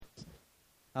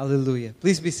Hallelujah.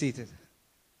 Please be seated.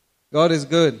 God is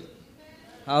good.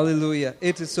 Hallelujah.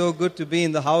 It is so good to be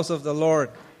in the house of the Lord.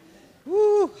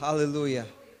 Woo, hallelujah.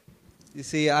 You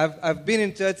see, I've been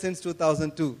in church since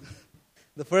 2002.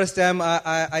 The first time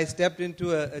I stepped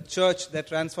into a church that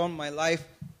transformed my life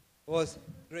was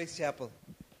Grace Chapel.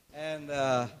 And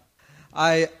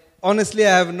I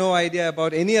have no idea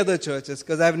about any other churches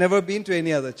because I've never been to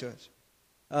any other church.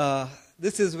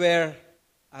 This is where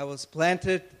I was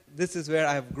planted. This is where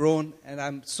I've grown. And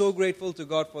I'm so grateful to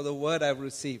God for the word I've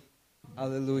received.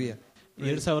 Hallelujah.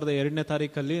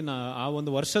 2002 ಆ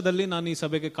ಒಂದು ವರ್ಷದಲ್ಲಿ ನಾನು ಈ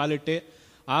ಸಭೆಗೆ ಕಾಲಿಟ್ಟೆ.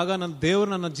 ಆಗ ನನ್ನ ದೇವರು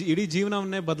ನನ್ನ ಇಡೀ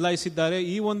ಜೀವನವನ್ನೇ ಬದಲಾಯಿಸಿದ್ದಾರೆ.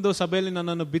 ಈ ಒಂದು ಸಭೆಯಲ್ಲಿ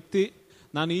ನನ್ನನ್ನು ಬಿತ್ತಿ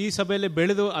ನಾನು ಈ ಸಭೆಯಲ್ಲಿ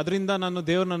ಬೆಳೆದು ಅದರಿಂದ ನಾನು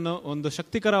ದೇವರು ನನ್ನ ಒಂದು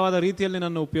ಶಕ್ತಿಕರವಾದ ರೀತಿಯಲ್ಲಿ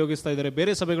ನನ್ನ ಉಪಯೋಗಿಸ್ತಾ ಇದ್ದಾರೆ.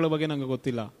 ಬೇರೆ ಸಭೆಗಳ ಬಗ್ಗೆ ನಂಗೆ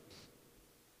ಗೊತ್ತಿಲ್ಲ.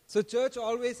 So church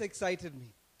always excited me.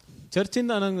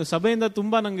 ಚರ್ಚಿಂದ ನಂಗೆ ಸಭೆಯಿಂದ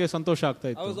ತುಂಬಾ ನಂಗೆ ಸಂತೋಷ ಆಗ್ತಾ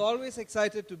ಇತ್ತು. I was always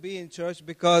excited to be in church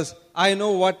because I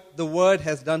know what the word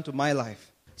has done to my life.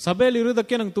 ಸಭೆಯಲ್ಲಿ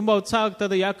ಇರುವುದಕ್ಕೆ ನಂಗೆ ತುಂಬಾ ಉತ್ಸಾಹ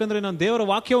ಆಗ್ತದೆ. ಯಾಕಂದ್ರೆ ನಾನು ದೇವರ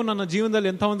ವಾಕ್ಯವು ನನ್ನ ಜೀವನದಲ್ಲಿ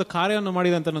ಎಂಥ ಒಂದು ಕಾರ್ಯವನ್ನು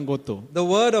ಮಾಡಿದೆ ಅಂತ ನಂಗೆ ಗೊತ್ತು. The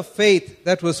word of faith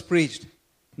that was preached.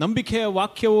 ನಂಬಿಕೆಯ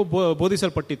ವಾಕ್ಯವು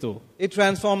ಬೋಧಿಸಲ್ಪಟ್ಟಿತು. It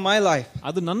transformed my life.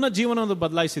 ಅದು ನನ್ನ ಜೀವನವನ್ನು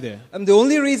ಬದಲಾಯಿಸಿದೆ. And the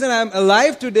only reason I am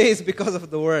alive today is because of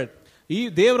the word. ಈ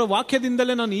ದೇವರ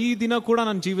ವಾಕ್ಯದಿಂದಲೇ ನಾನು ಈ ದಿನ ಕೂಡ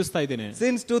ನಾನು ಜೀವಿಸ್ತಾ ಇದ್ದೇನೆ.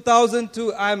 Since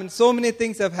 2002 so many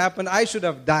things have happened. I should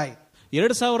have died.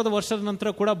 2000 ವರ್ಷದ ನಂತರ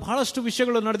ಕೂಡ ಬಹಳಷ್ಟು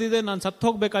ವಿಷಯಗಳು ನಡೆದಿದೆ. ನಾನು ಸತ್ತು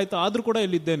ಹೋಗಬೇಕಾಯ್ತು, ಆದ್ರೂ ಕೂಡ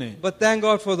ಇಲ್ಲಿದ್ದೇನೆ. But thank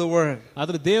God for the word.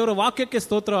 ಆದ್ರೆ ದೇವರ ವಾಕ್ಯಕ್ಕೆ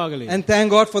ಸ್ತೋತ್ರವಾಗಲಿ. And thank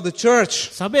God for the church.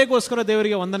 ಸಭೆಗೋಸ್ಕರ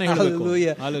ದೇವರಿಗೆ ವಂದನೆ ಹೇಳಬೇಕು.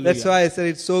 Hallelujah. That's why I said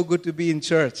it's so good to be in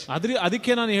church.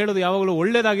 ಅದಕ್ಕೆ ನಾನು ಹೇಳೋದು ಯಾವಾಗಲೂ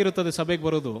ಒಳ್ಳೆದಾಗಿರುತ್ತದೆ ಸಭೆಗೆ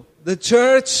ಬರೋದು. The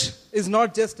church is not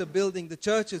just a building. The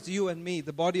church is you and me,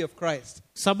 the body of Christ.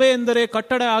 ಸಭೆ ಎಂದರೆ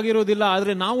ಕಟ್ಟಡ ಆಗಿರೋದಿಲ್ಲ,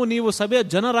 ಆದ್ರೆ ನಾವು ನೀವು ಸಭೆಯ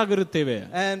ಜನರಾಗಿರುತ್ತೇವೆ.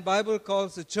 And Bible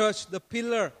calls the church the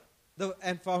pillar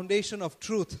and foundation of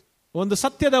truth. ಒಂದು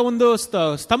ಸತ್ಯದ ಒಂದು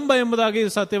ಸ್ತಂಭ ಎಂಬುದಾಗಿ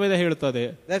ಸತ್ಯವೇದ ಹೇಳುತ್ತದೆ.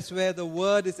 That's where the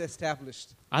word is established.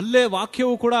 ಅಲ್ಲೇ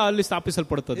ವಾಕ್ಯವು ಕೂಡ ಅಲ್ಲಿ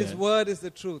ಸ್ಥಾಪಿಸಲ್ಪಡುತ್ತದೆ. His word is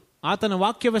the truth. ಆತನ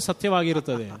ವಾಕ್ಯವೇ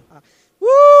ಸತ್ಯವಾಗಿರುತ್ತದೆ.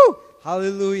 Woo!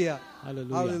 Hallelujah.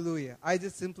 Hallelujah. Hallelujah. I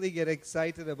just simply get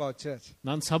excited about church.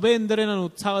 ನಾನು ಸಭೆ ಎಂದರೆ ನಾನು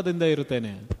ಉತ್ಸಾಹದಿಂದ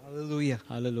ಇರುತ್ತೇನೆ. Hallelujah.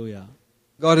 Hallelujah.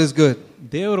 God is good.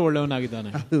 ದೇವರು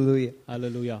ಒಳ್ಳೆಯವನಾಗಿದ್ದಾನೆ. Hallelujah.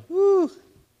 Hallelujah. Woo!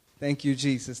 Thank you,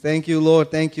 Jesus. Thank you, Lord.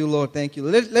 Thank you, Lord. Thank you.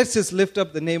 Let's just lift up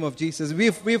the name of Jesus.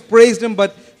 We've praised him,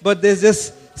 but there's just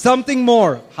something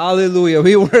more. Hallelujah.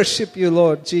 We worship you,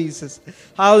 Lord Jesus.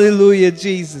 Hallelujah,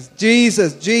 Jesus. Jesus,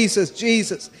 Jesus,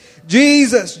 Jesus.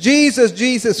 Jesus, Jesus,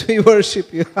 Jesus. We worship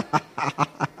you.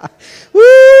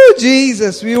 Woo,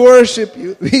 Jesus. We worship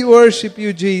you. We worship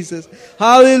you, Jesus.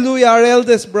 Hallelujah. Our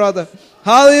eldest brother.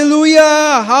 Hallelujah.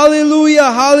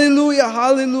 Hallelujah. Hallelujah.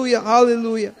 Hallelujah.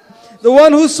 Hallelujah. The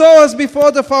one who saw us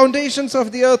before the foundations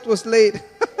of the earth was laid.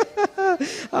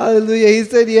 Hallelujah. He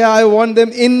said, yeah, I want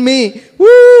them in me.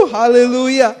 Woo!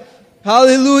 Hallelujah.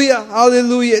 Hallelujah.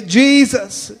 Hallelujah.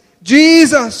 Jesus.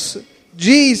 Jesus.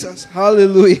 Jesus.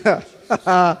 Hallelujah.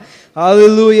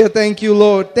 Hallelujah. Thank you,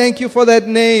 Lord. Thank you for that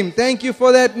name. Thank you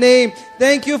for that name.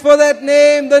 Thank you for that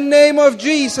name. The name of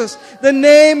Jesus. The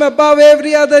name above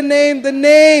every other name. The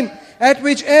name at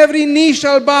which every knee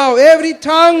shall bow, every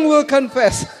tongue will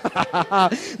confess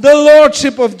the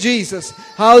lordship of Jesus.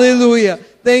 Hallelujah.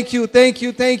 Thank you, thank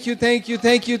you, thank you, thank you,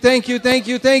 thank you, thank you, thank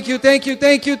you, thank you, thank you,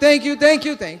 thank you, thank you, thank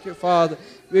you, thank you, Father.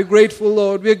 We're grateful,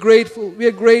 Lord. We're grateful.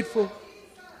 We're grateful.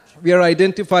 We are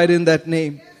identified in that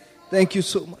name. Thank you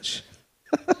so much.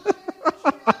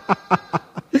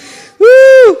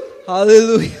 Woo!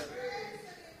 Hallelujah.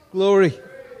 Glory,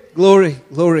 glory,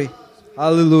 glory.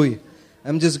 Hallelujah.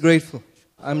 I'm just grateful.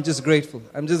 I'm just grateful.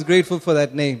 I'm just grateful for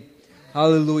that name.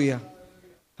 Hallelujah.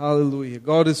 Hallelujah.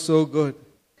 God is so good.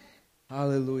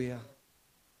 Hallelujah.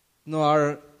 No,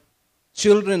 our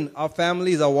children, our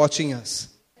families are watching us.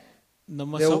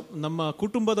 ನಮ್ಮ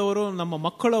ಕುಟುಂಬದವರು, ನಮ್ಮ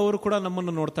ಮಕ್ಕಳವರು ಕೂಡ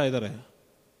ನಮ್ಮನ್ನು ನೋಡ್ತಾ ಇದ್ದಾರೆ.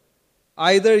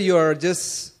 Either you are just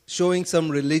showing some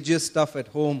religious stuff at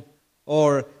home, or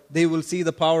they will see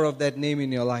the power of that name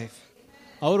in your life.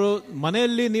 ಅವರು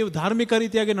ಮನೆಯಲ್ಲಿ ನೀವು ಧಾರ್ಮಿಕ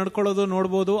ರೀತಿಯಾಗಿ ನಡ್ಕೊಳ್ಳೋದು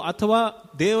ನೋಡಬಹುದು, ಅಥವಾ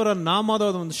ದೇವರ ನಾಮದ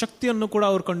ಒಂದು ಶಕ್ತಿಯನ್ನು ಕೂಡ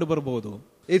ಅವ್ರು ಕಂಡು ಬರಬಹುದು.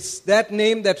 It's that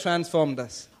name that transformed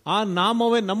us. ಆ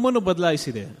ನಾಮವೇ ನಮ್ಮನ್ನು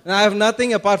ಬದಲಾಯಿಸಿದೆ. I have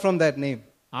nothing apart from that name.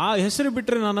 ಆ ಹೆಸರು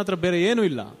ಬಿಟ್ಟರೆ ನನ್ನ ಹತ್ರ ಬೇರೆ ಏನೂ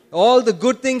ಇಲ್ಲ. All the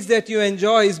good things that you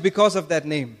enjoy is because of that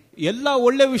name. ಎಲ್ಲ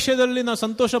ಒಳ್ಳೆ ವಿಷಯದಲ್ಲಿ ನಾವು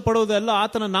ಸಂತೋಷ ಪಡುವುದೆಲ್ಲ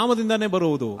ಆತನ ನಾಮದಿಂದಾನೇ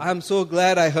ಬರುವುದು. I am so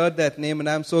glad I heard that name, and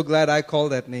I am so glad I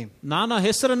called that name. ನಾನು ಆ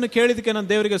ಹೆಸರನ್ನು ಕೇಳಿದಕ್ಕೆ ನಾನು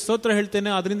ದೇವರಿಗೆ ಸ್ತೋತ್ರ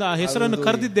ಹೇಳ್ತೇನೆ. ಅದರಿಂದ ಆ ಹೆಸರನ್ನು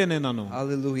ಕರೆದಿದ್ದೇನೆ ನಾನು.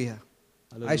 Hallelujah.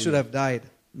 I should have died.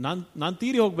 ನಾನು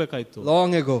ತೀರಿ ಹೋಗ್ಬೇಕಾಯ್ತು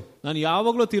long ago. ನಾನು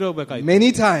ಯಾವಾಗಲೂ ತೀರಿ ಹೋಗ್ಬೇಕಾಯ್ತು.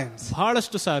 Many times.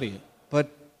 ಬಹಳಷ್ಟು ಸಾರಿ. But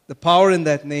the power in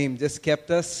that name just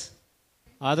kept us.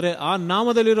 ಆದ್ರೆ ಆ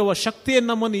ನಾಮದಲ್ಲಿರುವ ಶಕ್ತಿಯನ್ನು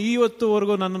ನಮ್ಮನ್ನು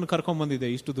ಇವತ್ತುವರೆಗೂ ನನ್ನನ್ನು ಕರ್ಕೊಂಡು ಬಂದಿದೆ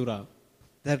ಇಷ್ಟು ದೂರ.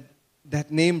 That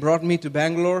name brought me to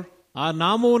Bangalore. ಆ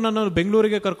ನಾಮವು ನನ್ನನ್ನು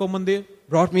ಬೆಂಗಳೂರಿಗೆ ಕರ್ಕೊಂಡ್ಬಂದು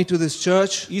brought me to this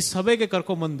church, ಈ ಸಭೆಗೆ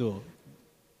ಕರ್ಕೊಂಡ್ಬಂದು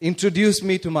introduced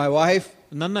me to my wife,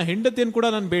 ನನ್ನ ಹೆಂಡತಿಯನ್ನು ಕೂಡ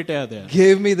ನಾನು ಭೇಟಿಯಾದೆ,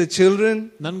 gave me the children,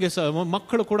 ನನ್ಗೆ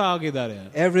ಮಕ್ಕಳು ಕೂಡ ಆಗಿದ್ದಾರೆ.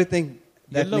 everything,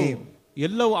 that name.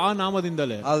 ಎಲ್ಲವೂ ಆ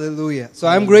ನಾಮದಿಂದಲೇ. Hallelujah. So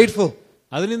I'm grateful.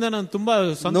 ಅದರಿಂದ ನಾನು ತುಂಬಾ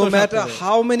ಸಂತೋಷ. No matter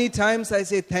how many times I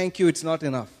say thank you, it's not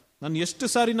enough. ನಾನು ಎಷ್ಟು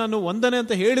ಸಾರಿ ನಾನು ವಂದನೆ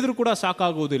ಅಂತ ಹೇಳಿದ್ರು ಕೂಡ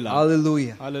ಸಾಕಾಗುವುದಿಲ್ಲ.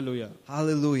 Hallelujah. Hallelujah.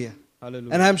 Hallelujah.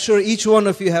 Hallelujah. And I'm sure each one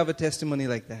of you have a testimony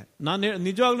like that. ನಾನು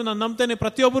ನಿಜವಾಗ್ಲೂ ನಾನು ನಂಬ್ತೇನೆ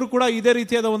ಪ್ರತಿಯೊಬ್ಬರು ಕೂಡ ಇದೇ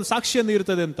ರೀತಿಯಾದ ಒಂದು ಸಾಕ್ಷಿಯನ್ನು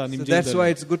ಇರ್ತದೆ ಅಂತ ನಿಮ್ಮ ಜೀವಿತದಲ್ಲಿ. That's why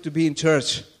it's good to be in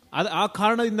church. ಆ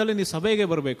ಕಾರಣದಿಂದಲೇ ನೀವು ಸಭೆಗೆ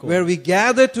ಬರಬೇಕು. Where we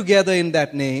gather together in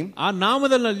that name. ಆ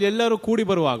ನಾಮದಲ್ಲಿ ಎಲ್ಲರೂ ಕೂಡಿ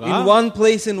ಬರುವಾಗ in one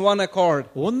place in one accord.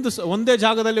 ಒಂದೇ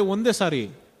ಜಾಗದಲ್ಲಿ ಒಂದೇ ಸಾರಿ.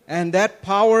 And that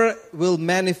power will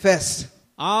manifest.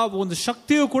 ಆ ಒಂದು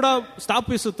ಶಕ್ತಿಯು ಕೂಡ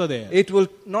ಸ್ಥಾಪಿಸುತ್ತದೆ. It will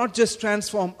not just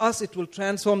transform us, it will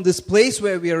transform this place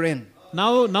where we are in.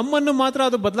 ನಾವು ನಮ್ಮನ್ನು ಮಾತ್ರ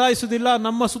ಅದು ಬದಲಾಯಿಸುವುದಿಲ್ಲ,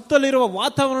 ನಮ್ಮ ಸುತ್ತಲಿರುವ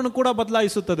ವಾತಾವರಣ ಕೂಡ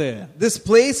ಬದಲಾಯಿಸುತ್ತದೆ. This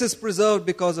place is preserved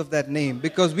because of that name,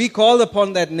 because we call upon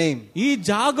that name. ಈ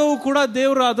ಜಾಗವು ಕೂಡ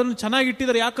ದೇವರು ಅದನ್ನು ಚೆನ್ನಾಗಿ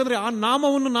ಇಟ್ಟಿದ್ದಾರೆ, ಯಾಕಂದ್ರೆ ಆ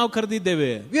ನಾಮವನ್ನು ನಾವು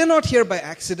ಕರೆದಿದ್ದೇವೆ. We are not here by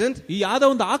accident. ಈ ಯಾವ್ದೋ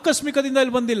ಒಂದು ಆಕಸ್ಮಿಕದಿಂದ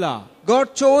ಇಲ್ಲಿ ಬಂದಿಲ್ಲ. God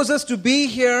chose us to be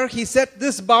here. He set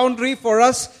this boundary for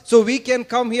us so we can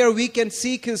come here, we can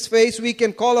seek His face, we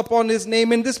can call upon His name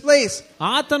in this place.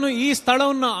 ಆತನು ಈ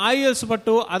ಸ್ಥಳವನ್ನು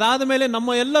ಆಯ್ಕೆಪಟ್ಟು ಅದಾದ ಮೇಲೆ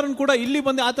ನಮ್ಮ ಎಲ್ಲರನ್ನು ಕೂಡ ಇಲ್ಲಿ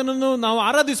ಬಂದು ಆತನನ್ನು ನಾವು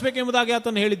ಆರಾಧಿಸಬೇಕೆಂಬುದಾಗಿ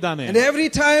ಆತನು ಹೇಳಿದ್ದಾನೆ. And every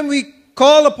time we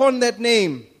call upon that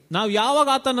name, ನಾವು ಯಾವಾಗ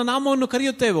ಆತನ ನಾಮವನ್ನು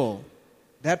ಕರೆಯುತ್ತೇವೋ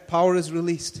that power is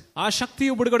released. ಆ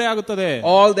ಶಕ್ತಿಯು ಬಿಡುಗಡೆ ಆಗುತ್ತದೆ.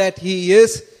 All that He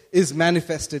is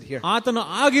manifested here. ಆತನು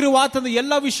ಆಗಿರುವ ಆತನ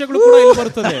ಎಲ್ಲ ವಿಷಯಗಳು ಕೂಡ ಇಲ್ಲಿ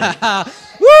ಬರುತ್ತದೆ.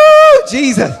 Woo!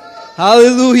 Jesus.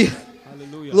 Hallelujah.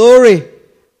 Hallelujah. Glory.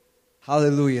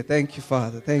 Hallelujah. Thank you,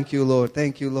 Father. Thank you, Lord.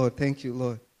 Thank you, Lord. Thank you,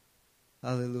 Lord.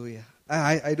 Hallelujah.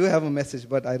 I do have a message,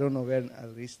 but I don't know when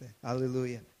I'll reach there.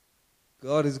 Hallelujah.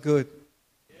 God is good.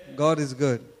 God is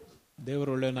good.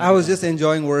 I was just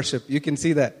enjoying worship. You can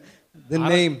see that. The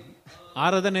name.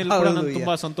 Hallelujah.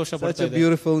 Such a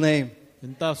beautiful name.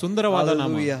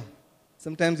 Hallelujah.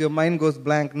 Sometimes your mind goes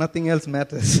blank. Nothing else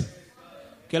matters.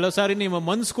 ಕೆಲವು ಸಾರಿ ನಿಮ್ಮ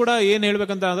ಮನಸ್ಸು ಕೂಡ ಏನು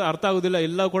ಹೇಳಬೇಕಂತ ಅರ್ಥ ಆಗುದಿಲ್ಲ,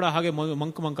 ಎಲ್ಲ ಕೂಡ ಹಾಗೆ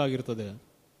ಮಂಕಾಗಿರ್ತದೆ.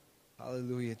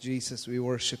 Hallelujah. Jesus, we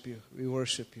worship you. We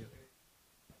worship you.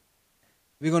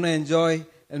 We're going to enjoy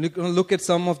and we're going to look at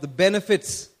some of the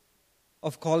benefits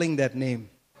of calling that name.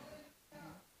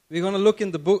 We're going to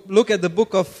look at the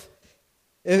book of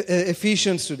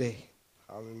Ephesians today.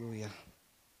 Hallelujah.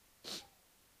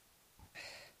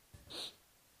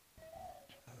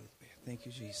 Hallelujah. Thank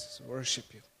you, Jesus. Worship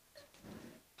you.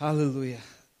 Hallelujah.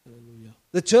 Hallelujah.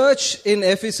 The church in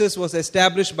Ephesus was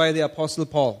established by the Apostle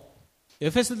Paul.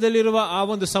 ಎಫೆಸದಲ್ಲಿರುವ ಆ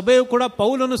ಒಂದು ಸಭೆಯು ಕೂಡ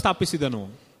ಪೌಲನು ಸ್ಥಾಪಿಸಿದನು.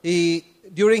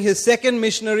 During his second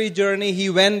missionary journey, he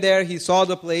went there, he saw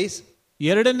the place.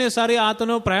 ಎರಡನೇ ಸಾರಿ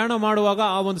ಆತನು ಪ್ರಯಾಣ ಮಾಡುವಾಗ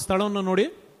ಆ ಒಂದು ಸ್ಥಳವನ್ನು ನೋಡಿ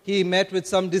he met with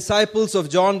some disciples of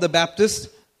John the Baptist.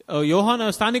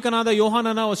 ಸ್ಥಾನಿಕನಾದ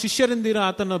ಯೋಹಾನನ ಶಿಷ್ಯರಿಂದಿರ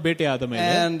ಆತನ ಭೇಟಿಯಾದ ಮೇಲೆ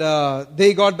and they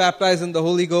got baptized in the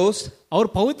Holy Ghost. ಅವರು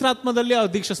ಪವಿತ್ರಾತ್ಮದಲ್ಲಿ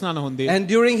ದೀಕ್ಷಾ ಸ್ನಾನ ಹೊಂದಿ and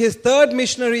during his third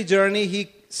missionary journey he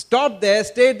stopped there,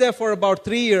 stayed there for about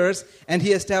 3 years, and he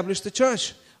established the church.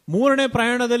 ಮೂರನೇ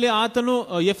ಪ್ರಯಾಣದಲ್ಲಿ ಆತನು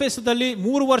ಎಫೆಸದಲ್ಲಿ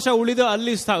 3 ವರ್ಷ ಉಳಿದು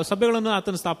ಅಲ್ಲಿ ಸಭೆಗಳನ್ನು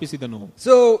ಆತನು ಸ್ಥಾಪಿಸಿದನು.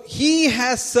 So he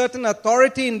has certain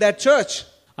authority in that church.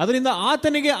 ಅದರಿಂದ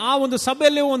ಆತನಿಗೆ ಆ ಒಂದು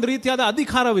ಸಭೆಯಲ್ಲಿ ಒಂದು ರೀತಿಯಾದ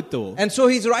ಅಧಿಕಾರವಿತ್ತು. and so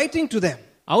he's writing to them.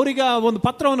 ಅವರಿಗೆ ಒಂದು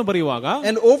ಪತ್ರವನ್ನು ಬರೆಯುವಾಗ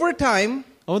and over time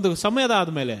ಒಂದು ಸಮಯದ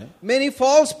ಆದಮೇಲೆ many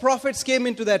false prophets came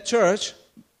into that church.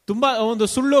 ತುಂಬಾ ಒಂದು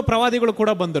ಸುಳ್ಳು ಪ್ರವಾದಿಗಳು ಕೂಡ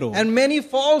ಬಂದರು. and many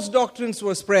false doctrines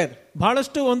were spread.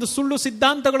 ಬಹಳಷ್ಟು ಒಂದು ಸುಳ್ಳು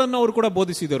ಸಿದ್ಧಾಂತಗಳನ್ನು ಅವರು ಕೂಡ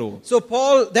ಬೋಧಿಸಿದರು. So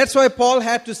that's why Paul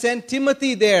had to send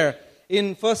Timothy there. In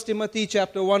 1 Timothy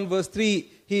chapter 1 verse 3,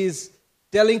 he is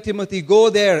telling Timothy, go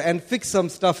there and fix some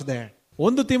stuff there.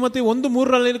 1 Timothy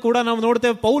 1:3 ಕೂಡ ನಾವು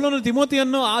ನೋಡ್ತೇವೆ, ಪೌಲನು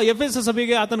ತಿಮೋಥಿಯನ್ನು ಆ ಎಫೆಸ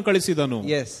ಸಭೆಗೆ ಆತನು ಕಳಿಸಿದನು.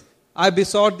 Yes. I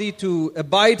besought thee to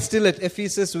abide still at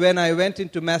Ephesus when I went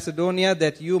into Macedonia,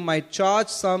 that you might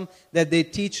charge some that they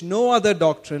teach no other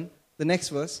doctrine. The next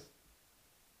verse.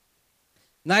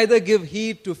 Neither give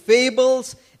heed to fables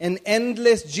and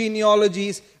endless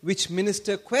genealogies which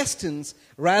minister questions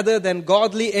rather than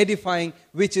godly edifying,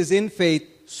 which is in faith,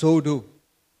 so do.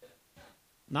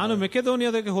 ನಾನು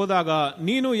ಮೆಕೆದೋನಿಯಾದಕ್ಕೆ ಹೋದಾಗ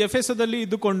ನೀನು ಎಫೆಸದಲ್ಲಿ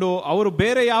ಇದ್ದುಕೊಂಡು ಅವರು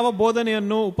ಬೇರೆ ಯಾವ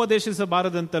ಬೋಧನೆಯನ್ನು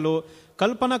ಉಪದೇಶಿಸಬಾರದಂತಲೂ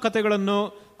ಕಲ್ಪನಾ ಕಥೆಗಳನ್ನು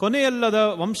ಕೊನೆಯಲ್ಲದ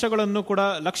ವಂಶಗಳನ್ನು ಕೂಡ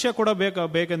ಲಕ್ಷ್ಯ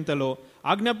ಕೊಡಬೇಕೆಂತಲೂ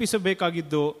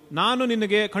ಆಜ್ಞಾಪಿಸಬೇಕಾಗಿದ್ದು, ನಾನು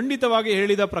ನಿನಗೆ ಖಂಡಿತವಾಗಿ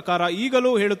ಹೇಳಿದ ಪ್ರಕಾರ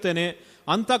ಈಗಲೂ ಹೇಳುತ್ತೇನೆ,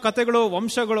 ಅಂಥ ಕಥೆಗಳು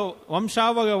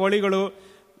ವಂಶಾವಳಿಗಳು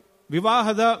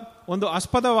ವಿವಾಹದ ಒಂದು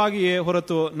ಆಸ್ಪದವಾಗಿಯೇ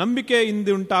ಹೊರತು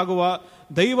ನಂಬಿಕೆಯಿಂದುಂಟಾಗುವ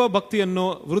ದೈವ ಭಕ್ತಿಯನ್ನು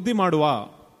ವೃದ್ಧಿ ಮಾಡುವ.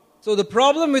 So the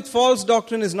problem with false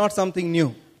doctrine is not something new.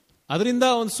 ಅದರಿಂದ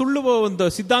ಒಂದು ಸುಳ್ಳು ಒಂದು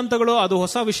ಸಿದ್ಧಾಂತಗಳು ಅದು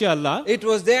ಹೊಸ ವಿಷಯ ಅಲ್ಲ. It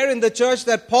was there in the church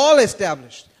that Paul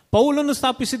established. ಪೌಲನು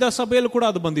ಸ್ಥಾಪಿಸಿದ ಸಭೆಯಲ್ಲೂ ಕೂಡ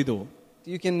ಅದು ಬಂದಿದ್ದು.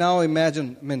 You can now imagine,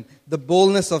 the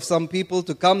boldness of some people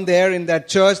to come there in that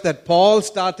church that Paul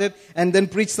started and then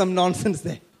preach some nonsense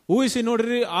there. ಊಹಿಸಿ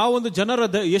ನೋಡ್ರಿ, ಆ ಒಂದು ಜನರ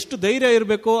ಎಷ್ಟು ಧೈರ್ಯ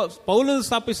ಇರಬೇಕು. ಪೌಲನು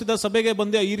ಸ್ಥಾಪಿಸಿದ ಸಭೆಗೆ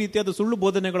ಬಂದು ಈ ರೀತಿಯಾದ ಸುಳ್ಳು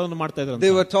ಬೋಧನೆಗಳನ್ನು ಮಾಡ್ತಾ ಇದ್ರು.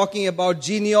 They were talking about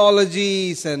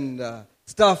genealogies and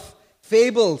stuff,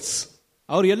 fables.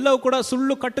 ಅವ್ರು ಎಲ್ಲವೂ ಕೂಡ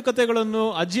ಸುಳ್ಳು ಕಟ್ಟುಕತೆಗಳನ್ನು,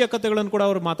 ಅಜ್ಜಿಯ ಕಥೆಗಳನ್ನು ಕೂಡ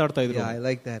ಅವರು ಮಾತಾಡ್ತಾ ಇದ್ರು. Yeah, I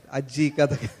like that. Ajji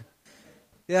katha.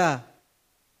 Yeah.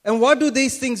 And what do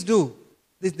these things do?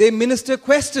 They minister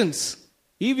questions.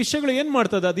 ಈ ವಿಷಯಗಳು ಏನ್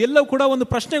ಮಾಡ್ತದೆ? ಅದೆಲ್ಲವೂ ಕೂಡ ಒಂದು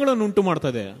ಪ್ರಶ್ನೆಗಳನ್ನು ಉಂಟು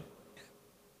ಮಾಡ್ತದೆ.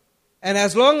 And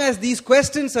as long as these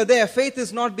questions are there, faith is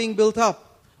not being built up.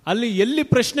 ಅಲ್ಲಿ ಎಲ್ಲಿ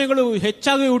ಪ್ರಶ್ನೆಗಳು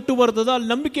ಹೆಚ್ಚಾಗಿ ಹುಟ್ಟು ಬರ್ತದೋ ಅಲ್ಲಿ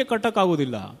ನಂಬಿಕೆ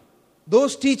ಕಟ್ಟಕ್ಕಾಗುವುದಿಲ್ಲ.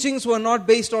 Those teachings were not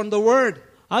based on the word.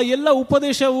 ಆ ಎಲ್ಲ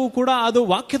ಉಪದೇಶವೂ ಕೂಡ ಅದು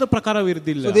ವಾಕ್ಯದ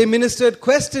ಪ್ರಕಾರವಿರಲಿಲ್ಲ. So they ministered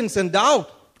questions and doubt.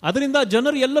 ಅದರಿಂದ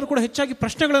ಜನರು ಎಲ್ಲರೂ ಕೂಡ ಹೆಚ್ಚಾಗಿ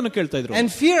ಪ್ರಶ್ನೆಗಳನ್ನು ಕೇಳ್ತಾ ಇದ್ರು. And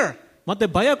fear. ಮತ್ತೆ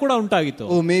ಭಯ ಕೂಡ ಉಂಟಾಗಿತ್ತು.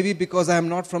 Oh, maybe because I am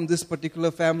not from this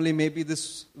particular family, maybe this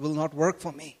will not work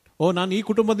for me. ನಾನು ಈ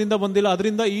ಕುಟುಂಬದಿಂದ ಬಂದಿಲ್ಲ,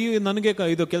 ಅದರಿಂದ ಈ ನನಗೆ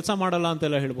ಇದು ಕೆಲಸ ಮಾಡಲ್ಲ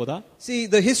ಅಂತೆಲ್ಲ ಹೇಳ್ಬೋದಾ? See,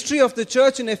 the history of the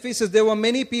church in Ephesus, there were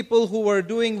many people who were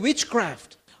doing witchcraft.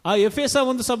 ಆ ಎಫೆಸ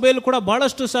ಒಂದು ಸಭೆಯಲ್ಲಿ ಕೂಡ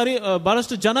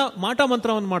ಬಹಳಷ್ಟು ಜನ ಮಾಟ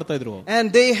ಮಂತ್ರವನ್ನು ಮಾಡ್ತಾ ಇದ್ರು.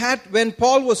 And they had, when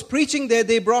Paul was preaching there,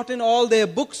 they brought in all their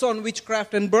books on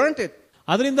witchcraft and burnt it.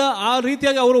 ಅದರಿಂದ ಆ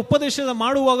ರೀತಿಯಾಗಿ ಅವರು ಉಪದೇಶ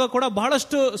ಮಾಡುವಾಗ ಕೂಡ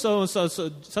ಬಹಳಷ್ಟು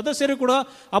ಸದಸ್ಯರು ಕೂಡ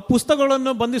ಆ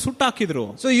ಪುಸ್ತಕಗಳನ್ನು ಬಂದು ಸುಟ್ಟಾಕಿದ್ರು.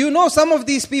 So you know, some of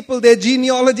these people, their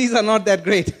genealogies are not that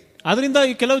great. ಅದರಿಂದ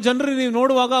ಈ ಕೆಲವು ಜನರು ನೀವು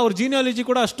ನೋಡುವಾಗ ಅವ್ರ ಜೀನಿಯಾಲಜಿ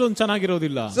ಕೂಡ ಅಷ್ಟೊಂದು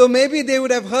ಚೆನ್ನಾಗಿರೋದಿಲ್ಲ. So maybe they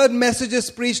would have heard messages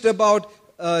preached about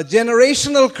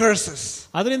generational curses.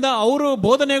 ಅದರಿಂದ ಅವರು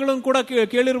ಬೋಧನೆಗಳನ್ನು ಕೂಡ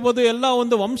ಕೇಳಿರಬಹುದು, ಎಲ್ಲ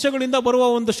ಒಂದು ವಂಶಗಳಿಂದ ಬರುವ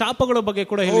ಒಂದು ಶಾಪಗಳ ಬಗ್ಗೆ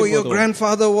ಕೂಡ ಹೇಳಿರಬಹುದು. Oh, your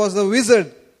grandfather was a wizard.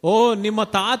 ನಿಮ್ಮ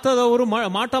ತಾತದವರು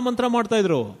ಮಾಟ ಮಂತ್ರ ಮಾಡ್ತಾ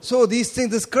ಇದ್ರು. So these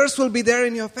things, this curse will be there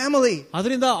in your family.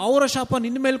 ಅದರಿಂದ ಅವರ ಶಾಪ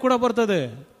ನಿನ್ನ ಮೇಲೆ ಕೂಡ ಬರ್ತದೆ.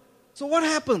 So what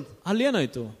happened? ಅಲ್ಲಿ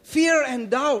ಏನಾಯ್ತು? Fear and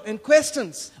doubt and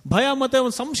questions. ಭಯ ಮತ್ತೆ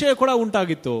ಒಂದು ಸಂಶಯ ಕೂಡ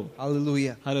ಉಂಟಾಗಿತ್ತು.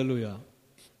 Hallelujah. Hallelujah.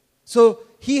 So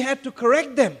he had to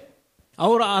correct them.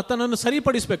 ಅವರು ಆತನನ್ನು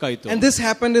ಸರಿಪಡಿಸಬೇಕಾಯಿತು. And this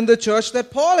happened in the church that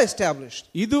Paul established.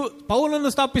 ಇದು ಪೌಲನು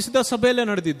ಸ್ಥಾಪಿಸಿದ ಸಭೆಯಲ್ಲೇ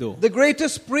ನಡೆದಿದ್ದು. The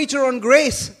greatest preacher on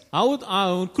grace.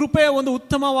 ಕೃಪೆಯ ಒಂದು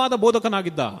ಉತ್ತಮವಾದ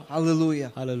ಬೋಧಕನಾಗಿದ್ದ. Hallelujah.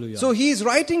 Hallelujah. So he is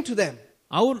writing to them.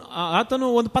 ಆತನು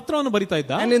ಒಂದು ಪತ್ರವನ್ನು ಬರಿತಾ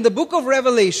ಇದ್ದ. And in the book of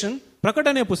Revelation,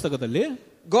 ಪ್ರಕಟಣೆಯ ಪುಸ್ತಕದಲ್ಲಿ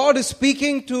God is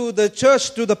speaking to the church,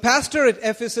 to the pastor at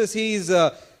Ephesus. He is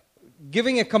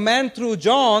giving a command through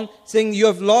John saying, you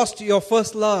have lost your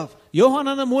first love.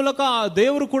 ಯೋಹಾನನ ಮೂಲಕ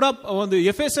ದೇವರು ಕೂಡ ಒಂದು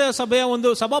ಎಫೆಸ ಸಭೆಯ ಒಂದು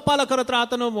ಸಭಾಪಾಲಕರ ಹತ್ರ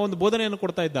ಆತನು ಒಂದು ಬೋಧನೆಯನ್ನು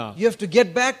ಕೊಡ್ತಾ ಇದ್ದ. You have to get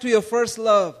back to your first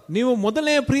love. ನೀವು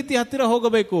ಮೊದಲನೇ ಪ್ರೀತಿ ಹತ್ತಿರ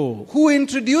ಹೋಗಬೇಕು. Who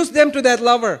introduced them to that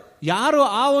lover? ಯಾರು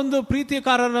ಆ ಒಂದು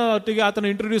ಪ್ರೀತಿಕಾರನೊಟ್ಟಿಗೆ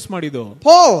ಆತನ ಇಂಟ್ರೊಡ್ಯೂಸ್ ಮಾಡಿದ್ದು?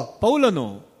 ಪೌಲನು.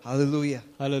 Hallelujah.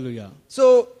 Hallelujah. So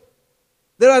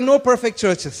there are no perfect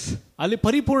churches. ಅಲ್ಲಿ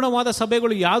ಪರಿಪೂರ್ಣವಾದ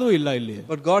ಸಭೆಗಳು ಯಾವುದೂ ಇಲ್ಲ ಇಲ್ಲಿ.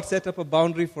 But God set up a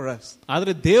boundary for us.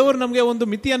 ಆದ್ರೆ ದೇವರು ನಮಗೆ ಒಂದು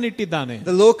ಮಿತಿಯನ್ನು ಇಟ್ಟಿದ್ದಾನೆ.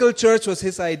 The local church was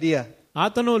his idea.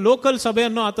 ಆತನು ಲೋಕಲ್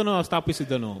ಸಭೆಯನ್ನು ಆತನು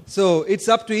ಸ್ಥಾಪಿಸಿದನು. So it's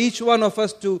up to each one of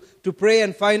us to pray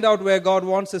and find out where God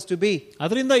wants us to be.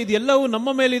 ಅದರಿಂದ ಇದೆಲ್ಲವೂ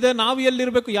ನಮ್ಮ ಮೇಲಿದೆ. ನಾವು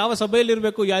ಎಲ್ಲಿರಬೇಕು, ಯಾವ ಸಭೆಯಲ್ಲಿ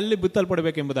ಇರಬೇಕು, ಎಲ್ಲಿ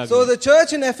ಬಿತ್ತಲ್ಪಡಬೇಕು ಎಂಬುದಾಗಿ. So the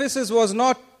church in Ephesus was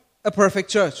not a perfect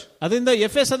church. ಅದರಿಂದ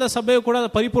ಎಫೆಸದ ಸಭೆಯು ಕೂಡ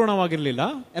ಪರಿಪೂರ್ಣವಾಗಿರಲಿಲ್ಲ.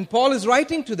 And Paul is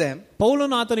writing to them.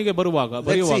 ಪೌಲನು ಆತನಿಗೆ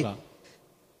ಬರೆಯುವಾಗ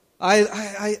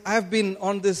I have been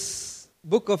on this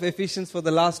book of Ephesians for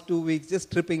the last 2 weeks, just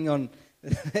tripping on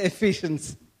Ephesians.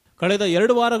 ಕಳೆದ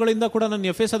 2 ವಾರಗಳಿಂದ ಕೂಡ ನಾನು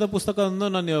ಎಫೆಸದ ಪುಸ್ತಕವನ್ನು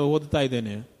ನಾನು ಓದುತ್ತಾ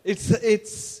ಇದ್ದೇನೆ.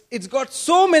 It's got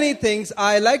so many things.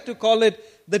 I like to call it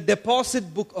the deposit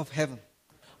book of heaven.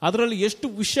 ಅದರಲ್ಲಿ ಎಷ್ಟು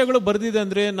ವಿಷಯಗಳು ಬರೆದಿದೆ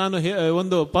ಅಂದ್ರೆ ನಾನು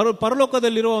ಒಂದು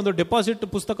ಪರಲೋಕದಲ್ಲಿರುವ ಒಂದು ಡೆಪಾಸಿಟ್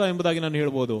ಪುಸ್ತಕ ಎಂಬುದಾಗಿ ನಾನು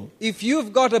ಹೇಳ್ಬೋದು. If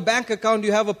you've got a bank account,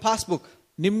 you have a passbook.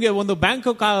 ನಿಮ್ಗೆ ಒಂದು ಬ್ಯಾಂಕ್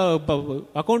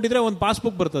ಅಕೌಂಟ್ ಇದ್ರೆ ಒಂದು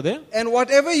ಪಾಸ್ಬುಕ್ ಬರ್ತದೆ. And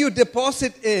whatever you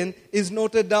deposit in is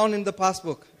noted down in the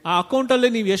passbook. ಆ ಅಕೌಂಟ್ ಅಲ್ಲಿ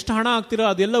ನೀವು ಎಷ್ಟು ಹಣ ಹಾಕ್ತೀರಾ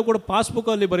ಅದೆಲ್ಲವೂ ಕೂಡ ಪಾಸ್ಬುಕ್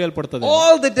ಅಲ್ಲಿ ಬರೆಯಲ್ಪಡ್ತದೆ.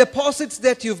 All the deposits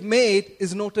that you've made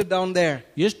is noted down there.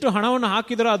 ಎಷ್ಟು ಹಣವನ್ನು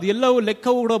ಹಾಕಿದ್ರೋ ಅದೆಲ್ಲವೂ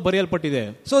ಲೆಕ್ಕವೂ ಕೂಡ ಬರೆಯಲ್ಪಟ್ಟಿದೆ.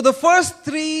 So the first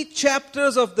 3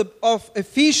 chapters of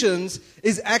Ephesians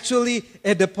is actually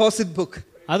a deposit book.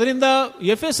 ಅದರಿಂದ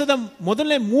ಎಫೆಸದ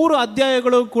ಮೊದಲನೇ 3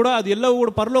 ಅಧ್ಯಾಯಗಳು ಕೂಡ ಅದೆಲ್ಲವೂ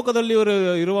ಕೂಡ ಪರಲೋಕದಲ್ಲಿ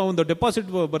ಇರುವ ಒಂದು ಡೆಪಾಸಿಟ್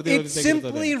ಬರೆದಿದೆ. It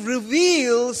simply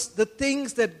reveals the things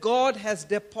that God has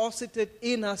deposited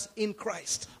in us in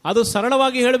Christ. ಅದು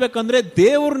ಸರಳವಾಗಿ ಹೇಳಬೇಕಂದ್ರೆ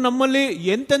ದೇವರು ನಮ್ಮಲ್ಲಿ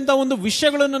ಎಂತೆಂತ ಒಂದು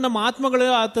ವಿಷಯಗಳನ್ನು ನಮ್ಮ ಆತ್ಮಗಳ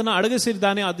ಆತನ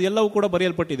ಅಡಗಿಸಿದ್ದಾನೆ ಅದೆಲ್ಲವೂ ಕೂಡ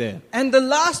ಬರೆಯಲ್ಪಟ್ಟಿದೆ. And the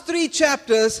last 3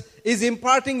 chapters is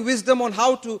imparting wisdom on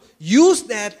how to use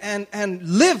that and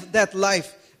live that life,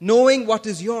 knowing what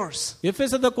is yours.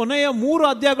 ಎಫೆಸದ ಕೊನೆಯ 3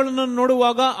 ಅಧ್ಯಾಯಗಳನ್ನು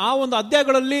ನೋಡುವಾಗ ಆ ಒಂದು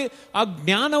ಅಧ್ಯಾಯಗಳಲ್ಲಿ ಆ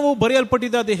ಜ್ಞಾನವು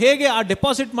ಬರೆಯಲ್ಪಟ್ಟಿದೆ. ಅದು ಹೇಗೆ ಆ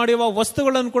ಡೆಪಾಸಿಟ್ ಮಾಡಿರುವ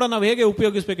ವಸ್ತುಗಳನ್ನು ಕೂಡ ನಾವು ಹೇಗೆ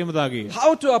ಉಪಯೋಗಿಸಬೇಕೆಂಬುದಾಗಿ.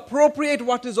 How to appropriate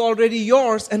what is already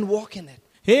yours and walk in it.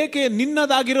 ಹೇಗೆ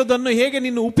ನಿನ್ನದಾಗಿರೋದನ್ನು ಹೇಗೆ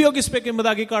ನೀನು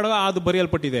ಉಪಯೋಗಿಸಬೇಕೆಂಬುದಾಗಿ ಅದು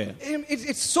ಬರೆಯಲ್ಪಟ್ಟಿದೆ.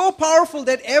 It's so powerful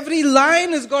that every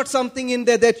line has got something in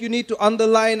there that you need to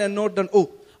underline and note down. Oh,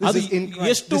 this is in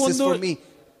Christ. This is for me.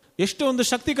 ಎಷ್ಟು ಒಂದು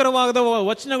ಶಕ್ತಿಕರವಾದ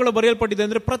ವಚನಗಳು ಬರೆಯಲ್ಪಟ್ಟಿದೆ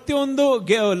ಅಂದ್ರೆ ಪ್ರತಿಯೊಂದು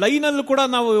ಲೈನ್ ಅಲ್ಲೂ ಕೂಡ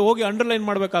ನಾವು ಹೋಗಿ ಅಂಡರ್ಲೈನ್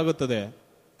ಮಾಡಬೇಕಾಗುತ್ತದೆ.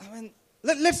 I mean,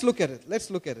 let's look at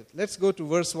it. Let's go to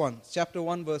verse 1, chapter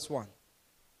 1, verse 1.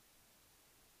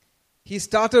 He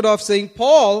started off saying,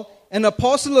 Paul, an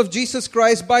apostle of Jesus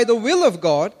Christ by the will of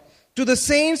God, to the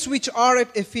saints which are at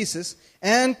Ephesus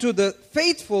and to the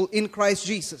faithful in Christ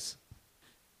Jesus.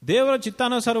 ದೇವರ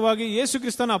ಚಿತ್ತಾನುಸಾರವಾಗಿ ಯೇಸು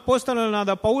ಕ್ರಿಸ್ತನ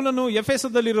ಅಪೊಸ್ತಲನಾದ ಪೌಲನು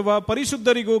ಎಫೆಸದಲ್ಲಿರುವ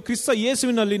ಪರಿಶುದ್ಧರಿಗೂ ಕ್ರಿಸ್ತ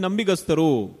ಯೇಸುವಿನಲ್ಲಿ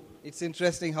ನಂಬಿಗಸ್ತರು. It's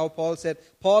interesting how Paul said,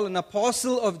 Paul, an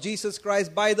apostle of Jesus Christ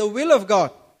by the will of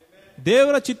God.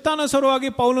 ದೇವರ ಚಿತ್ತಾನುಸಾರವಾಗಿ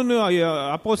ಪೌಲನು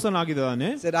ಅಪೊಸ್ತಲನಾಗಿದ್ದಾನೆ.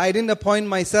 Said, I didn't appoint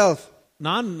myself.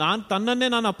 ತನ್ನನ್ನೇ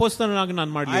ನಾನು ಅಪೊಸ್ತಲನಾಗಿ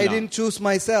ನಾನು ಮಾಡಲಿಲ್ಲ. I didn't choose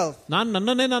myself.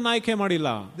 ನನ್ನನ್ನೇ ನಾನು ಆಯ್ಕೆ ಮಾಡಿಲ್ಲ.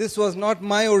 This was not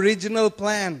my original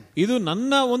plan. ಇದು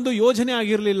ನನ್ನ ಒಂದು ಯೋಜನೆ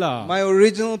ಆಗಿರಲಿಲ್ಲ. My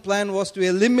original plan was to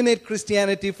eliminate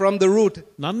Christianity from the root.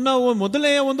 ನನ್ನ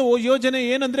ಮೊದಲೇ ಒಂದು ಯೋಜನೆ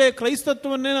ಏನಂದ್ರೆ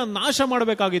ಕ್ರೈಸ್ತತ್ವವನ್ನೇ ನಾಶ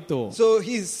ಮಾಡಬೇಕಾಗಿತ್ತು. So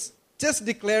he's just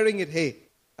declaring it, hey,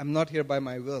 I'm not here by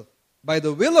my will, by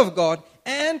the will of God,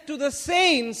 and to the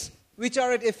saints which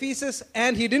are at Ephesus.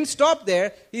 And he didn't stop there.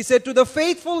 He said to the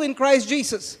faithful in Christ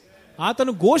Jesus.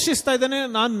 ಆತನು ಘೋಷಿಸ್ತಾ ಇದ್ದಾನೆ,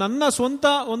 ನಾನು ನನ್ನ ಸ್ವಂತ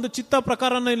ಒಂದು ಚಿತ್ತ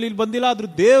ಪ್ರಕಾರ ಇಲ್ಲಿ ಬಂದಿಲ್ಲ, ಆದ್ರೂ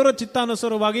ದೇವರ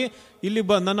ಚಿತ್ತಾನುಸಾರವಾಗಿ ಇಲ್ಲಿ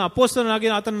ನನ್ನ ಅಪೊಸ್ತಲನಾಗಿ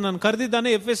ಆತನು ನಾನು ಕರೆದಿದ್ದಾನೆ.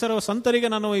 ಎಫೆಸರ ಸಂತರಿಗೆ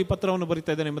ನಾನು ಈ ಪತ್ರವನ್ನು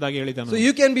ಬರೀತಾ ಇದ್ದೇನೆ ಎಂಬುದಾಗಿ ಹೇಳಿದ್ದಾನೆ. So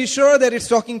you can be sure that it's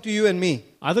talking to you and me.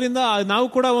 ಅದರಿಂದ ನಾವು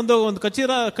ಕೂಡ ಒಂದು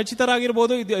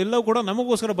ಖಚಿತರಾಗಿರಬಹುದು, ಇದು ಎಲ್ಲವೂ ಕೂಡ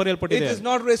ನಮಗೋಸ್ಕರ ಬರೆಯಲ್ಪಟ್ಟಿದೆ. It is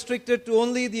not restricted to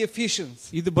only the Ephesians.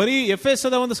 ಇದು ಬರೀ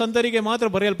ಎಫೆಸದ ಒಂದು ಸಂತರಿಗೆ ಮಾತ್ರ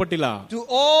ಬರೆಯಲ್ಪಟ್ಟಿಲ್ಲ. To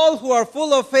all who are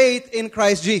full of faith in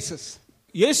Christ Jesus.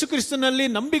 ಯೇಸು ಕ್ರಿಸ್ತನಲ್ಲಿ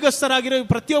ನಂಬಿಗಸ್ತರಾಗಿರೋ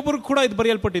ಪ್ರತಿಯೊಬ್ಬರು ಕೂಡ ಇದು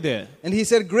ಬರೆಯಲ್ಪಟ್ಟಿದೆ. And he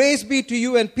said, grace be to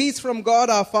you and peace from God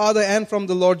our Father and from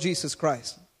the Lord Jesus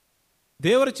Christ.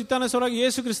 ದೇವರ ಚಿತ್ತಾನುಸಾರವಾಗಿ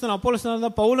ಯೇಸು ಕ್ರಿಸ್ತನ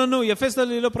ಅಪೊಸ್ತಲನಾದ ಪೌಲನು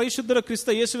ಎಫೆಸದಲ್ಲಿರುವ ಪರಿಶುದ್ಧರ ಕ್ರಿಸ್ತ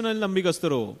ಯೇಸುವಿನಲ್ಲಿ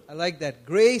ನಂಬಿಗಸ್ತರು. I like that.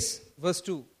 Grace, verse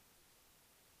 2.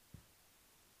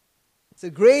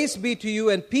 So grace be to you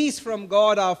and peace from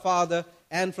God our Father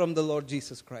and from the Lord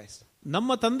Jesus Christ.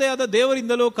 ನಮ್ಮ ತಂದೆಯಾದ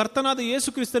ದೇವರಿಂದಲೂ ಕರ್ತನಾದ ಯೇಸು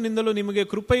ಕ್ರಿಸ್ತನಿಂದಲೂ ನಿಮಗೆ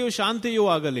ಕೃಪೆಯೂ ಶಾಂತಿಯೂ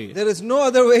ಆಗಲಿ. There is no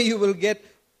other way you will get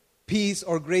peace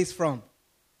or grace from.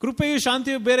 ಕೃಪೆಯೂ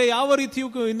ಶಾಂತಿಯೂ ಬೇರೆ ಯಾವ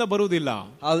ರೀತಿಯೂ ಇಂದ ಬರುವುದಿಲ್ಲ.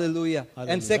 Hallelujah.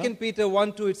 And 2 Peter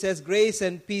 1:2 it says, grace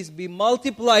and peace be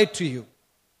multiplied to you.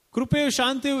 ಕೃಪೆಯೂ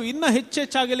ಶಾಂತಿಯೂ ಇನ್ನ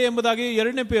ಹೆಚ್ಚೆಚ್ಚಾಗಲಿ ಎಂಬುದಾಗಿ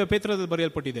 2ನೇ ಪೇತ್ರದಲ್ಲಿ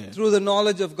ಬರೆಯಲ್ಪಟ್ಟಿದೆ. Through the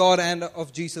knowledge of God and of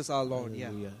Jesus our Lord.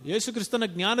 ಯೇಸು ಕ್ರಿಸ್ತನ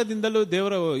ಜ್ಞಾನದಿಂದಲೂ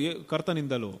ದೇವರ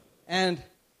ಕರ್ತನಿಂದಲೂ. And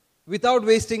without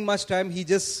wasting much time, he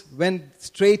just went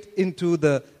straight into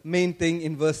the main thing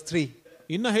in verse 3.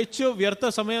 ಇನ್ನು ಹೆಚ್ಚು ವ್ಯರ್ಥ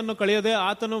ಸಮಯವನ್ನು ಕಳೆಯದೆ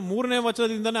ಆತನು 3ನೇ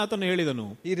ವಚನದಿಂದನೇ ಆತನು ಹೇಳಿದನು.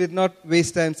 He did not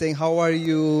waste time saying, how are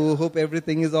you? Hope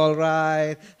everything is all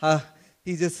right.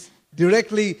 He just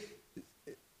directly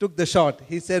took the shot.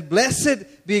 He said, blessed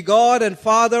be God and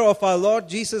Father of our Lord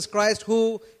Jesus Christ, who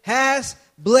has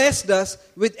blessed us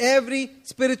with every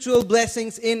spiritual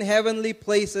blessings in heavenly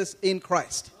places in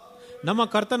Christ. ನಮ್ಮ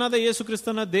ಕರ್ತನಾದ ಯೇಸು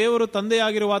ಕ್ರಿಸ್ತನ ದೇವರು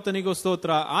ತಂದೆಯಾಗಿರುವ ಆತನಿಗೂ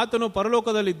ಸ್ತೋತ್ರ. ಆತನು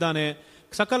ಪರಲೋಕದಲ್ಲಿದ್ದಾನೆ,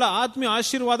 ಸಕಲ ಆತ್ಮೀಯ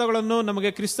ಆಶೀರ್ವಾದಗಳನ್ನು ನಮಗೆ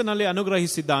ಕ್ರಿಸ್ತನಲ್ಲಿ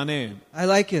ಅನುಗ್ರಹಿಸಿದ್ದಾನೆ. I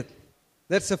like it.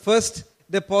 That's the first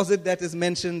deposit that is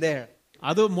mentioned there.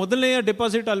 ಅದು ಮೊದಲನೆಯ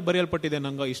ಡೆಪಾಸಿಟ್ ಅಲ್ಲಿ ಬರೆಯಲ್ಪಟ್ಟಿದೆ.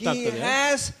 ನಂಗೆ ಇಷ್ಟ ಆಗ್ತದೆ. He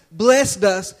has blessed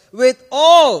us with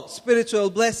all spiritual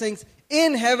blessings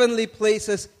in heavenly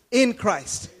places in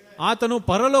Christ. ಆತನು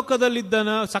ಪರಲೋಕದಲ್ಲಿದ್ದನ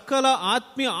ಸಕಲ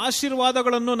ಆತ್ಮೀಯ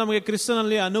ಆಶೀರ್ವಾದಗಳನ್ನು ನಮಗೆ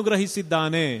ಕ್ರಿಸ್ತನಲ್ಲಿ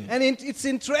ಅನುಗ್ರಹಿಸಿದ್ದಾನೆ. And it's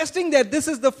interesting that this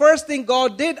is the first thing God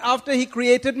did after he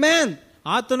created man.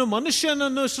 ಆತನು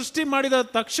ಮನುಷ್ಯನನ್ನು ಸೃಷ್ಟಿ ಮಾಡಿದ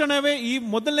ತಕ್ಷಣವೇ ಈ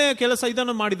ಮೊದಲನೇ ಕೆಲಸ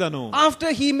ಇದನ್ನು ಮಾಡಿದನು. After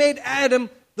he made Adam,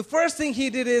 the first thing he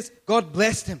did is God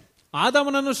blessed him.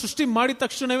 ಆದಾಮನನ್ನು ಸೃಷ್ಟಿ ಮಾಡಿದ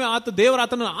ತಕ್ಷಣವೇ ದೇವರು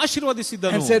ಆತನನ್ನು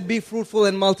ಆಶೀರ್ವದಿಸಿದನು. And said, be fruitful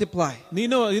and multiply.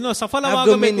 ನೀನು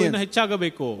ಸಫಲವಾಗಬೇಕು, ಇನ್ನು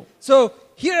ಹೆಚ್ಚಾಗಬೇಕು. So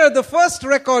here the first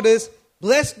record is,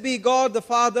 blessed be God the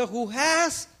Father who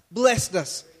has blessed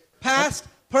us. Past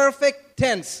perfect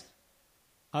tense.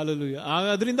 Hallelujah.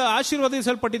 ಅದರಿಂದ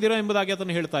ಆಶೀರ್ವದಿಸಲ್ಪಟ್ಟಿದ್ದೀರಾ ಎಂಬುದಾಗಿ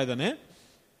ಆತನು ಹೇಳ್ತಾ ಇದ್ದಾನೆ.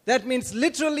 That means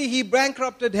literally he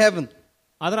bankrupted heaven.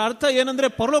 ಅದರ ಅರ್ಥ ಏನಂದ್ರೆ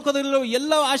ಪರಲೋಕದಲ್ಲಿರುವ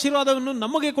ಎಲ್ಲ ಆಶೀರ್ವಾದವನ್ನು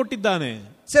ನಮಗೆ ಕೊಟ್ಟಿದ್ದಾನೆ.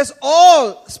 Says all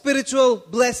spiritual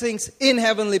blessings in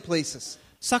heavenly places.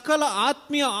 ಸಕಲ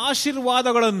ಆತ್ಮೀಯ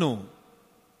ಆಶೀರ್ವಾದಗಳನ್ನು.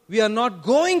 We are not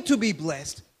going to be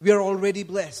blessed. We are already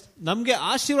blessed. ನಮಗೆ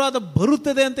ಆಶೀರ್ವಾದ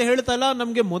ಬರುತ್ತದೆ ಅಂತ ಹೇಳ್ತಾ ಇಲ್ಲ,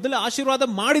 ನಮಗೆ ಮೊದಲೇ ಆಶೀರ್ವಾದ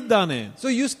ಮಾಡಿದ್ದಾನೆ. So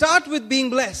you start with being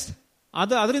blessed.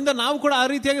 ಅದರಿಂದ ನಾವು ಕೂಡ ಆ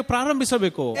ರೀತಿಯಾಗಿ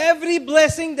ಪ್ರಾರಂಭಿಸಬೇಕು. Every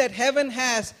blessing that heaven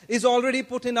has is already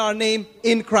put in our name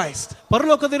in Christ.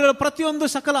 ಪರಲೋಕದಲ್ಲಿರುವ ಪ್ರತಿಯೊಂದು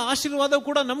ಸಕಲ ಆಶೀರ್ವಾದ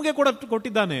ಕೂಡ ನಮಗೆ ಕೂಡ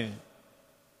ಕೊಟ್ಟಿದ್ದಾನೆ.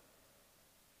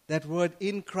 That word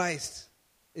in Christ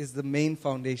is the main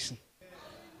foundation.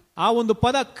 ಆ ಒಂದು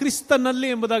ಪದ ಕ್ರಿಸ್ತನಲ್ಲಿ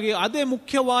ಎಂಬುದಾಗಿ ಅದೇ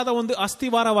ಮುಖ್ಯವಾದ ಒಂದು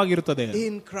ಅಸ್ತಿವಾರವಾಗಿರುತ್ತದೆ.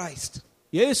 In Christ.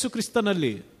 ಯೇಸು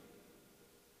ಕ್ರಿಸ್ತನಲ್ಲಿ.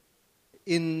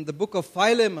 in the book of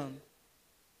Philemon,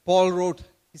 Paul wrote,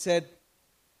 he said,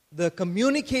 the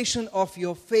communication of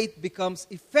your faith becomes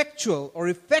effectual or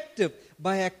effective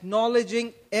by acknowledging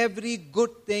every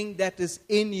good thing that is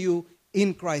in you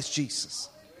in Christ Jesus.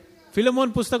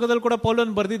 ಫಿಲೆಮೋನ್ ಪುಸ್ತಕದಲ್ಲಿ ಕೂಡ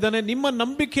ಪೌಲನು ಬರೆದಿದ್ದಾನೆ, ನಿಮ್ಮ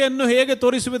ನಂಬಿಕೆಯನ್ನು ಹೇಗೆ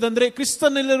ತೋರಿಸುವುದಂದ್ರೆ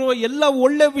ಕ್ರಿಸ್ತನಲ್ಲಿರುವ ಎಲ್ಲ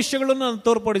ಒಳ್ಳೆ ವಿಷಯಗಳನ್ನು ನಾನು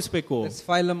ತೋರ್ಪಡಿಸಬೇಕು. That's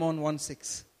Philemon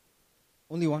 1:6.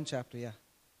 Only one chapter, yeah.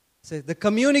 It says the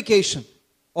communication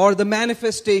or the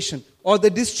manifestation or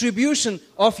the distribution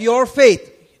of your faith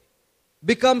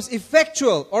becomes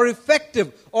effectual or effective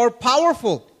or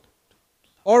powerful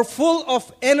or full of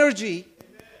energy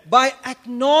by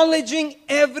acknowledging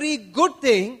every good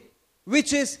thing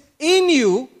which is in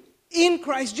you in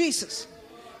Christ Jesus.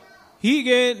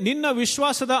 ಹೀಗೆ ನಿನ್ನ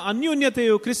ವಿಶ್ವಾಸದ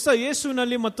ಅನ್ಯೋನ್ಯತೆಯು ಕ್ರಿಸ್ತ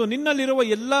ಯೇಸುವಿನಲ್ಲಿ ಮತ್ತು ನಿನ್ನಲ್ಲಿರುವ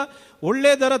ಎಲ್ಲ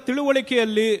ಒಳ್ಳೆಯದರ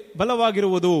ತಿಳುವಳಿಕೆಯಲ್ಲಿ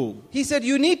ಬಲವಾಗಿರುವುದು. He said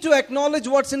you need to acknowledge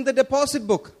what's in the deposit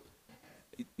book.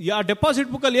 ಆ deposit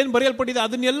book ಅಲ್ಲಿ ಏನು ಬರೆಯಲ್ಪಟ್ಟಿದೆ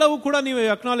ಅದನ್ನೆಲ್ಲವೂ ಕೂಡ ನೀವು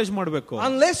ಅಕ್ನಾಲೇಜ್ ಮಾಡಬೇಕು.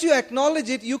 Unless you acknowledge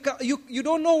it, you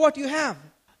don't know what you have.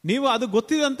 ನೀವು ಅದು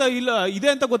ಗೊತ್ತಿದಂತ ಇಲ್ಲ, ಇದೆ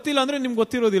ಅಂತ ಗೊತ್ತಿಲ್ಲ ಅಂದ್ರೆ ನಿಮ್ಗೆ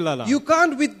ಗೊತ್ತಿರೋದಿಲ್ಲ ಅಲ್ಲ. You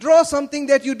can't withdraw something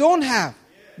that you don't have.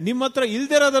 ನಿಮ್ಮ ಹತ್ರ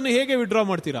ಇಲ್ದಿರೋದನ್ನು ಹೇಗೆ ವಿಡ್ರಾ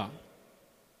ಮಾಡ್ತೀರಾ?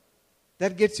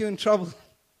 That gets you in trouble.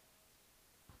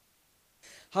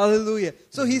 Hallelujah.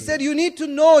 So he said you need to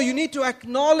know, you need to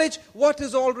acknowledge what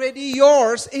is already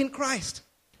yours in Christ.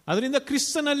 ಅದರಿಂದ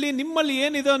ಕ್ರಿಸ್ತನಲ್ಲಿ ನಿಮ್ಮಲ್ಲಿ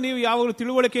ಏನಿದೆ ನೀವು ಯಾವಾಗಲೂ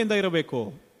ತಿಳುವಳಿಕೆಯಿಂದ ಇರಬೇಕು.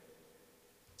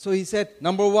 So he said,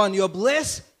 number 1, you are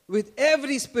blessed with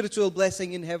every spiritual blessing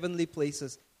in heavenly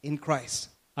places in Christ.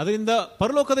 ಅದರಿಂದ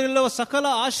ಪರಲೋಕದಲ್ಲಿರುವ ಸಕಲ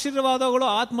ಆಶೀರ್ವಾದಗಳು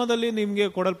ಆತ್ಮದಲ್ಲಿ ನಿಮಗೆ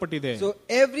ಕೊಡಲ್ಪಟ್ಟಿದೆ. So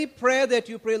every prayer that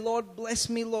you pray, Lord bless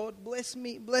me, Lord bless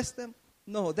me, bless them.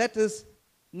 No, that is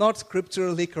not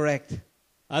scripturally correct.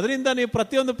 ಅದರಿಂದ ನೀವು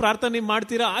ಪ್ರತಿಯೊಂದು ಪ್ರಾರ್ಥನೆ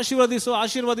ಮಾಡ್ತೀರಾ, ಆಶೀರ್ವದಿಸು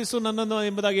ಆಶೀರ್ವದಿಸು ನನ್ನನ್ನು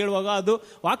ಎಂಬುದಾಗಿ ಹೇಳುವಾಗ ಅದು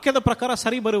ವಾಕ್ಯದ ಪ್ರಕಾರ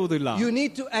ಸರಿ ಬರುವುದಿಲ್ಲ. You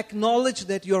need to acknowledge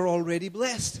that you are already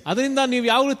blessed. ಅದರಿಂದ ನೀವು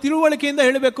ಯಾವ ತಿಳುವಳಿಕೆಯಿಂದ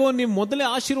ಹೇಳಬೇಕು, ನೀವು ಮೊದಲೇ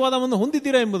ಆಶೀರ್ವಾದವನ್ನು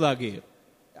ಹೊಂದಿದ್ದೀರಾ ಎಂಬುದಾಗಿ.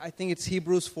 I think it's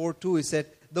Hebrews 4:2. He said,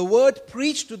 the word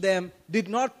preached to them did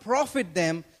not profit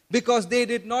them because they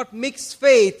did not mix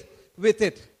faith with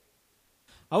it.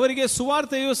 ಅವರಿಗೆ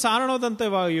ಸುವಾರ್ತೆಯು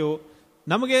ಸಾರಣದಂತವಾಯು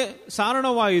ನಮಗೆ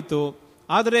ಸಾರಣವಾಯಿತು,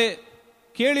 ಆದರೆ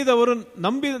ಕೇಳಿದವರು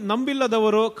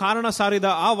ನಂಬಿಲ್ಲದವರು ಕಾರಣ ಸಾರಿದ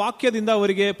ಆ ವಾಕ್ಯದಿಂದ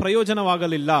ಅವರಿಗೆ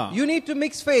ಪ್ರಯೋಜನವಾಗಲಿಲ್ಲ. You need to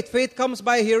mix faith. Faith comes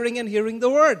by hearing and hearing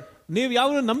the word. ನೀವು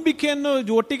ಯಾವ ನಂಬಿಕೆಯನ್ನು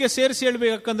ಒಟ್ಟಿಗೆ ಸೇರಿಸಿ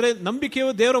ಹೇಳ್ಬೇಕಂದ್ರೆ ನಂಬಿಕೆಯು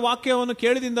ದೇವರ ವಾಕ್ಯವನ್ನು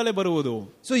ಕೇಳಿದಿಂದಲೇ ಬರುವುದು.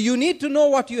 So you need to know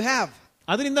what you have.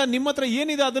 ಅದರಿಂದ ನಿಮ್ಮ ಹತ್ರ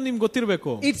ಏನಿದೆ ಅದನ್ನು ನಿಮ್ಗೆ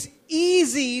ಗೊತ್ತಿರಬೇಕು. It's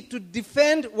easy to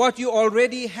defend what you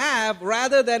already have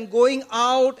rather than going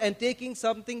out and taking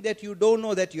something that you don't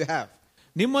know that you have.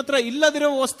 ನಿಮ್ಮ ಹತ್ರ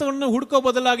ಇಲ್ಲದಿರುವ ವಸ್ತುವನ್ನು ಹುಡುಕೋ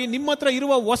ಬದಲಾಗಿ ನಿಮ್ಮ ಹತ್ರ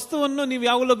ಇರುವ ವಸ್ತುವನ್ನು ನೀವು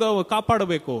ಯಾವಾಗಲೂ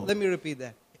ಕಾಪಾಡಬೇಕು. Let me repeat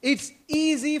that. It's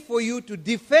easy for you to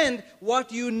defend what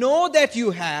you know that you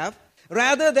have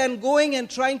rather than going and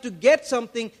trying to get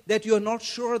something that you are not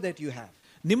sure that you have.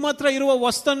 ನಿಮ್ಮ ಹತ್ರ ಇರುವ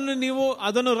ವಸ್ತುವನ್ನು ನೀವು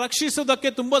ಅದನ್ನು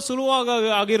ರಕ್ಷಿಸುವುದಕ್ಕೆ ತುಂಬಾ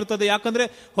ಸುಲಭವಾಗಿರುತ್ತದೆ. ಯಾಕಂದ್ರೆ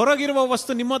ಹೊರಗಿರುವ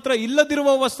ವಸ್ತು ನಿಮ್ಮ ಹತ್ರ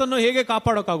ಇಲ್ಲದಿರುವ ವಸ್ತುವನ್ನು ಹೇಗೆ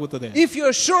ಕಾಪಾಡೋಕ್ಕಾಗುತ್ತದೆ? If you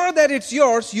are sure that it's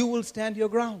yours, you will stand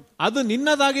your ground. ಅದು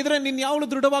ನಿನ್ನದಾಗಿದ್ರೆ ನೀನು ಯಾವಾಗಲೂ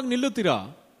ದೃಢವಾಗಿ ನಿಲ್ಲುತ್ತೀರಾ.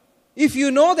 If you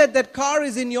know that that car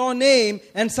is in your name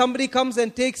and somebody comes and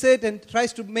takes it and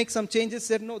tries to make some changes,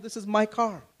 said, no, this is my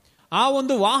car. ಆ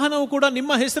ಒಂದು ವಾಹನವು ಕೂಡ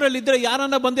ನಿಮ್ಮ ಹೆಸರಲ್ಲಿ ಇದ್ರೆ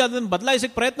ಯಾರನ್ನ ಬಂದು ಅದನ್ನು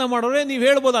ಬದಲಾಯಿಸಕ್ಕೆ ಪ್ರಯತ್ನ ಮಾಡೋರೆ ನೀವು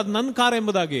ಹೇಳ್ಬೋದು ಅದು ನನ್ನ ಕಾರ್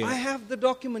ಎಂಬುದಾಗಿ. I have the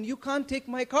document, you can't take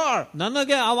my car.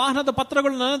 ನನಗೆ ಆ ವಾಹನದ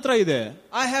ಪತ್ರಗಳು ನನ್ನ ಹತ್ರ ಇದೆ.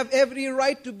 I have every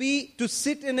right to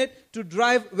sit in it, to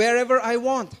drive wherever I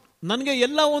want. ನನಗೆ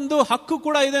ಎಲ್ಲ ಒಂದು ಹಕ್ಕು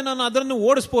ಕೂಡ ಇದೆ, ನಾನು ಅದನ್ನು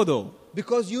ಓಡಿಸಬಹುದು.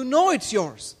 Because you know it's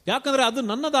yours. ಯಾಕಂದ್ರೆ ಅದು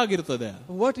ನನ್ನದಾಗಿರುತ್ತದೆ.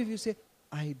 What if you say,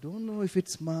 I don't know if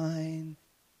it's mine?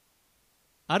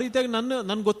 ಆ ರೀತಿಯಾಗಿ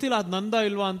ನನ್ಗೆ ಗೊತ್ತಿಲ್ಲ ಅದು ನಂದ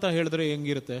ಇಲ್ವಾ ಅಂತ ಹೇಳಿದ್ರೆ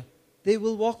ಹೆಂಗಿರುತ್ತೆ? They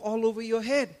will walk all over your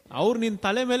head. ಅವ್ರು ನಿನ್ನ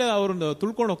ತಲೆ ಮೇಲೆ ಅವ್ರನ್ನ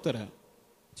ತುಳ್ಕೊಂಡು ಹೋಗ್ತಾರೆ.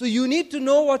 So you need to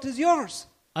know what is yours.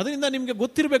 ಅದರಿಂದ ನಿಮ್ಗೆ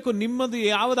ಗೊತ್ತಿರಬೇಕು ನಿಮ್ಮದು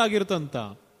ಯಾವುದಾಗಿರುತ್ತೆ ಅಂತ.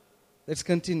 Let's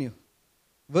continue.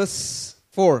 Verse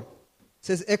 4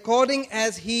 says, according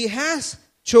as he has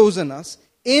chosen us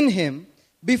in him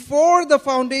before the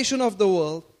foundation of the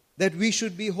world, that we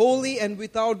should be holy and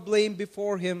without blame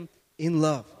before him in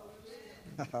love.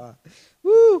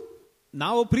 Woo!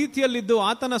 ನಾವು ಪ್ರೀತಿಯಲ್ಲಿದ್ದು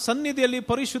ಆತನ ಸನ್ನಿಧಿಯಲ್ಲಿ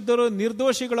ಪರಿಶುದ್ಧರು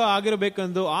ನಿರ್ದೋಷಿಗಳು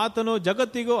ಆಗಿರಬೇಕೆಂದು ಆತನು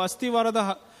ಜಗತ್ತಿಗೂ ಅಸ್ತಿವಾರದ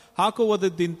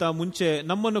ಹಾಕುವುದಕ್ಕಿಂತ ಮುಂಚೆ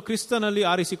ನಮ್ಮನ್ನು ಕ್ರಿಸ್ತನಲ್ಲಿ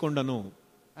ಆರಿಸಿಕೊಂಡನು.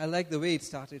 I like the way it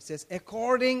started. It says,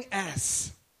 according as.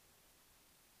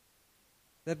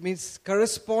 That means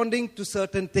corresponding to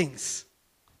certain things.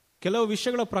 ಕೆಲವು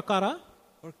ವಿಷಯಗಳ ಪ್ರಕಾರ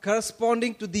or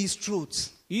corresponding to these truths.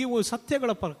 ಈ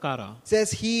ಸತ್ಯಗಳ ಪ್ರಕಾರ. It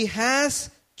says he has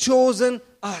chosen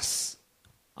us.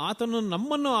 ಆತನು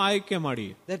ನಮ್ಮನ್ನು ಆಯ್ಕೆ ಮಾಡಿ.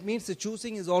 That means the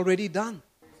choosing is already done.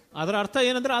 ಅದರ ಅರ್ಥ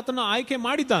ಏನಂದ್ರೆ ಆತನು ಆಯ್ಕೆ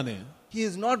ಮಾಡಿದ್ದಾನೆ. He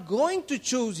is not going to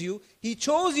choose you, he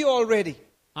chose you already.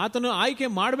 ಆತನು ಆಯ್ಕೆ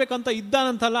ಮಾಡಬೇಕಂತ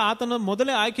ಇದ್ದಾನಂತಲ್ಲ, ಆತನ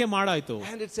ಮೊದಲೇ ಆಯ್ಕೆ ಮಾಡಾಯ್ತು.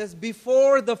 And it says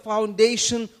before the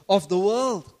foundation of the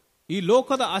world. ಈ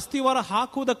ಲೋಕದ ಅಸ್ತಿವಾರ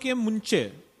ಹಾಕುವುದಕ್ಕೆ ಮುಂಚೆ.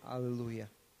 Hallelujah.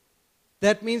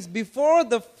 That means before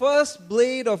the first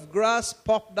blade of grass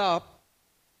popped up,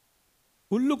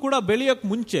 ಹುಲ್ಲು ಕೂಡ ಬೆಳೆಯಕ್ಕೆ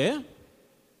ಮುಂಚೆ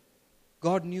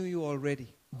God knew you already.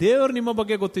 ದೇವರು ನಿಮ್ಮ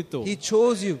ಬಗ್ಗೆ ಗೊತ್ತಿತ್ತು. He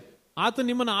chose you. ಆತ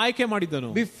ನಿಮ್ಮನ್ನು ಆಯ್ಕೆ ಮಾಡಿದನು.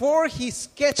 Before he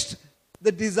sketched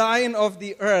the design of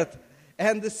the earth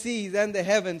and the seas and the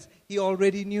heavens, he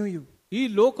already knew you. ಈ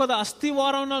ಲೋಕದ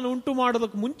ಅಸ್ತಿವಾರವನ್ನು ಉಂಟು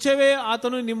ಮಾಡೋದಕ್ಕೆ ಮುಂಚೆವೇ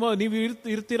ಆತನು ನೀವು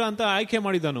ಇರ್ತೀರಾ ಅಂತ ಆಯ್ಕೆ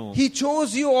ಮಾಡಿದನು. He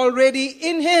chose you already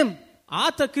in him.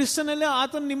 ಆತ ಕ್ರಿಸ್ತನಲ್ಲೇ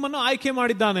ಆತನು ನಿಮ್ಮನ್ನು ಆಯ್ಕೆ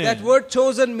ಮಾಡಿದ್ದಾನೆ. That word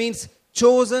chosen means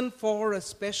chosen for a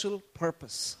special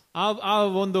purpose. ಆ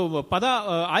ಒಂದು ಪದ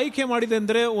ಆಯ್ಕೆ ಮಾಡಿದೆ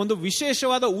ಅಂದ್ರೆ ಒಂದು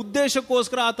ವಿಶೇಷವಾದ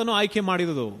ಉದ್ದೇಶಕ್ಕೋಸ್ಕರ ಆತನು ಆಯ್ಕೆ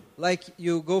ಮಾಡಿದದು. Like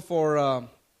you go for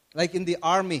like in the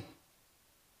army,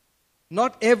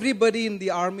 not everybody in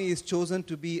the army is chosen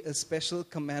to be a special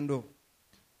commando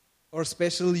or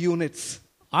special units.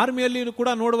 ಆರ್ಮಿಯಲ್ಲಿ ಕೂಡ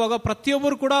ನೋಡುವಾಗ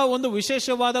ಪ್ರತಿಯೊಬ್ಬರು ಕೂಡ ಒಂದು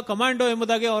ವಿಶೇಷವಾದ ಕಮಾಂಡೋ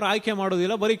ಎಂಬುದಾಗಿ ಅವರು ಆಯ್ಕೆ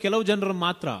ಮಾಡೋದಿಲ್ಲ, ಬರೀ ಕೆಲವು ಜನರು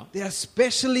ಮಾತ್ರ. They are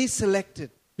specially selected.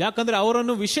 ಯಾಕಂದ್ರೆ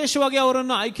ಅವರನ್ನು ವಿಶೇಷವಾಗಿ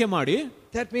ಅವರನ್ನು ಆಯ್ಕೆ ಮಾಡಿ.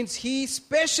 That means he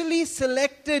specially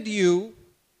selected you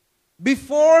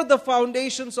before the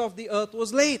foundations of the earth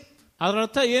was laid. ಅದರ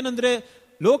ಅರ್ಥ ಏನಂದ್ರೆ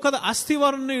ಲೋಕದ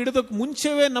ಅಸ್ತಿವಾರವನ್ನು ಇಡೋದಕ್ಕೆ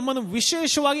ಮುಂಚೆವೇ ನಮ್ಮನ್ನು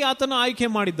ವಿಶೇಷವಾಗಿ ಆತನು ಆಯ್ಕೆ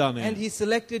ಮಾಡಿದ್ದಾನೆ. And he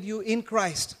selected you in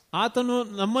Christ. ಆತನು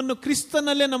ನಮ್ಮನ್ನು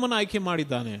ಕ್ರಿಸ್ತನಲ್ಲೇ ನಮ್ಮನ್ನು ಆಯ್ಕೆ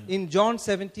ಮಾಡಿದ್ದಾನೆ. In John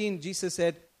 17 Jesus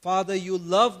said, Father, you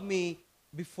loved me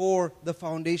before the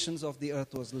foundations of the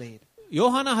earth was laid.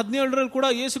 ಯೋಹಾನ 17ರಲ್ಲಿ ಕೂಡ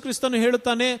ಯೇಸು ಕ್ರಿಸ್ತನು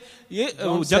ಹೇಳುತ್ತಾನೆ,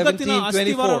 ಜಗತ್ತಿನ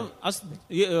ಅಸ್ತಿವಾರ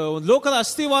ಲೋಕದ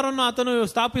ಅಸ್ತಿವಾರವನ್ನು ಆತನು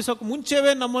ಸ್ಥಾಪಿಸೋಕೆ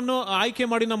ಮುಂಚೆವೇ ನಮ್ಮನ್ನು ಆಯ್ಕೆ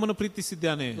ಮಾಡಿ ನಮ್ಮನ್ನು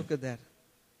ಪ್ರೀತಿಸಿದ್ದಾನೆ. Look at that.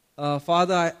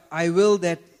 Father, I will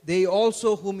that they also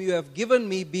whom you have given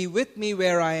me be with me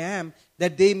where I am,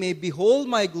 that they may behold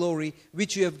my glory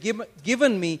which you have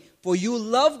given me, for you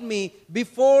loved me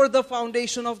before the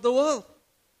foundation of the world.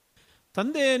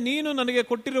 ತಂದೆ, ನೀನು ನನಗೆ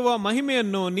ಕೊಟ್ಟಿರುವ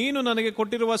ಮಹಿಮೆಯನ್ನು ನೀನು ನನಗೆ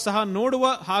ಕೊಟ್ಟಿರುವ ಸಹ ನೋಡುವ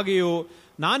ಹಾಗೆಯೋ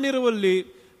ನಾನಿರುವಲ್ಲಿ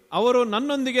ಅವರು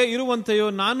ನನ್ನೊಂದಿಗೆ ಇರುವಂತೆಯೋ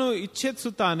ನಾನು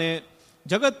ಇಚ್ಛಿಸುತ್ತಾನೆ.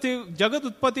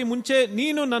 ಜಗದುತ್ಪತ್ತಿ ಮುಂಚೆ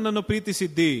ನೀನು ನನ್ನನ್ನು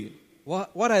ಪ್ರೀತಿಸಿದ್ದಿ.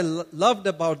 What I loved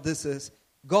about this is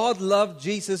God loved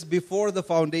Jesus before the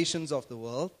foundations of the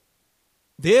world.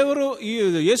 ದೇವರು ಈ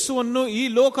ಯೇಸುವನ್ನು ಈ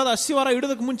ಲೋಕದ ಅಸ್ತಿವಾರ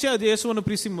ಇಡೋದಕ್ಕೆ ಮುಂಚೆ ಅದು ಯೇಸುವನ್ನು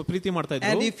ಪ್ರೀತಿ ಮಾಡ್ತಾ ಇದ್ರು.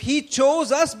 And if he chose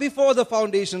us before the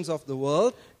foundations of the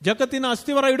world, ಜಗತ್ತಿನ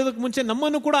ಅಸ್ತಿವಾರ ಇಡೋದಕ್ಕೆ ಮುಂಚೆ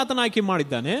ನಮ್ಮನ್ನು ಕೂಡ ಆತನ ಆಯ್ಕೆ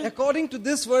ಮಾಡಿದ್ದಾನೆ. According to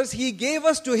this verse, he gave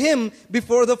us to him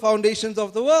before the foundations of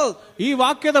the world. ಈ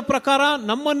ವಾಕ್ಯದ ಪ್ರಕಾರ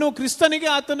ನಮ್ಮನ್ನು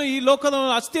ಕ್ರಿಸ್ತನಿಗೆ ಆತನು ಈ ಲೋಕದ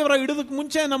ಅಸ್ತಿವಾರ ಇಡೋದಕ್ಕೆ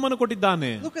ಮುಂಚೆ ನಮ್ಮನ್ನು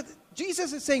ಕೊಟ್ಟಿದ್ದಾನೆ. Look at Jesus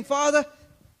is saying, Father,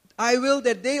 I will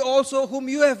that they also whom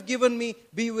you have given me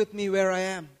be with me where I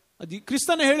am.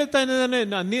 ಕ್ರಿಸ್ತನ ಹೇಳುತ್ತಾ ಇದ್ದಾನೆ,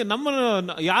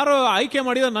 ನಮ್ಮನ್ನು ಯಾರೋ ಆಯ್ಕೆ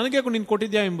ಮಾಡಿದ ನನಗೆ ನೀನು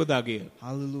ಕೊಟ್ಟಿದ್ಯಾ ಎಂಬುದಾಗಿ.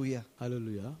 Hallelujah.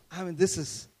 Hallelujah. I mean, this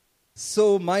is so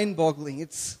mind-boggling.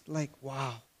 It's like,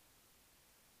 wow.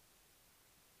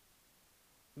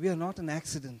 We are not an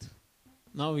accident.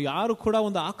 ನಾವು ಯಾರು ಕೂಡ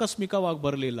ಒಂದು ಆಕಸ್ಮಿಕವಾಗಿ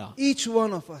ಬರಲಿಲ್ಲ. Each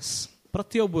one of us.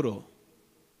 ಪ್ರತಿಯೊಬ್ಬರು.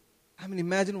 I mean,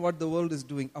 imagine what the world is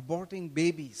doing, aborting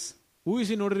babies.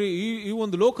 ಊಹಿಸಿ ನೋಡ್ರಿ, ಈ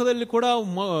ಒಂದು ಲೋಕದಲ್ಲಿ ಕೂಡ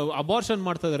ಅಬಾರ್ಷನ್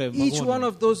ಮಾಡ್ತಾ ಇದ್ದಾರೆ. Each one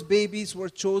of those babies were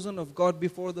chosen of God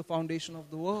before the foundation of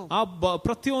the world.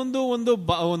 ಪ್ರತಿಯೊಂದು ಒಂದು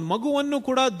ಮಗುವನ್ನು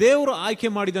ಕೂಡ ದೇವರು ಆಯ್ಕೆ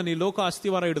ಮಾಡಿದಾನೆ ಈ ಲೋಕ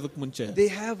ಅಸ್ತಿವಾರ ಇಡೋದಕ್ಕೆ ಮುಂಚೆ. They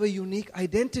have a unique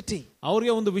identity.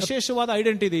 ಅವ್ರಿಗೆ ಒಂದು ವಿಶೇಷವಾದ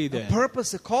ಐಡೆಂಟಿಟಿ ಇದೆ. A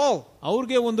purpose, a call.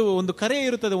 ಅವ್ರಿಗೆ ಒಂದು ಕರೆ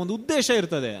ಇರುತ್ತದೆ, ಒಂದು ಉದ್ದೇಶ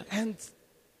ಇರ್ತದೆ. And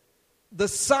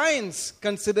the science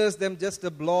considers them just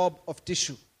a blob of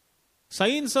tissue.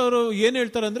 Science ಅವರು ಏನ್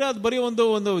ಹೇಳ್ತಾರೆ ಅಂದ್ರೆ ಅದು ಬರೀ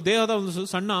ಒಂದು ದೇಹದ ಒಂದು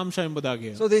ಸಣ್ಣ ಅಂಶ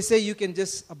ಎಂಬುದಾಗಿ. So they say you can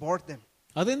just abort them.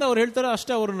 ಅದರಿಂದ ಅವ್ರು ಹೇಳ್ತಾರೆ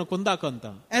ಅಷ್ಟೇ ಅವರನ್ನು ಕೊಂದಾಕಂತ.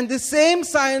 And the same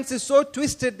science is so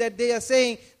twisted that they are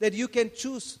saying that you can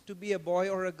choose to be a boy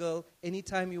or a girl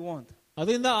anytime you want.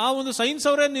 ಅದರಿಂದ ಆ ಒಂದು science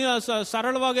ಅವರೇ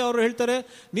ಸರಳವಾಗಿ ಅವರು ಹೇಳ್ತಾರೆ,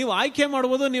 ನೀವು ಆಯ್ಕೆ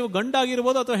ಮಾಡಬಹುದು, ನೀವು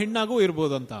ಗಂಡಾಗಿರ್ಬೋದು ಅಥವಾ ಹೆಣ್ಣಾಗೂ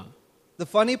ಇರ್ಬೋದು ಅಂತ. The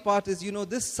funny part is,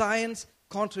 this science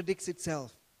contradicts itself.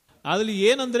 ಅದ್ರಲ್ಲಿ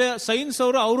ಏನಂದ್ರೆ ಸೈನ್ಸ್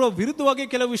ಅವರ ವಿರುದ್ಧವಾಗಿ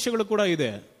ಕೆಲವು ವಿಷಯಗಳು ಕೂಡ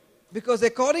ಇದೆ. Because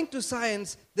according to science,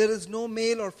 there is no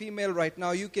male or female right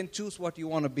now. You can choose what you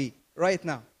want to be right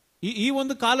now. ಈ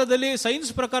ಒಂದು ಕಾಲದಲ್ಲಿ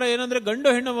ಸೈನ್ಸ್ ಪ್ರಕಾರ ಏನಂದ್ರೆ ಗಂಡು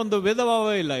ಹೆಣ್ಣು ಒಂದು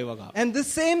ಭೇದಭಾವ ಇಲ್ಲ ಇವಾಗ. And the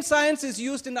same science is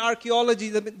used in archaeology.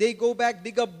 They go back,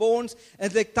 dig up bones, and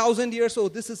it's like 1,000 years. Oh,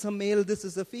 this is a male, this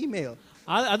is a female.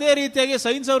 ಅದೇ ರೀತಿಯಾಗಿ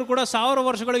ಸೈನ್ಸ್ ಅವರು ಕೂಡ 1000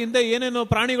 ವರ್ಷಗಳ ಹಿಂದೆ ಏನೇನೋ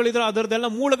ಪ್ರಾಣಿಗಳಿದ್ರು ಅದರದೆಲ್ಲ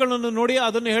ಮೂಳೆಗಳನ್ನು ನೋಡಿ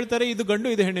ಅದನ್ನು ಹೇಳ್ತಾರೆ, ಇದು ಗಂಡು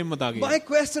ಇದು ಹೆಣ್ಣು ಎಂಬುದಾಗಿ. My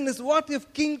question is, what if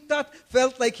King Tut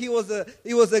felt like he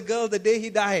was a girl the day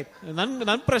he died?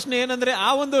 ನನ್ನ ಪ್ರಶ್ನೆ ಏನಂದ್ರೆ,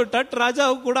 ಆ ಒಂದು ಟಟ್ ರಾಜ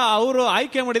ಕೂಡ ಅವರು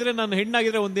ಆಯ್ಕೆ ಮಾಡಿದ್ರೆ ನಾನು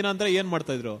ಹೆಣ್ಣಾಗಿದ್ರೆ ಒಂದಿನ ಅಂತ ಏನ್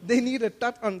ಮಾಡ್ತಾ ಇದ್ರು? They need a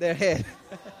tut on their head.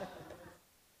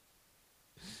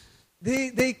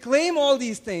 They claim all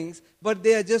these things, but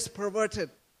they are just perverted.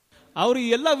 ಅವರು ಈ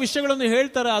ಎಲ್ಲ ವಿಷಯಗಳನ್ನು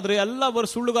ಹೇಳ್ತಾರೆ, ಆದ್ರೆ ಎಲ್ಲ ಬರ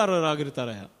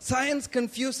ಸುಳ್ಳುಗಾರರಾಗಿರ್ತಾರೆ. Science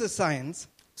confuses science.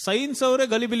 ಸೈನ್ಸ್ ಅವರೇ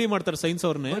ಗಲಿಬಿಲಿ ಮಾಡ್ತಾರೆ, ಸೈನ್ಸ್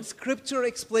ಅವ್ರನ್ನೇ. But scripture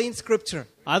explains scripture.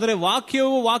 ಆದ್ರೆ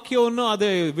ವಾಕ್ಯವನ್ನು ಅದೇ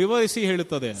ವಿವರಿಸಿ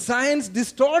ಹೇಳುತ್ತದೆ. Science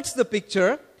distorts the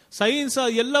picture. Science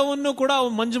ಎಲ್ಲವನ್ನು ಕೂಡ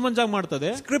ಮಂಜಾಗಿ ಮಾಡ್ತದೆ.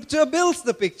 Scripture builds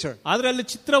the picture. ಆದ್ರೆ ಅಲ್ಲಿ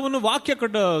ಚಿತ್ರವನ್ನು ವಾಕ್ಯ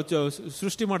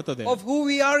ಸೃಷ್ಟಿ ಮಾಡ್ತದೆ. Of who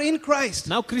we are in Christ.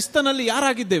 ನಾವು ಕ್ರಿಸ್ತನಲ್ಲಿ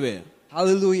ಯಾರಾಗಿದ್ದೇವೆ.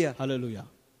 Hallelujah. Hallelujah.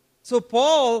 So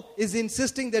Paul is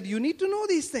insisting that you need to know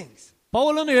these things.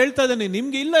 ಪೌಲನು ಹೇಳ್ತಾ ಇದ್ದಾನೆ,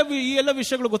 ನಿಮ್ಗೆ ಈ ಎಲ್ಲ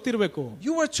ವಿಷಯಗಳು ಗೊತ್ತಿರಬೇಕು.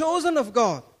 You were chosen of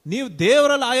God. ನೀವು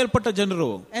ದೇವರಲ್ಲಿ ಆಯಲ್ಪಟ್ಟ ಜನರು.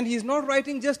 And he's not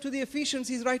writing just to the Ephesians,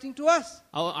 he's writing to us.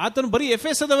 ಆತನು ಬರೀ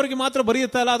ಎಫೆಸದವರಿಗೆ ಮಾತ್ರ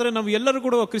ಬರೆಯುತ್ತಾ ಇಲ್ಲ, ಆದ್ರೆ ನಾವು ಎಲ್ಲರೂ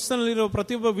ಕೂಡ ಕ್ರಿಸ್ತನಲ್ಲಿರೋ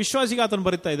ಪ್ರತಿಯೊಬ್ಬ ವಿಶ್ವಾಸಿಗೆ ಆತನು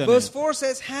ಬರೀತಾ ಇದ್ದಾನೆ. Verse 4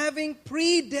 says, having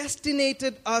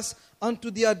predestinated us unto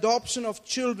the adoption of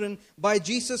children by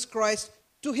Jesus Christ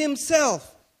to himself,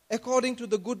 according to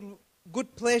the good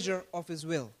pleasure of his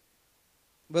will.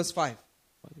 Verse 5.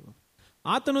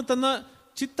 ಆತನು ತನ್ನ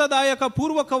ಚಿತ್ತದಾಯಕ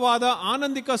ಪೂರ್ವಕವಾದ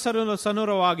ಆನಂದಿಕ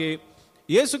ಸನುರವಾಗಿ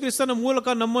ಯೇಸು ಕ್ರಿಸ್ತನ ಮೂಲಕ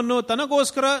ನಮ್ಮನ್ನು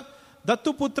ತನಗೋಸ್ಕರ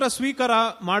ದತ್ತುಪುತ್ರ ಸ್ವೀಕಾರ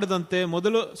ಮಾಡದಂತೆ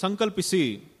ಮೊದಲು ಸಂಕಲ್ಪಿಸಿ.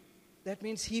 That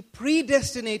means he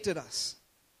predestinated us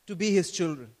to be his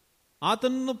children.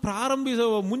 ಆತನನ್ನು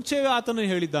ಪ್ರಾರಂಭಿಸುವ ಮುಂಚೆವೇ ಆತನು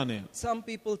ಹೇಳಿದ್ದಾನೆ. Some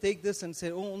people take this and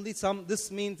say, oh, this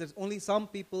means that only some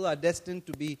people are destined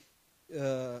to be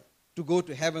to go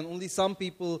to heaven. Only some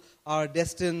people are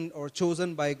destined or chosen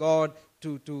by God to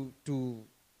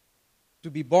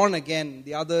be born again.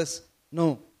 The others, no.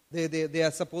 They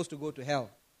are supposed to go to hell.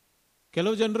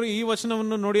 ಕೆಲವು ಜನರು ಈ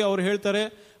ವಚನವನ್ನು ನೋಡಿ ಅವರು ಹೇಳ್ತಾರೆ,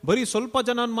 ಬರೀ ಸ್ವಲ್ಪ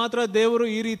ಜನ ಮಾತ್ರ ದೇವರು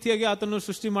ಈ ರೀತಿಯಾಗಿ ಆತನು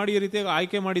ಸೃಷ್ಟಿ ಮಾಡಿ ಈ ರೀತಿಯಾಗಿ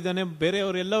ಆಯ್ಕೆ ಮಾಡಿದ್ದಾನೆ,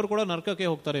 ಬೇರೆಯವರು ಎಲ್ಲರೂ ಕೂಡ ನರಕಕ್ಕೆ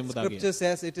ಹೋಗ್ತಾರೆ ಎಂಬುದಾಗಿ. Scripture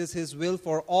says it is his will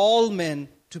for all men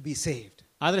to be saved.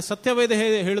 ಆದ್ರೆ ಸತ್ಯವೇದ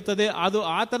ಹೇಳುತ್ತದೆ ಅದು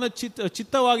ಆತನ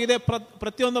ಚಿತ್ತವಾಗಿದೆ,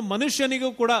 ಪ್ರತಿಯೊಂದು ಮನುಷ್ಯನಿಗೂ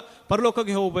ಕೂಡ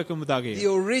ಪರಲೋಕಕ್ಕೆ ಹೋಗಬೇಕೆಂಬುದಾಗಿ.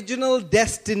 The original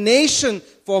destination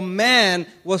for man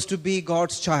was to be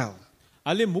God's child.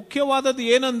 ಅಲ್ಲಿ ಮುಖ್ಯವಾದದ್ದು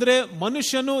ಏನಂದ್ರೆ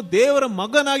ಮನುಷ್ಯನು ದೇವರ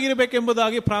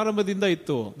ಮಗನಾಗಿರಬೇಕೆಂಬುದಾಗಿ ಪ್ರಾರಂಭದಿಂದ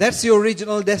ಇತ್ತು. That's the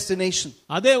original destination.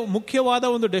 ಅದೇ ಮುಖ್ಯವಾದ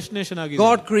ಒಂದು ಡೆಸ್ಟಿನೇಷನ್ ಆಗಿದೆ.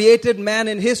 God created man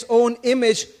in his own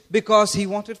image because he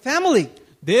wanted family.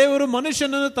 ದೇವರು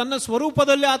ಮನುಷ್ಯನನ್ನು ತನ್ನ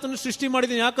ಸ್ವರೂಪದಲ್ಲಿ ಆತನು ಸೃಷ್ಟಿ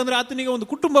ಮಾಡಿದ್ದಾನೆ, ಯಾಕಂದ್ರೆ ಆತನಿಗೆ ಒಂದು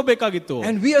ಕುಟುಂಬ ಬೇಕಾಗಿತ್ತು.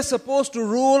 And we are supposed to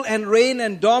rule and reign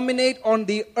and dominate on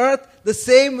the earth the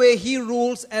same way he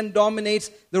rules and dominates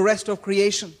the rest of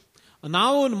creation.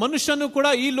 ನಾವು ಮನುಷ್ಯನು ಕೂಡ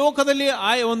ಈ ಲೋಕದಲ್ಲಿ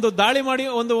ಒಂದು ದಾಳಿ ಮಾಡಿ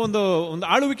ಒಂದು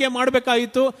ಆಳುವಿಕೆ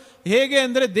ಮಾಡಬೇಕಾಗಿತ್ತು. ಹೇಗೆ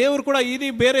ಅಂದ್ರೆ ದೇವರು ಕೂಡ ಇಡೀ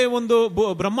ಬೇರೆ ಒಂದು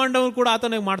ಬ್ರಹ್ಮಾಂಡವನ್ನು ಕೂಡ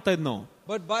ಆತನಿಗೆ ಮಾಡ್ತಾ ಇದ್ನು.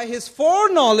 But by his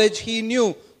foreknowledge he knew,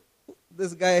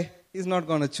 this guy is not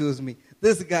going to choose me,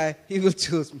 this guy he will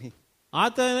choose me.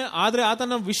 ಆದ್ರೆ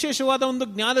ಆತನ ವಿಶೇಷವಾದ ಒಂದು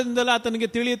ಜ್ಞಾನದಿಂದಲೇ ಆತನಿಗೆ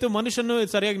ತಿಳಿಯಿತು ಮನುಷ್ಯನು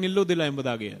ಸರಿಯಾಗಿ ನಿಲ್ಲುವುದಿಲ್ಲ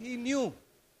ಎಂಬುದಾಗಿ. He knew.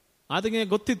 ಆತನಿಗೆ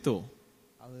ಗೊತ್ತಿತ್ತು.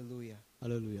 Hallelujah.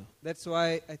 Hallelujah. That's why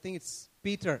I think it's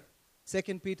Peter,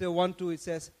 2 Peter 1:2, it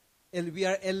says we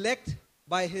are elect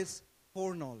by his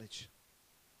foreknowledge.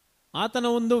 ಆತನ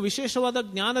ಒಂದು ವಿಶೇಷವಾದ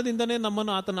ಜ್ಞಾನದಿಂದನೇ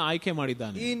ನಮ್ಮನ್ನು ಆತನ ಆಯ್ಕೆ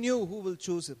ಮಾಡಿದ್ದಾನೆ. He knew who will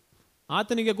choose him.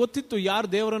 ಆತನಿಗೆ ಗೊತ್ತಿತ್ತು ಯಾರು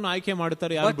ದೇವರನ್ನು ಆಯ್ಕೆ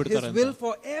ಮಾಡುತ್ತಾರೆ, ಯಾರು ಬಿಡ್ತಾರೆ ಅಂತ. But his will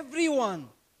for everyone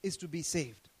is to be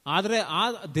saved. ಆದ್ರೆ ಆ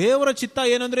ದೇವರ ಚಿತ್ತ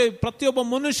ಏನಂದ್ರೆ ಪ್ರತಿಯೊಬ್ಬ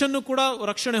ಮನುಷ್ಯನು ಕೂಡ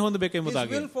ರಕ್ಷಣೆ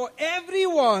ಹೊಂದಬೇಕೆಂಬುದಾಗಿ. His will for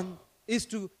everyone is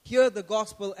to hear the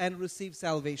gospel and receive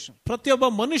salvation. ಪ್ರತಿಯೊಬ್ಬ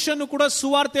ಮನುಷ್ಯನು ಕೂಡ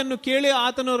ಸುವಾರ್ತೆಯನ್ನು ಕೇಳಿ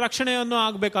ಆತನು ರಕ್ಷಣೆಯನ್ನು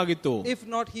ಆಗಬೇಕಾಗಿತ್ತು. If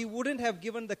not, he wouldn't have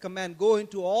given the command, go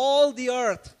into all the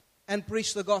earth and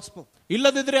preach the gospel.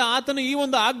 ಇಲ್ಲದಿದ್ರೆ ಆತನು ಈ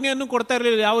ಒಂದು ಆಜ್ಞೆಯನ್ನು ಕೊಡ್ತಾ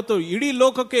ಇರಲಿಲ್ಲ ಯಾವತ್ತು, ಇಡೀ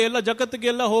ಲೋಕಕ್ಕೆ ಎಲ್ಲ ಜಗತ್ತಿಗೆ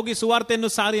ಎಲ್ಲ ಹೋಗಿ ಸುವಾರ್ತೆಯನ್ನು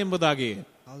ಸಾರಿ ಎಂಬುದಾಗಿ.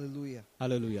 Hallelujah.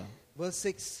 Hallelujah. Verse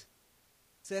 6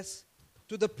 says,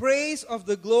 to the praise of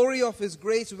the glory of his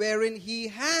grace wherein he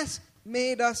has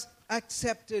made us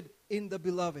accepted in the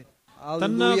beloved.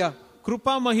 Hallelujah.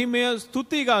 ಕೃಪಾ ಮಹಿಮೆಯ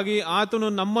ಸ್ತುತಿಗಾಗಿ ಆತನು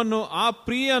ನಮ್ಮನ್ನು ಆ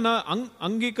ಪ್ರಿಯನ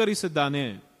ಅಂಗೀಕರಿಸಿದ್ದಾನೆ.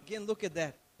 Again, look at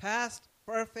that. Past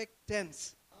perfect tense.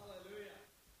 Hallelujah.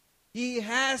 He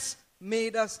has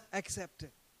made us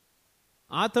accepted.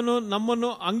 ಆತನು ನಮ್ಮನ್ನು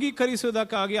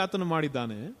ಅಂಗೀಕರಿಸುವುದಕ್ಕಾಗಿ ಆತನು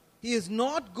ಮಾಡಿದ್ದಾನೆ. He is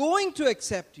not going to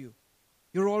accept you.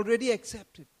 You're already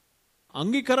accepted.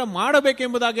 ಅಂಗೀಕಾರ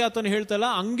ಮಾಡಬೇಕೆಂಬುದಾಗಿ ಆತನು ಹೇಳ್ತಲ್ಲ,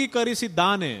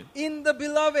 ಅಂಗೀಕರಿಸಿದ್ದಾನೆ. In the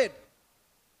beloved.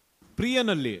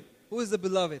 ಪ್ರಿಯನಲ್ಲಿ. Who is the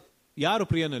beloved? ಯಾರು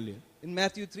ಪ್ರಿಯನಲ್ಲಿ? In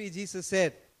Matthew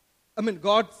 3,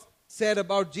 God said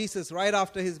about Jesus right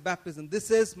after his baptism, this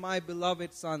is my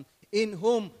beloved son in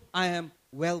whom I am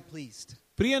well pleased.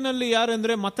 ಪ್ರಿಯನಲ್ಲಿ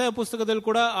ಯಾರೆಂದ್ರೆ ಮತ್ತಾಯ ಪುಸ್ತಕದಲ್ಲಿ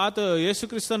ಕೂಡ ಯೇಸು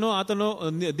ಕ್ರಿಸ್ತನು ಆತನು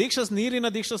ನೀರಿನ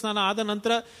ದೀಕ್ಷಾಸ್ನಾನ ಆದ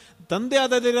ನಂತರ ತಂದೆ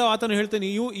ಆದದಿರೋ ಆತನು ಹೇಳ್ತಾನೆ,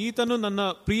 ಈತನು ನನ್ನ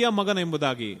ಪ್ರಿಯ ಮಗನ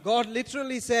ಎಂಬುದಾಗಿ. God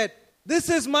literally said, this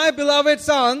is my beloved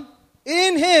son,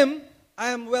 in him I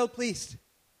am well pleased.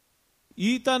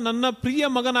 ಈತ ನನ್ನ ಪ್ರಿಯ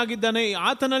ಮಗನಾಗಿದ್ದಾನೆ,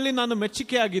 ಆತನಲ್ಲಿ ನಾನು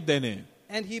ಮೆಚ್ಚುಗೆ ಆಗಿದ್ದೇನೆ.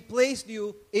 And he placed you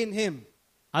in him.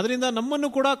 ಅದರಿಂದ ನಮ್ಮನ್ನು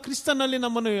ಕೂಡ ಕ್ರಿಸ್ತನಲ್ಲಿ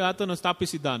ನಮ್ಮನ್ನು ಆತನು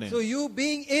ಸ್ಥಾಪಿಸಿದ್ದಾನೆ. So you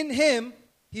being in him,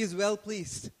 he is well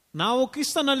pleased. ನಾವು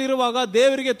ಕ್ರಿಸ್ತನಲ್ಲಿರುವಾಗ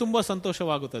ದೇವರಿಗೆ ತುಂಬಾ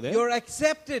ಸಂತೋಷವಾಗುತ್ತದೆ. You are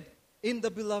accepted in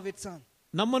the beloved son.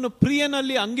 ನಮ್ಮನ್ನು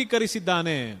ಪ್ರಿಯನಲ್ಲಿ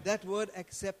ಅಂಗೀಕರಿಸಿದ್ದಾನೆ. That word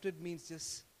accepted means just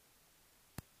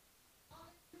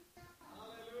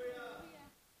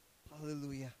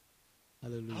Hallelujah.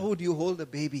 Hallelujah. How would you hold a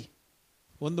baby?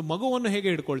 ಒಂದು ಮಗುವನ್ನು ಹೇಗೆ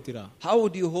ಹಿಡ್ಕೊಳ್ತೀರಾ? How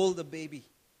would you hold a baby?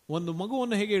 ಒಂದು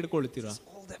ಮಗುವನ್ನು ಹೇಗೆ ಹಿಡ್ಕೊಳ್ತೀರಾ?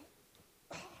 Hold them.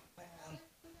 Oh, man.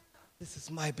 This is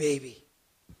my baby.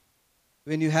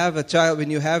 When you have a child,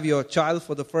 when you have your child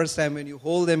for the first time, when you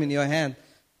hold them in your hand,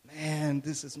 man,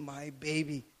 this is my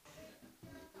baby.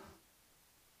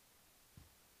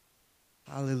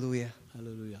 Hallelujah.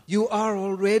 Hallelujah. You are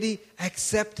already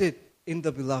accepted in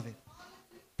the beloved.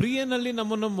 ಪ್ರಿಯನಲ್ಲಿ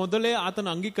ನಮ್ಮನ್ನು ಮೊದಲೇ ಆತನು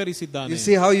ಅಂಗೀಕರಿಸಿದ್ದಾನೆ. You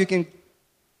see how you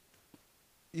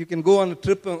can go on a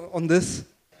trip on this.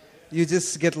 You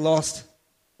just get lost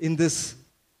in this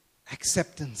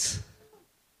acceptance.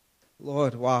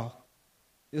 Lord, wow.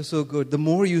 You're so good. The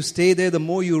more you stay there, the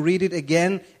more you read it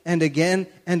again and again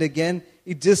and again,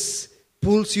 it just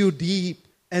pulls you deep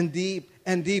and deep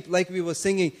and deep, like we were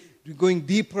singing, going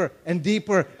deeper and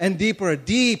deeper and deeper.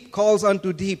 Deep calls unto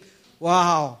deep.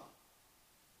 Wow.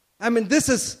 I mean, this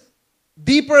is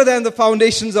deeper than the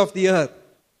foundations of the earth.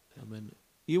 Amen.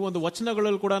 ಈ ಒಂದು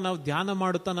ವಚನಗಳಲ್ಲಿ ಕೂಡ ನಾವು ಧ್ಯಾನ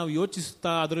ಮಾಡುತ್ತಾ ನಾವು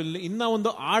ಯೋಚಿಸುತ್ತಾ ಅದರಲ್ಲಿ ಇನ್ನ ಒಂದು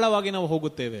ಆಳವಾಗಿ ನಾವು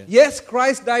ಹೋಗುತ್ತೇವೆ. Yes,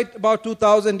 Christ died about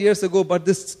 2000 years ago, but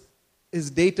this is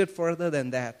dated further than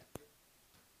that.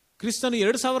 ಕ್ರಿಸ್ತನು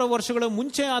 2000 ವರ್ಷಗಳ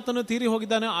ಮುಂಚೆ ಆತನು ತೀರಿ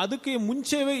ಹೋಗಿದ್ದಾನೆ. ಅದಕ್ಕೆ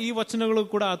ಮುಂಚೆವೇ ಈ ವಚನಗಳು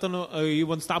ಕೂಡ ಆತನು ಈ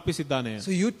ಒಂದು ಸ್ಥಾಪಿಸಿದ್ದಾನೆ.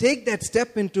 So you take that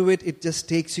step into it, it just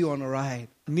takes you on a ride.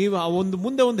 ನೀವು ಆ ಒಂದು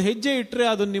ಮುಂದೆ ಒಂದು ಹೆಜ್ಜೆ ಇಟ್ಟರೆ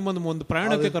ಅದು ನಿಮ್ಮನ್ನು ಒಂದು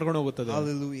ಪ್ರಯಾಣಕ್ಕೆ ಕರ್ಕೊಂಡು ಹೋಗುತ್ತದೆ.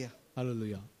 Hallelujah.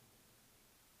 Hallelujah.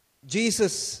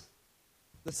 Jesus,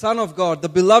 the Son of God,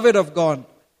 the beloved of God,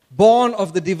 born of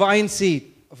the divine seed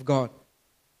of God.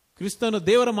 ಕ್ರಿಸ್ತನು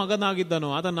ದೇವರ ಮಗನಾಗಿದ್ದನು,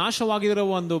 ಆತ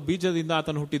ನಾಶವಾಗಿರುವ ಒಂದು ಬೀಜದಿಂದ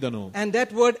ಆತನು ಹುಟ್ಟಿದನು. And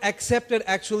that word accepted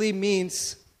actually means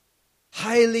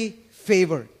highly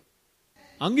favored.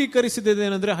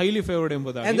 ಅಂಗೀಕರಿಸಿದ್ದೇನೆಂದ್ರೆ highly favored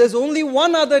ಎಂಬುದಾಗಿ. And there's only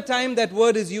one other time that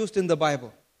word is used in the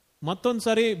Bible. ಮತ್ತೊಂದು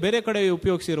ಸಾರಿ ಬೇರೆ ಕಡೆ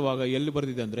ಉಪಯೋಗಿಸಿರುವಾಗ ಎಲ್ಲಿ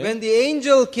ಬರೆದಿದೆ ಅಂದ್ರೆ, when the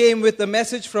angel came with the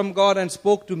message from God and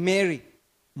spoke to Mary.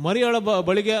 ಮರಿಯಳ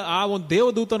ಬಳಿಗೆ ಆ ಒಂದು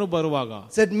ದೇವದೂತನು ಬರುವಾಗ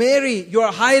said, Mary, you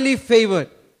are highly favored.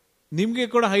 ನಿಮಗೆ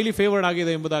ಕೂಡ highly favored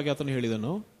ಆಗಿದೆ ಎಂಬುದಾಗಿ ಆತನು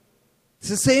ಹೇಳಿದನು.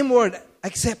 It's the same word,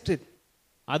 accepted.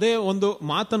 ಅದೇ ಒಂದು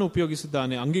ಮಾತನ್ನು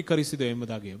ಉಪಯೋಗಿಸಿದ್ದಾನೆ, ಅಂಗೀಕರಿಸಿದೆ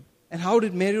ಎಂಬುದಾಗಿ. And how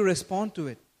did Mary respond to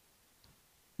it?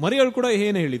 ಮರಿಯಳು ಕೂಡ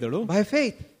ಏನು ಹೇಳಿದಳು? By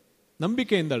faith.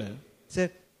 ನಂಬಿಕೆಯಿಂದಲೇ.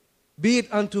 Said, be it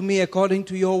unto me according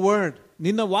to your word.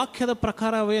 ನಿನ್ನ ವಾಕ್ಯದ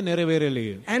ಪ್ರಕಾರವೇ ನೆರವೇರಲಿ.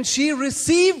 And she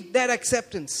received that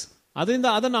acceptance. ಅದರಿಂದ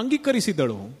ಅದನ್ನು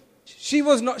ಅಂಗೀಕರಿಸಿದಳು.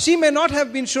 She may not have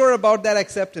been sure about that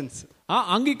acceptance. ಆ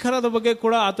ಅಂಗೀಕಾರದ ಬಗ್ಗೆ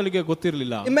ಕೂಡ ಆತಳಿಗೆ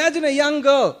ಗೊತ್ತಿರಲಿಲ್ಲ. Imagine a young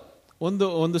girl.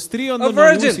 ಒಂದು ಸ್ತ್ರೀ,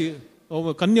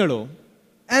 ಒಂದು ಕನ್ಯಳು.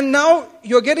 And now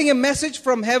you're getting a message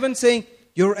from heaven saying,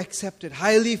 you're accepted,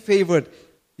 highly favored.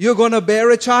 You're going to bear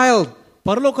a child.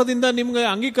 ಪರಲೋಕದಿಂದ ನಿಮಗೆ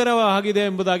ಅಂಗೀಕಾರ ಆಗಿದೆ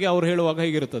ಎಂಬುದಾಗಿ ಅವರು ಹೇಳುವಾಗ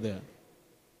ಹೀಗಿರುತ್ತದೆ.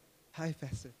 Hi,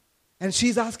 Pastor. And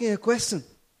she's asking a question.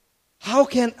 How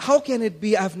can it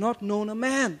be I've not known a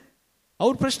man?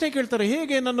 ಅವ್ರು ಪ್ರಶ್ನೆ ಕೇಳ್ತಾರೆ,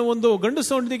 ಹೇಗೆ ನನ್ನ ಒಂದು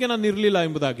ಗಂಡಸೊಂದಿಗೆ ನಾನು ಇರಲಿಲ್ಲ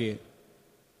ಎಂಬುದಾಗಿ.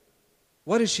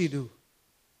 What did she do?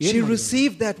 She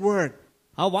received that word.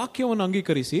 ಆ ವಾಕ್ಯವನ್ನು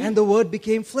ಅಂಗೀಕರಿಸಿ, and the word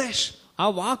became flesh. ಆ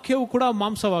ವಾಕ್ಯವು ಕೂಡ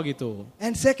ಮಾಂಸವಾಗಿತ್ತು.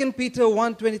 And 2 Peter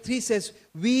 1:23 says,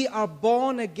 we are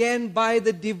born again by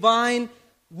the divine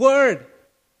word,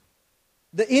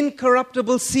 the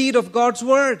incorruptible seed of God's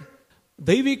word.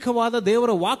 ದೈವಿಕವಾದ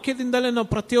ದೇವರ ವಾಕ್ಯದಿಂದಲೇ ನಾವು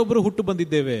ಪ್ರತಿಯೊಬ್ಬರು ಹುಟ್ಟು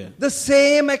ಬಂದಿದ್ದೇವೆ. The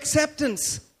same acceptance.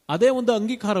 ಅದೇ ಒಂದು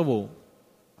ಅಂಗೀಕಾರವು.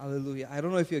 Hallelujah. I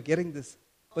don't know if you're getting this,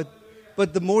 but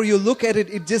the more you look at it,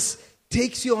 it just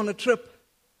takes you on a trip.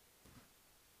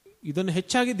 ಇದನ್ನು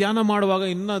ಹೆಚ್ಚಾಗಿ ಧ್ಯಾನ ಮಾಡುವಾಗ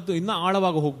ಇನ್ನ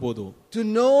ಆಳವಾಗಿ ಹೋಗಬಹುದು. To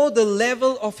know the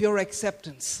level of your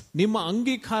acceptance. ನಿಮ್ಮ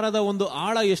ಅಂಗೀಕಾರದ ಒಂದು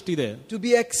ಆಳ ಎಷ್ಟಿದೆ. To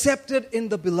be accepted in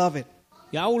the beloved.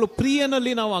 ಯಾವಳು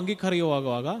ಪ್ರಿಯನಲ್ಲಿ ನಾವು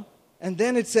ಅಂಗೀಕಾರವಾಗುವಾಗ. And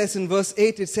then it says in verse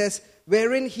 8, it says,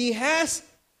 wherein he has,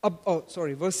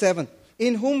 verse 7,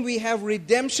 in whom we have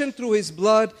redemption through his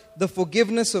blood, the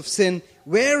forgiveness of sin,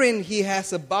 wherein he has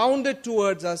abounded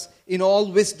towards us in all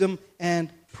wisdom and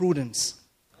prudence.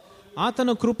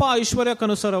 ಆತನ ಕೃಪಾ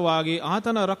ಐಶ್ವರ್ಯಕ್ಕನುಸಾರವಾಗಿ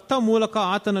ಆತನ ರಕ್ತ ಮೂಲಕ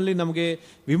ಆತನಲ್ಲಿ ನಮಗೆ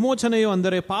ವಿಮೋಚನೆಯು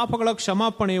ಅಂದರೆ ಪಾಪಗಳ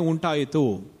ಕ್ಷಮಾಪಣೆಯು ಉಂಟಾಯಿತು.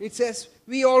 It says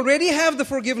we already have the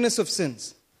forgiveness of sins.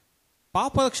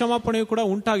 ಪಾಪದ ಕ್ಷಮಾಪಣೆಯು ಕೂಡ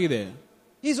ಉಂಟಾಗಿದೆ.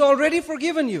 He's already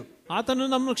forgiven you. ಆತನು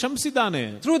ನಮ್ಮನ್ನು ಕ್ಷಮಿಸಿದ್ದಾನೆ.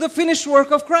 Through the finished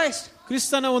work of Christ.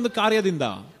 ಕ್ರಿಸ್ತನ ಒಂದು ಕಾರ್ಯದಿಂದ.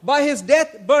 By his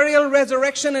death, burial,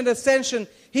 resurrection and ascension,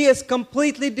 he has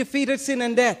completely defeated sin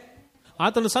and death.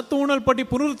 ಆತನು ಸತ್ತು ಉಣಲ್ಪಟ್ಟು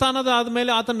ಪುನರುತ್ಥಾನದ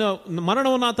ಆದಮೇಲೆ ಆತನ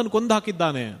ಮರಣವನ್ನು ಆತನು ಕೊಂದು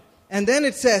ಹಾಕಿದ್ದಾನೆ. And then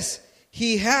it says, he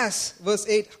has, verse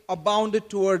 8, abounded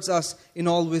towards us in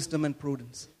all wisdom and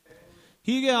prudence.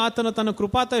 ಹೀಗೆ ಆತನ ತನ್ನ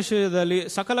ಕೃಪಾತಿಶಯದಲ್ಲಿ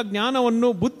ಸಕಲ ಜ್ಞಾನವನ್ನು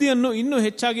ಬುದ್ಧಿಯನ್ನು ಇನ್ನೂ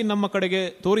ಹೆಚ್ಚಾಗಿ ನಮ್ಮ ಕಡೆಗೆ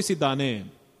ತೋರಿಸಿದ್ದಾನೆ.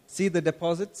 See the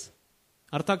deposits?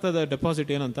 ಅರ್ಥ ಆಗ್ತದೆ ಡೆಪಾಸಿಟ್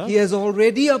ಏನಂತ? He has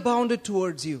already abounded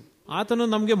towards you. ಆತನು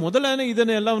ನಮಗೆ ಮೊದಲನೇ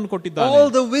ಇದನ್ನೆಲ್ಲವನ್ನು ಕೊಟ್ಟಿದ್ದಾನೆ. All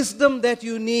the wisdom that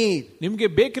you need. ನಿಮಗೆ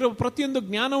ಬೇಕಿರುವ ಪ್ರತಿಯೊಂದು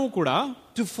ಜ್ಞಾನವೂ ಕೂಡ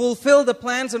to fulfill the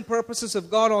plans and purposes of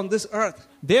God on this earth.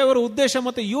 ದೇವರ ಉದ್ದೇಶ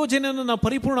ಮತ್ತು ಯೋಜನೆಯನ್ನು ನಾವು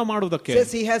ಪರಿಪೂರ್ಣ ಮಾಡುವುದಕ್ಕೆ.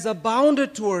 Says he has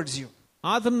abounded towards you.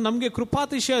 ಆತನು ನಮಗೆ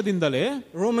ಕೃಪಾತಿಶಯದಿಂದಲೇ.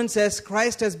 Romans says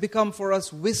Christ has become for us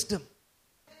wisdom.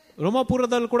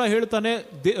 ರೋಮಾಪುರದಲ್ಲಿ ಕೂಡ ಹೇಳ್ತಾನೆ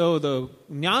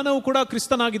ಜ್ಞಾನವು ಕೂಡ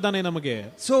ಕ್ರಿಸ್ತನಾಗಿದ್ದಾನೆ ನಮಗೆ.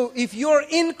 So if you're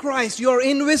in Christ, you're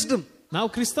in wisdom. ನಾವು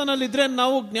ಕ್ರಿಸ್ತನಲ್ಲಿದ್ರೆ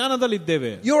ನಾವು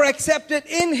ಜ್ಞಾನದಲ್ಲಿದ್ದೇವೆ. You're accepted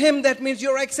in him, that means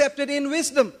you're accepted in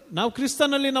wisdom. ನಾವು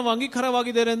ಕ್ರಿಸ್ತನಲ್ಲಿ ನಾವು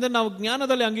ಅಂಗೀಕಾರವಾಗಿದ್ದೇವೆ ಅಂದ್ರೆ ನಾವು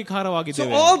ಜ್ಞಾನದಲ್ಲಿ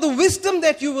ಅಂಗೀಕಾರವಾಗಿದ್ದೇವೆ. So all the wisdom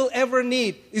that you will ever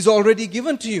need is already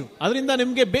given to you. ಅದರಿಂದ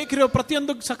ನಿಮಗೆ ಬೇಕಿರುವ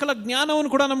ಪ್ರತಿಯೊಂದು ಸಕಲ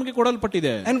ಜ್ಞಾನವನ್ನು ಕೂಡ ನಮಗೆ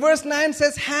ಕೊಡಲ್ಪಟ್ಟಿದೆ. And verse 9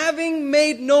 says, having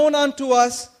made known unto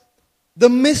us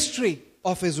the mystery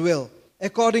of his will,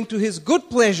 according to his good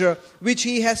pleasure, which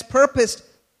he has purposed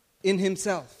in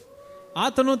himself.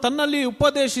 ಆತನು ತನ್ನಲ್ಲಿ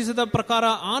ಉಪದೇಶಿಸಿದ ಪ್ರಕಾರ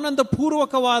ಆನಂದ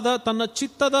ಪೂರ್ವಕವಾದ ತನ್ನ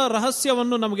ಚಿತ್ತದ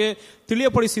ರಹಸ್ಯವನ್ನು ನಮಗೆ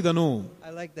ತಿಳಿಯಪಡಿಸಿದನು.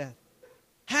 I like that.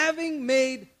 Having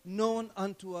made known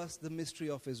unto us the mystery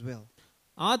of his will.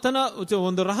 ಆತನ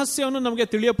ಒಂದು ರಹಸ್ಯವನ್ನು ನಮಗೆ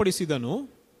ತಿಳಿಯಪಡಿಸಿದನು.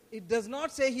 It does not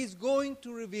say he's going to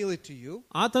reveal it to you.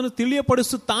 ಆತನು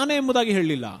ತಿಳಿಯಪಡಿಸುತ್ತಾನೆ ಎಂಬುದಾಗಿ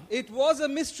ಹೇಳಿಲ್ಲ. It was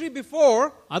a mystery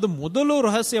before. ಅದು ಮೊದಲು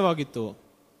ರಹಸ್ಯವಾಗಿತ್ತು.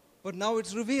 But now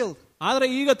it's revealed. ಆದರೆ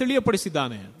ಈಗ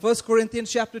ತಿಳಿಯಪಡಿಸಿದ್ದಾನೆ. 1 Corinthians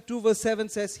chapter 2 verse 7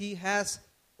 says he has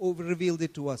revealed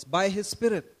it to us by his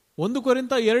spirit. 1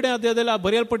 ಕೊರಿಂಥ 2ನೇ ಅಧ್ಯಾಯದಲ್ಲಿ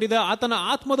ಬರೆಯಲ್ಪಟ್ಟಿದೆ ಆತನ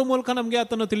ಆತ್ಮದ ಮೂಲಕ ನಮಗೆ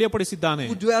ಆತನು ತಿಳಿಯಪಡಿಸಿದ್ದಾನೆ.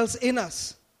 Who dwells in us.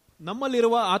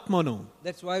 ನಮ್ಮಲ್ಲಿರುವ ಆತ್ಮನು.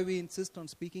 That's why we insist on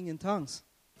speaking in tongues.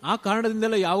 ಆ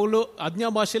ಕಾರಣದಿಂದಲೇ ಯಾವಾಗಲೂ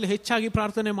ಅಜ್ಞಾ ಭಾಷೆಯಲ್ಲಿ ಹೆಚ್ಚಾಗಿ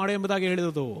ಪ್ರಾರ್ಥನೆ ಮಾಡಿ ಎಂಬುದಾಗಿ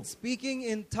ಹೇಳಿರೋದು. Speaking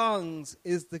in tongues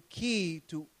is the key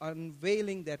to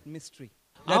unveiling that mystery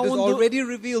that is already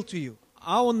revealed to you.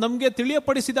 ಆ ಒಂದು ನಮಗೆ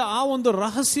ತಿಳಿಯಪಡಿಸಿದ ಆ ಒಂದು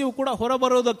ರಹಸ್ಯವು ಕೂಡ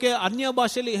ಹೊರಬರೋದಕ್ಕೆ ಅನ್ಯ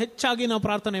ಭಾಷೆಯಲ್ಲಿ ಹೆಚ್ಚಾಗಿ ನಾವು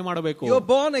ಪ್ರಾರ್ಥನೆ ಮಾಡಬೇಕು. Your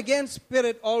born again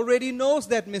spirit already knows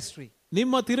that mystery.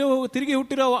 ನಿಮ್ಮ ತಿರುಗಿ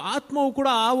ಹುಟ್ಟಿರುವ ಆತ್ಮವು ಕೂಡ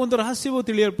ಆ ಒಂದು ರಹಸ್ಯವು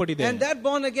ತಿಳಿಯಲ್ಪಟ್ಟಿದೆ. And that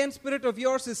born again spirit of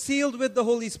yours is sealed with the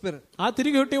Holy Spirit. ಆ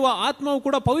ತಿರುಗಿ ಹುಟ್ಟಿರುವ ಆತ್ಮವು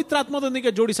ಕೂಡ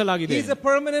ಪವಿತ್ರಾತ್ಮದೊಂದಿಗೆ ಜೋಡಿಸಲಾಗಿದೆ. He is a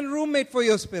permanent roommate for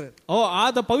your spirit.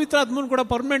 ಆದ ಪವಿತ್ರಾತ್ಮನು ಕೂಡ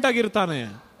ಪರ್ಮನೆಂಟ್ ಆಗಿರ್ತಾನೆ.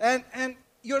 And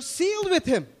you're sealed with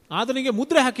him. ಆತನಿಗೆ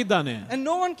ಮುದ್ರೆ ಹಾಕಿದ್ದಾನೆ. And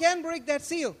no one can break that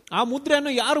seal. ಆ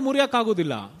ಮುದ್ರೆಯನ್ನು ಯಾರು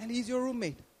ಮುರಿಯಕ್ಕಾಗೋದಿಲ್ಲ. And he's your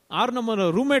roommate. ಆರು ನಮ್ಮ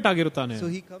ರೂಮ್ಮೇಟ್ ಆಗಿರ್ತಾನೆ. So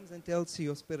he comes and tells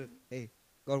your spirit, hey,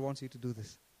 God wants you to do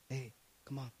this. Hey,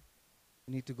 come on.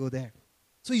 You need to go there.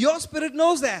 So your spirit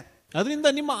knows that. ಅದರಿಂದ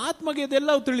ನಿಮ್ಮ ಆತ್ಮಗೆ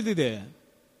ಇದೆಲ್ಲವೂ ತಿಳಿದಿದೆ.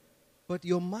 But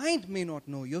your mind may not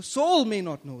know. Your soul may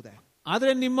not know that.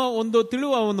 ಆದ್ರೆ ನಿಮ್ಮ ಒಂದು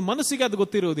ತಿಳುವ ಒಂದು ಮನಸ್ಸಿಗೆ ಅದು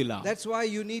ಗೊತ್ತಿರುವುದಿಲ್ಲ. That's why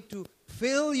you need to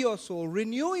fill your soul,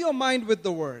 renew your mind with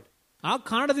the word. ಆ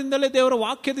ಕಾರಣದಿಂದಲೇ ದೇವರ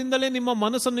ವಾಕ್ಯದಿಂದಲೇ ನಿಮ್ಮ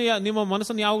ಮನಸ್ಸನ್ನು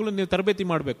ಯಾವಾಗಲೂ ನೀವು ತರಬೇತಿ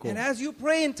ಮಾಡಬೇಕು. And as you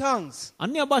pray in tongues,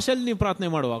 ಅನ್ಯ ಭಾಷೆಯಲ್ಲಿ ನೀವು ಪ್ರಾರ್ಥನೆ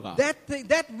ಮಾಡುವಾಗ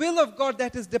that will of God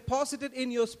that is deposited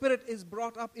in your spirit is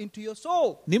brought up into your soul.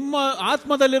 ನಿಮ್ಮ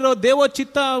ಆತ್ಮದಲ್ಲಿರೋ ದೇವ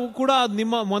ಚಿತ್ತ ಕೂಡ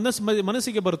ನಿಮ್ಮ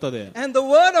ಮನಸ್ಸಿಗೆ ಬರುತ್ತದೆ. And the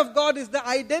word of God is the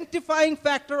identifying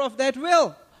factor of that will.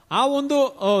 ಆ ಒಂದು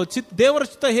ದೇವರ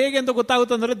ಚಿತ್ತ ಹೇಗೆ ಅಂತ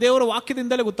ಗೊತ್ತಾಗುತ್ತೆ ಅಂದ್ರೆ ದೇವರ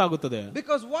ವಾಕ್ಯದಿಂದಲೇ ಗೊತ್ತಾಗುತ್ತದೆ.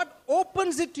 Because what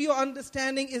opens it to your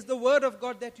understanding is the word of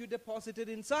God that you deposited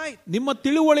inside. ನಿಮ್ಮ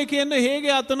ತಿಳುವಳಿಕೆಯನ್ನು ಹೇಗೆ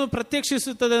ಆತನು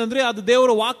ಪ್ರತ್ಯಕ್ಷಿಸುತ್ತದೆ ಅಂದ್ರೆ ಅದು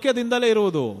ದೇವರ ವಾಕ್ಯದಿಂದಲೇ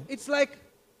ಇರುವುದು. It's like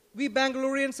we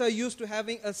Bangaloreans are used to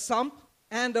having a sump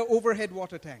and an overhead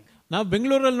water tank. ನಾವು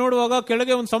ಬೆಂಗಳೂರಲ್ಲಿ ನೋಡುವಾಗ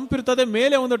ಕೆಳಗೆ ಒಂದು ಸಂಪ್ ಇರ್ತದೆ,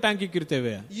 ಮೇಲೆ ಒಂದು tank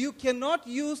ಇಕ್ಕಿರ್ತೇವೆ. You cannot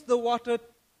use the water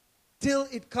till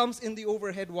it comes in the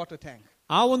overhead water tank.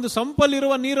 ಆ ಒಂದು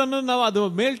ಸಂಪಲ್ಲಿರುವ ನೀರನ್ನು ನಾವು ಅದು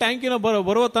ಮೇಲ್ ಟ್ಯಾಂಕಿನ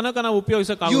ಬರುವ ತನಕ ನಾವು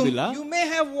ಉಪಯೋಗಿಸಕ್ಕಾಗುವುದಿಲ್ಲ. You may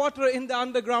have water in the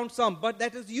underground sump, but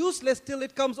that is useless till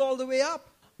it comes all the way up.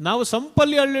 ನಾವು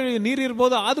ಸಂಪಲ್ಲಿ ಅಲ್ಲಿ ನೀರು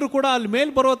ಇರಬಹುದು, ಆದ್ರೂ ಕೂಡ ಅಲ್ಲಿ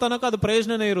ಮೇಲ್ ಬರುವ ತನಕ ಅದು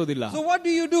ಪ್ರಯೋಜನನೇ ಇರುವುದಿಲ್ಲ. So what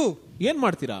do? ಏನ್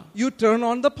ಮಾಡ್ತೀರಾ? You turn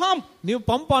on the pump. ನೀವು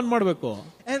ಪಂಪ್ ಆನ್ ಮಾಡಬೇಕು.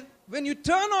 And when you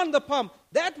turn on the pump,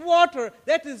 that water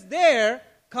that is there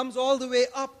comes all the way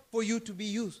up for you to be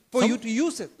used, for you to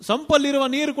use it. ಸಂಪಲ್ಲಿರುವ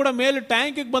ನೀರು ಕೂಡ ಮೇಲೆ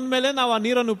ಟ್ಯಾಂಕಿಗೆ ಬಂದ ಮೇಲೆ ನಾವು ಆ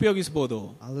ನೀರನ್ನು ಉಪಯೋಗಿಸಬಹುದು.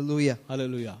 Hallelujah.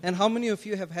 Hallelujah. And how many of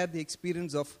you have had the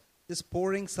experience of just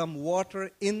pouring some water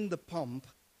in the pump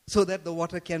so that the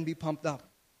water can be pumped up?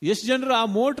 ಎಷ್ಟು ಜನರು ಆ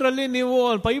ಮೋಟರ್ ಅಲ್ಲಿ ನೀವು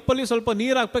ಪೈಪ್ ಅಲ್ಲಿ ಸ್ವಲ್ಪ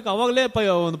ನೀರು ಹಾಕ್ಬೇಕು, ಅವಾಗಲೇ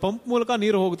ಒಂದು ಪಂಪ್ ಮೂಲಕ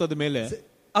ನೀರು ಹೋಗುತ್ತದೆ ಮೇಲೆ.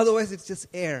 Otherwise it's just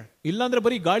air. ಇಲ್ಲಾಂದ್ರೆ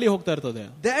ಬರೀ ಗಾಳಿ ಹೋಗ್ತಾ ಇರ್ತದೆ.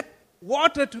 That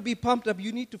water to be pumped up,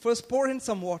 you need to first pour in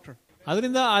some water.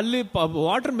 ಅದರಿಂದ ಅಲ್ಲಿ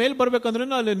ವಾಟರ್ ಮೇಲ್ ಬರ್ಬೇಕಂದ್ರೆ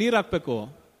ಅಲ್ಲಿ ನೀರು ಹಾಕ್ಬೇಕು.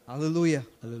 Hallelujah.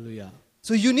 Hallelujah.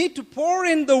 So you need to pour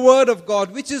in the word of God,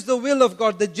 which is the will of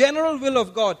God, the general will of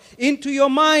God, into your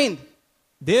mind.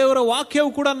 ದೇವರ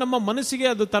ವಾಕ್ಯವು ಕೂಡ ನಮ್ಮ ಮನಸ್ಸಿಗೆ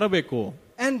ಅದು ತರಬೇಕು.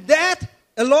 And that,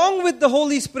 along with the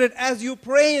Holy Spirit, as you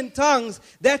pray in tongues,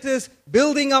 that is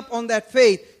building up on that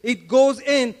faith. It goes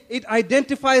in, it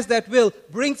identifies that will,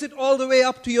 brings it all the way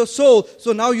up to your soul.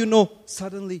 So now you know,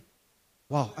 suddenly,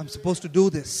 wow, I'm supposed to do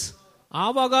this.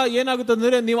 ಆವಾಗ ಏನಾಗುತ್ತೆ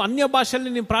ಅಂದ್ರೆ ನೀವು ಅನ್ಯ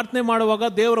ಭಾಷೆಯಲ್ಲಿ ನೀವು ಪ್ರಾರ್ಥನೆ ಮಾಡುವಾಗ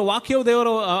ದೇವರ ವಾಕ್ಯವು ದೇವರ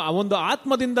ಒಂದು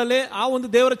ಆತ್ಮದಿಂದಲೇ ಆ ಒಂದು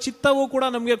ದೇವರ ಚಿತ್ತವೂ ಕೂಡ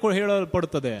ನಮಗೆ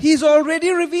ಹೇಳಲ್ಪಡುತ್ತದೆ. He's already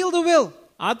revealed the will.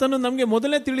 ಆತನು ನಮಗೆ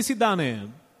ಮೊದಲೇ ತಿಳಿಸಿದ್ದಾನೆ.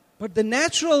 But the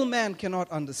natural man cannot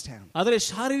understand. ಆದರೆ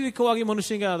ಶಾರೀರಿಕವಾಗಿ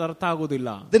ಮನುಷ್ಯನಿಗೆ ಅದು ಅರ್ಥ ಆಗುವುದಿಲ್ಲ.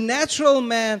 The natural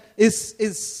man is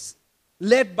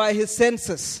led by his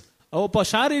senses. ಒಬ್ಬ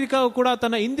ಶಾರೀರಿಕ ಕೂಡ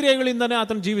ತನ್ನ ಇಂದ್ರಿಯಗಳಿಂದನೇ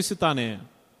ಆತನು ಜೀವಿಸುತ್ತಾನೆ.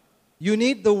 You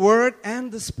need the word and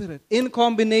the spirit in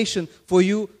combination for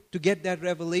you to get that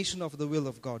revelation of the will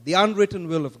of God, the unwritten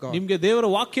will of God. ನಿಮಗೆ ದೇವರ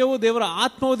ವಾಕ್ಯವು ದೇವರ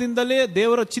ಆತ್ಮದಿಂದಲೇ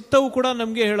ದೇವರ ಚಿತ್ತವು ಕೂಡ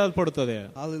ನಮಗೆ ಹೇಳಲ್ಪಡುತ್ತದೆ.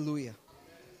 Hallelujah.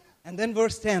 And then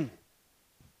verse 10.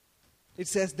 It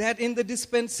says that in the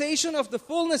dispensation of the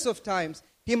fullness of times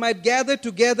he might gather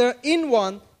together in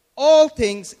one all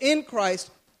things in Christ,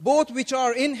 both which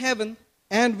are in heaven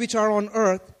and which are on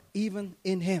earth, even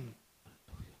in him.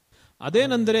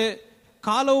 ಅದೇನೆಂದರೆ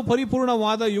ಕಾಲವು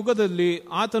ಪರಿಪೂರ್ಣವಾದ ಯುಗದಲ್ಲಿ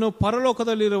ಆತನು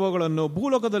ಪರಲೋಕದಲ್ಲಿರುವಗಳನ್ನು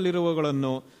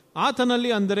ಭೂಲೋಕದಲ್ಲಿರುವಗಳನ್ನು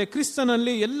ಆತನಲ್ಲಿ ಅಂದರೆ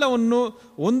ಕ್ರಿಸ್ತನಲ್ಲಿ ಎಲ್ಲವನ್ನು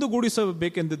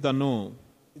ಒಂದುಗೂಡಿಸಬೇಕೆಂದಿದ್ದನು.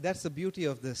 That's the beauty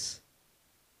of this.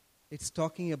 It's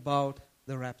talking about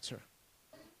the rapture.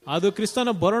 ಅದು ಕ್ರಿಸ್ತನ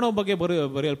ಬರೋಣ ಬಗ್ಗೆ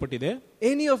ಬರೆಯಲ್ಪಟ್ಟಿದೆ.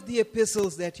 Any of the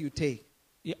epistles that you take,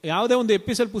 ಯಾವುದೇ ಒಂದು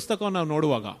ಎಪಿಸೋಡ್ ಪುಸ್ತಕವನ್ನು ನಾವು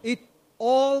ನೋಡುವಾಗ it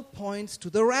all points to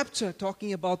the rapture,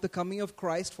 talking about the coming of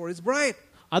Christ for his bride.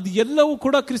 ಅದು ಎಲ್ಲವೂ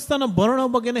ಕೂಡ ಕ್ರಿಸ್ತನ ಬರೋಣ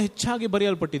ಬಗ್ಗೆನೇ ಹೆಚ್ಚಾಗಿ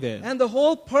ಬರೆಯಲ್ಪಟ್ಟಿದೆ. And the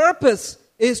whole purpose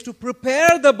is to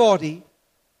prepare the body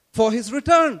for his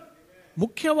return.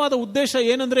 ಮುಖ್ಯವಾದ ಉದ್ದೇಶ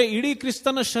ಏನಂದ್ರೆ ಇಡೀ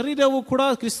ಕ್ರಿಸ್ತನ ಶರೀರವು ಕೂಡ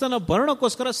ಕ್ರಿಸ್ತನ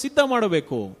ಬರೋಣಕ್ಕೋಸ್ಕರ ಸಿದ್ಧ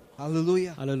ಮಾಡಬೇಕು.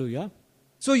 Hallelujah. Hallelujah.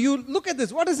 So you look at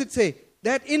this. What does it say?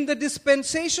 That in the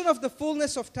dispensation of the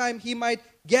fullness of time he might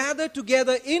gather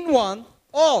together in one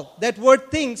all. That word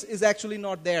things is actually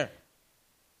not there.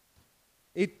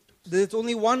 There's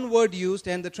only one word used,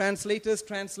 and the translators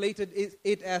translated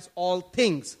it as all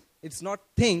things. It's not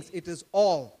things, it is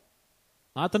all.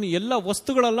 ಆತನು ಎಲ್ಲ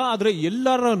ವಸ್ತುಗಳಲ್ಲ, ಆದರೆ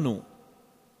ಎಲ್ಲರನ್ನು.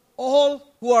 All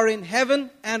who are in heaven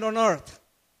and on earth.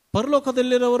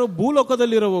 ಪರಲೋಕದಲ್ಲಿರುವವರು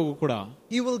ಭೂಲೋಕದಲ್ಲಿರುವವರು ಕೂಡ.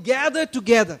 He will gather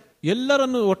together.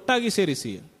 ಎಲ್ಲರನ್ನು ಒಟ್ಟಾಗಿ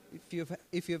ಸೇರಿಸಿ.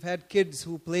 If you've had kids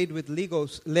who played with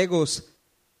Legos,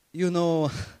 you know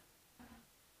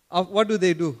what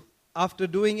do?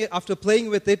 After playing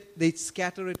with it, they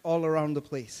scatter it all around the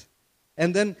place. And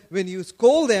then when you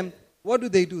scold them, what do?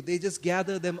 They just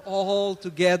gather them all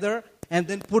together and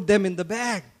then put them in the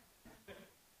bag.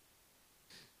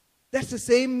 That's the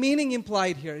same meaning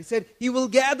implied here. He said, he will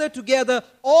gather together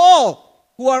all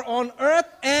who are on earth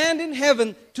and in heaven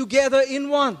together in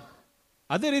one.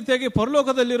 ಅದೇ ರೀತಿಯಾಗಿ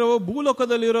ಪರಲೋಕದಲ್ಲಿರುವ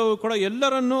ಭೂಲೋಕದಲ್ಲಿರುವ ಕೂಡ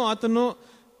ಎಲ್ಲರನ್ನೂ ಆತನು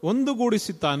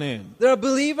ಒಂದುಗೂಡಿಸುತ್ತಾನೆ. There are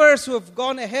believers who have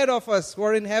gone ahead of us who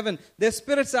are in heaven. Their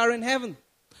spirits are in heaven.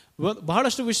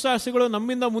 ಬಹಳಷ್ಟು ವಿಶ್ವಾಸಿಗಳು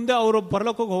ನಮ್ಮಿಂದ ಮುಂದೆ ಅವರು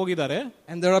ಪರಲೋಕಕ್ಕೆ ಹೋಗಿದ್ದಾರೆ.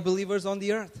 And there are believers on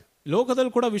the earth.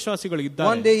 ಲೋಕದಲ್ಲಿ ಕೂಡ ವಿಶ್ವಾಸಿಗಳು ಇದ್ದಾರೆ.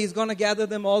 One day he's going to gather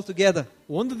them all together.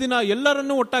 ಒಂದು ದಿನ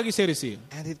ಎಲ್ಲರನ್ನೂ ಒಟ್ಟಾಗಿ ಸೇರಿಸಿ.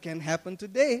 And it can happen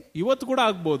today. ಇವತ್ತು ಕೂಡ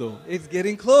ಆಗ್ಬೋದು. It's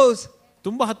getting close.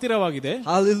 ತುಂಬಾ ಹತ್ತಿರವಾಗಿದೆ.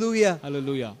 Hallelujah.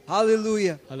 Hallelujah.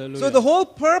 Hallelujah. Hallelujah. So the whole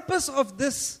purpose of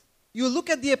this, you look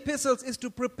at the epistles, is to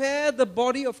prepare the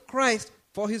body of Christ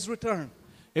for his return.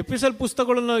 Episode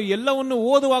ಪುಸ್ತಕಗಳನ್ನು ಎಲ್ಲವನ್ನು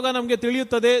ಓದುವಾಗ ನಮಗೆ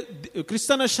ತಿಳಿಯುತ್ತದೆ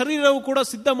ಕ್ರಿಸ್ತನ ಶರೀರವು ಕೂಡ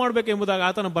ಸಿದ್ಧ ಮಾಡಬೇಕೆಂಬುದಾಗಿ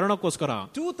ಆತನ ಬರಣಕ್ಕೋಸ್ಕರ.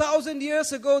 2000 years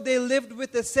ago they lived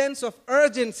with a sense of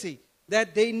urgency that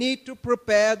they need to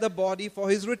prepare the body for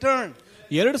his return.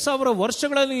 2000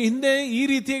 ವರ್ಷಗಳ ಹಿಂದೆ ಈ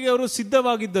ರೀತಿಯಾಗಿ ಅವರು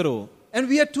ಸಿದ್ಧವಾಗಿದ್ದರು. And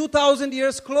we are 2000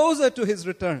 years closer to his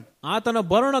return. ಆತನ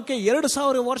ಬರಣಕ್ಕೆ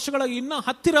 2000 ವರ್ಷಗಳ ಇನ್ನ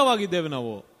ಹತ್ತಿರವಾಗಿದ್ದೇವೆ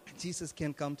ನಾವು. Jesus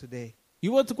can come today.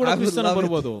 ಇವತ್ತು ಕೂಡ ಕ್ರಿಸ್ತನ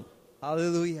ಬರಬಹುದು.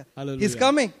 Hallelujah. Hallelujah. He's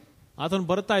coming. ಆತನು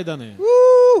ಬರ್ತಾ ಇದ್ದಾನೆ.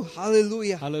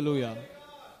 Hallelujah. Hallelujah.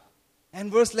 And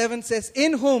verse 11 says,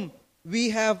 in whom we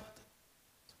have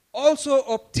also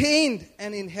obtained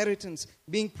an inheritance,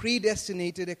 being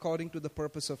predestinated according to the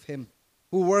purpose of him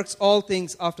who works all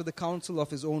things after the counsel of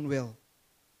his own will.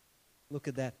 Look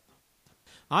at that.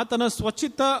 ಆತನ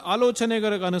ಸ್ವಚಿತ್ತ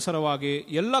ಆಲೋಚನೆಗಳಿಗೆ ಅನುಸಾರವಾಗಿ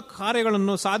ಎಲ್ಲ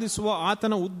ಕಾರ್ಯಗಳನ್ನು ಸಾಧಿಸುವ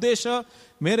ಆತನ ಉದ್ದೇಶ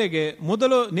ಮೇರೆಗೆ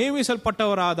ಮೊದಲು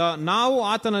ನೇಮಿಸಲ್ಪಟ್ಟವರಾದ ನಾವು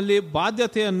ಆತನಲ್ಲಿ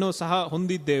ಬಾಧ್ಯತೆಯನ್ನು ಸಹ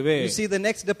ಹೊಂದಿದ್ದೇವೆ. You see the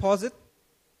next deposit?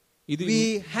 We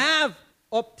have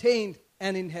obtained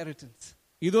an inheritance.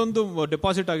 ಇದೊಂದು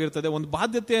ಡೆಪಾಸಿಟ್ ಆಗಿರ್ತದೆ, ಒಂದು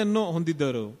ಬಾಧ್ಯತೆಯನ್ನು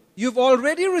ಹೊಂದಿದ್ದರು. You've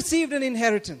already received an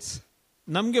inheritance.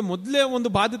 ನಮಗೆ ಮೊದಲೇ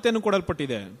ಒಂದು ಬಾಧ್ಯತೆಯನ್ನು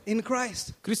ಕೊಡಲ್ಪಟ್ಟಿದೆ. In Christ.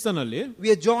 ಕ್ರಿಸ್ತನಲ್ಲಿ.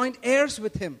 We are joint heirs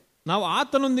with him. ನಾವು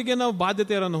ಆತನೊಂದಿಗೆ ನಾವು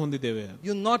ಬಾಧ್ಯತೆಯನ್ನು ಹೊಂದಿದ್ದೇವೆ.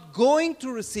 You're not going to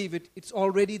receive it. It's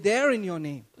already there in your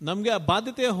name. ನಮಗೆ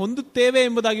ಬಾಧ್ಯತೆ ಹೊಂದುತ್ತೇವೆ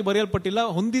ಎಂಬುದಾಗಿ ಬರೆಯಲ್ಪಟ್ಟಿಲ್ಲ,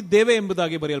 ಹೊಂದಿದ್ದೇವೆ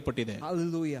ಎಂಬುದಾಗಿ ಬರೆಯಲ್ಪಟ್ಟಿದೆ.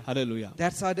 Hallelujah. Hallelujah.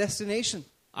 That's our destination.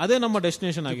 ಅದೇ ನಮ್ಮ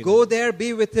ಡೆಸ್ಟಿನೇಷನ್ ಆಗಿದೆ. Go there, be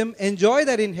with him, enjoy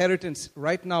that inheritance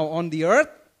right now on the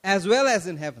earth as well as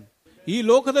in heaven. ಈ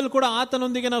ಲೋಕದಲ್ಲಿ ಕೂಡ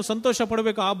ಆತನೊಂದಿಗೆ ನಾವು ಸಂತೋಷ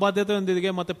ಪಡಬೇಕು, ಆ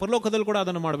ಬಾಧ್ಯತೆಯೊಂದಿಗೆ, ಮತ್ತೆ ಪರಲೋಕದಲ್ಲಿ ಕೂಡ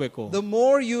ಅದನ್ನು ಮಾಡಬೇಕು. The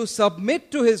more you submit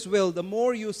to his will, the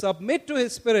more you submit to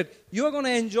his spirit, you are going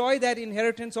to enjoy that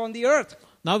inheritance on the earth.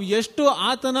 ನಾವು ಎಷ್ಟು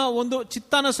ಆತನ ಒಂದು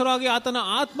ಚಿತ್ತಾನುಸಾರವಾಗಿ ಆತನ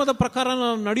ಆತ್ಮದ ಪ್ರಕಾರ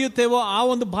ನಾವು ನಡೆಯುತ್ತೇವೋ ಆ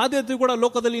ಒಂದು ಬಾಧ್ಯತೆ ಕೂಡ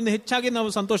ಲೋಕದಲ್ಲಿ ಇನ್ನು ಹೆಚ್ಚಾಗಿ ನಾವು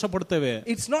ಸಂತೋಷ ಪಡ್ತೇವೆ.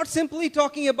 It's not simply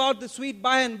talking about the sweet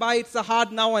by and by, it's the hard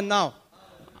now and now.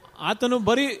 ಆತನು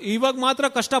ಬರೀ ಇವಾಗ ಮಾತ್ರ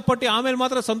ಕಷ್ಟಪಟ್ಟು ಆಮೇಲೆ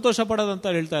ಮಾತ್ರ ಸಂತೋಷ ಪಡೋದಂತ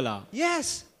ಹೇಳ್ತಾ ಇಲ್ಲ. Yes.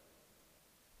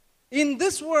 In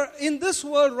this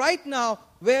world right now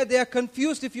where they are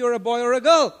confused if you're a boy or a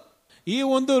girl. ಈ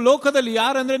ಒಂದು ಲೋಕದಲ್ಲಿ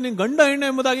ಯಾರಂದ್ರೆ ನೀನು ಗಂಡ ಹೆಣ್ಣು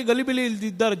ಎಂಬುದಾಗಿ ಗಲಿಬಿಲಿ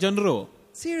ಇದ್ದಾರೆ ಜನರು.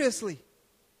 Seriously.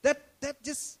 That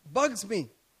just bugs me.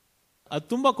 ಅದು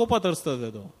ತುಂಬಾ ಕೋಪ ತರಿಸ್ತದೆ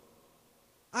ಅದು.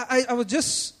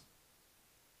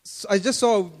 I just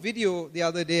saw a video the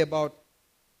other day about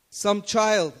some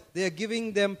child. They are giving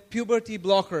them puberty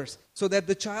blockers so that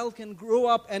the child can grow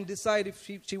up and decide if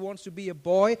she wants to be a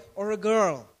boy or a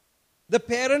girl. The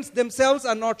parents themselves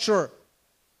are not sure.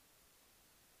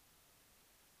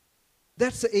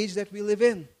 That's the age that we live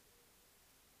in.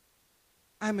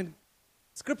 I mean,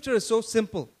 scripture is so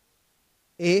simple.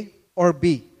 A or B,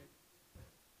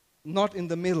 not in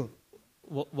the middle.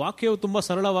 ವಾಕ್ಯವು ತುಂಬಾ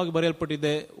ಸರಳವಾಗಿ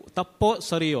ಬರೆಯಲ್ಪಟ್ಟಿದೆ, ತಪ್ಪೋ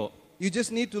ಸರಿಯೋ. You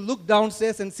just need to look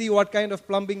downstairs and see what kind of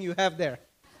plumbing you have there.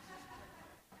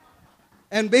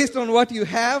 And based on what you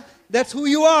have, that's who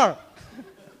you are.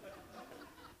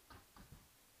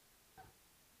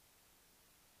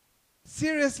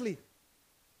 Seriously.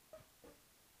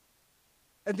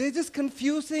 And they're just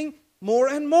confusing more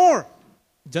and more.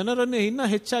 ಜನರನ್ನು ಇನ್ನ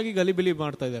ಹೆಚ್ಚಾಗಿ ಗಲಿಬಿಲಿ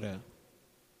ಮಾಡ್ತಾ ಇದ್ದಾರೆ.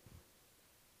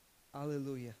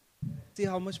 Hallelujah. See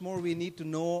how much more we need to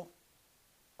know,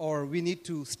 or we need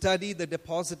to study the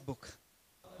deposit book.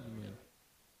 Amen.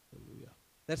 Hallelujah.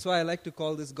 That's why I like to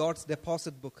call this God's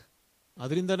deposit book.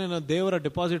 ಅದರಿಂದನೇ ನಾನು ದೇವರ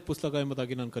deposit ಪುಸ್ತಕ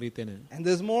ಎಂಬುದಾಗಿ ನಾನು ಕರೀತೇನೆ. And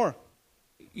there's more.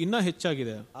 ಇನ್ನ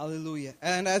ಹೆಚ್ಚಾಗಿದೆ. Hallelujah.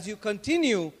 And as you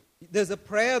continue, there's a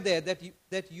prayer there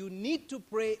that you need to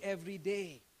pray every day.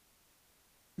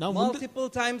 Multiple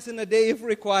times in a day if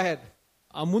required.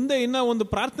 ಮುಂದೆ ಇನ್ನ ಒಂದು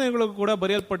ಪ್ರಾರ್ಥನೆಗಳು ಕೂಡ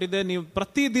ಬರೆಯಲ್ಪಟ್ಟಿದೆ. ನೀವು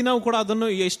ಪ್ರತಿ ದಿನವೂ ಕೂಡ ಅದನ್ನು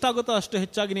ಎಷ್ಟಾಗುತ್ತೋ ಅಷ್ಟು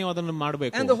ಹೆಚ್ಚಾಗಿ ನೀವು ಅದನ್ನು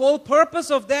ಮಾಡಬೇಕು. And the whole purpose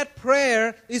of that prayer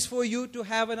is for you to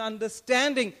have an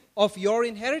understanding of your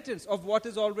inheritance, of what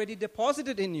is already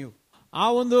deposited in you. ಆ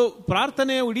ಒಂದು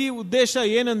ಪ್ರಾರ್ಥನೆಯ ಇಡೀ ಉದ್ದೇಶ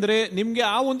ಏನಂದ್ರೆ ನಿಮ್ಗೆ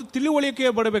ಆ ಒಂದು ತಿಳುವಳಿಕೆ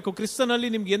ಬರಬೇಕು,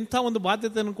 ಕ್ರಿಸ್ತನಲ್ಲಿ ನಿಮ್ಗೆ ಎಂಥ ಒಂದು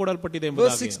ಬಾಧ್ಯತೆಯನ್ನು ಕೊಡಲ್ಪಟ್ಟಿದೆ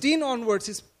ಎಂಬುದಾಗಿ. Verse 16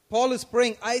 onwards, Paul is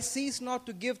praying, I cease not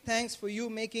to give thanks for you,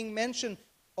 making mention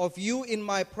of you in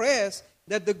my prayers,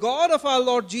 that the God of our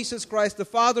Lord Jesus Christ, the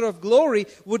Father of glory,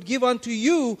 would give unto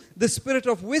you the spirit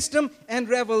of wisdom and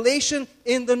revelation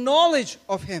in the knowledge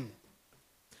of him.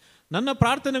 ನನ್ನ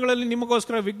ಪ್ರಾರ್ಥನೆಗಳಲ್ಲಿ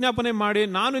ನಿಮಗೋಸ್ಕರ ವಿಜ್ಞಾಪನೆ ಮಾಡಿ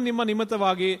ನಾನು ನಿಮ್ಮ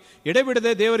ನಿಮಿತ್ತವಾಗಿ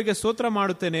ಎಡೆಬಿಡದೆ ದೇವರಿಗೆ ಸ್ತೋತ್ರ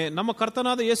ಮಾಡುತ್ತೇನೆ. ನಮ್ಮ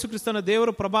ಕರ್ತನಾದ ಯೇಸು ಕ್ರಿಸ್ತನ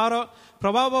ದೇವರು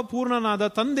ಪ್ರಭಾವ ಪೂರ್ಣನಾದ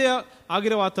ತಂದೆಯ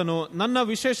ಆಗಿರುವ ಆತನು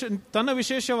ತನ್ನ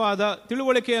ವಿಶೇಷವಾದ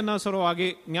ತಿಳುವಳಿಕೆಯನ್ನು ಸರವಾಗಿ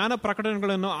ಜ್ಞಾನ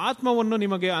ಪ್ರಕಟಣೆಗಳನ್ನು ಆತ್ಮವನ್ನು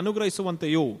ನಿಮಗೆ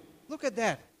ಅನುಗ್ರಹಿಸುವಂತೆಯೂ. Look at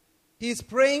that. He is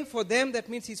praying for them. That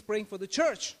means he is praying for the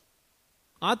church.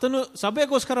 ಆತನು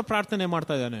ಸಭೆಗೋಸ್ಕರ ಪ್ರಾರ್ಥನೆ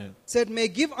ಮಾಡ್ತಾ ಇದ್ದಾನೆ. Said, may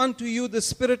give unto you the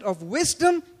spirit of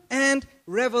wisdom and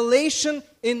revelation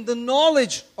in the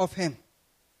knowledge of him.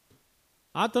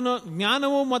 ಆತನ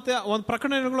ಜ್ಞಾನವು ಮತ್ತೆ ಒಂದು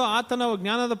ಪ್ರಕಟಣೆಗಳು ಆತನ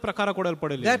ಜ್ಞಾನದ ಪ್ರಕಾರ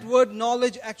ಕೊಡಲ್ಪಡಲಿ. That word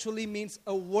knowledge actually means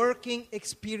a working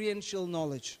experiential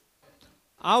knowledge.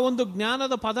 ಆ ಒಂದು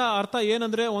ಜ್ಞಾನದ ಪದ ಅರ್ಥ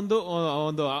ಏನಂದ್ರೆ ಒಂದು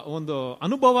ಒಂದು ಒಂದು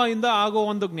ಅನುಭವದಿಂದ ಆಗೋ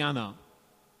ಒಂದು ಜ್ಞಾನ.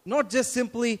 Not just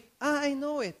simply I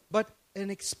know it, but an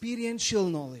experiential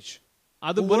knowledge.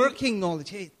 ಅದು working knowledge.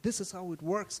 Hey, this is how it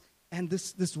works, and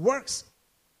this works.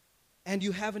 And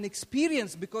you have an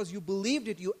experience because you believed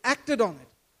it, you acted on it.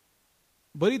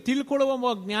 ಬರೀ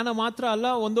ತಿಳ್ಕೊಳ್ಳುವ ಜ್ಞಾನ ಮಾತ್ರ ಅಲ್ಲ,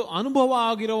 ಒಂದು ಅನುಭವ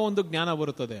ಆಗಿರೋ ಒಂದು ಜ್ಞಾನ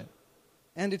ಬರುತ್ತದೆ.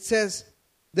 And it says,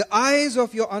 the eyes of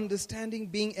your understanding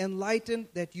being enlightened,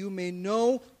 that you may know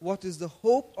what is the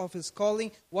hope of his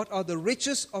calling, what are the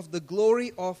riches of the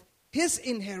glory of his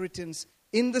inheritance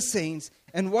in the saints,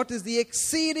 and what is the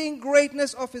exceeding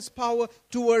greatness of his power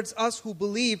towards us who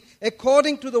believe,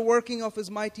 according to the working of his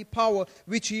mighty power,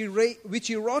 which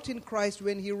he wrought in Christ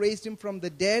when he raised him from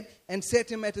the dead and set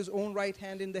him at his own right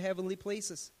hand in the heavenly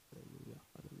places.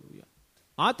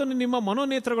 ಆತನು ನಿಮ್ಮ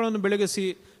ಮನೋನೇತ್ರಗಳನ್ನು ಬೆಳಗಿಸಿ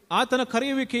ಆತನ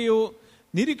ಕರೆಯುವಿಕೆಯು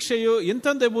ನಿರೀಕ್ಷೆಯು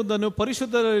ಎಂಥದ್ದೆಂಬುದನ್ನು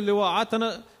ಪರಿಶುದ್ಧರಲ್ಲಿರುವ ಆತನ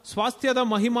ಸ್ವಾಸ್ಥ್ಯದ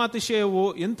ಮಹಿಮಾತಿಶಯವು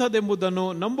ಎಂಥದ್ದೆಂಬುದನ್ನು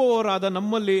ನಂಬುವವರಾದ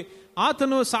ನಮ್ಮಲ್ಲಿ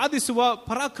ಆತನು ಸಾಧಿಸುವ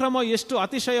ಪರಾಕ್ರಮ ಎಷ್ಟು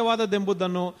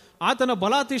ಅತಿಶಯವಾದದೆಂಬುದನ್ನು ಆತನ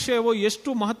ಬಲಾತಿಶಯವು ಎಷ್ಟು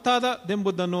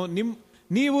ಮಹತ್ತಾದದೆಂಬುದನ್ನು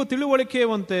ನೀವು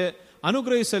ತಿಳುವಳಿಕೆಯುವಂತೆ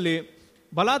ಅನುಗ್ರಹಿಸಲಿ.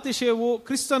 ಬಲಾತಿಶಯವು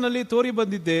ಕ್ರಿಸ್ತನಲ್ಲಿ ತೋರಿ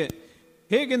ಬಂದಿದ್ದೆ,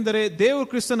 ಹೇಗೆಂದರೆ ದೇವರು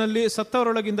ಕ್ರಿಸ್ತನಲ್ಲಿ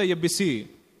ಸತ್ತವರೊಳಗಿಂದ ಎಬ್ಬಿಸಿ.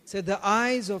 So the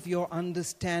eyes of your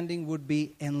understanding would be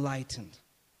enlightened.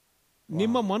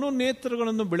 ನಿಮ್ಮ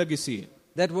ಮನೋನೇತ್ರಗಳನ್ನು ಬೆಳಗಿಸಿ.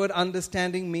 That word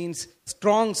understanding means,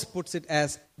 Strong's puts it as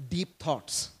deep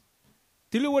thoughts.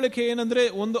 ತಿಳುವಳಿಕೆ ಏನಂದ್ರೆ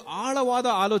ಒಂದು ಆಳವಾದ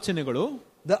ಆಲೋಚನೆಗಳು.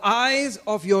 The eyes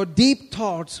of your deep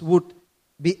thoughts would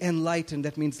be enlightened.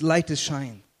 That means light is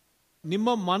shine.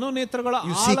 ನಿಮ್ಮ ಮನೋನೇತ್ರಗಳ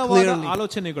You see ಆಳವಾದ clearly.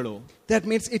 ಆಲೋಚನೆಗಳು. That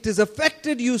means it has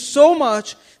affected you so much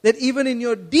that even in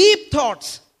your deep thoughts,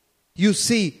 you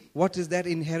see what is that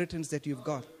inheritance that you've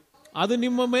got. ಅದು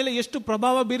ನಿಮ್ಮ ಮೇಲೆ ಎಷ್ಟು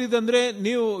ಪ್ರಭಾವ ಬೀರಿದೆ ಅಂದ್ರೆ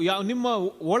ನೀವು ನಿಮ್ಮ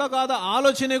ಒಳಗಾದ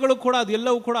ಆಲೋಚನೆಗಳು ಕೂಡ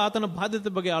ಅದೆಲ್ಲವೂ ಕೂಡ ಆತನ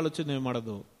ಬಾಧ್ಯತೆ ಬಗ್ಗೆ ಆಲೋಚನೆ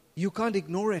ಮಾಡೋದು. You can't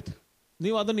ignore it.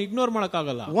 ನೀವು ಅದನ್ನು ಇಗ್ನೋರ್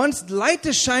ಮಾಡಕ್ಕಾಗಲ್ಲ. Once light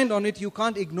is shined on it, you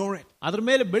can't ignore it. ಅದ್ರ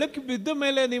ಮೇಲೆ ಬೆಳಕು ಬಿದ್ದ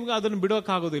ಮೇಲೆ ನಿಮ್ಗೆ ಅದನ್ನು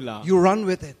ಬಿಡೋಕ್ಕಾಗೋದಿಲ್ಲ. You run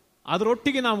with it.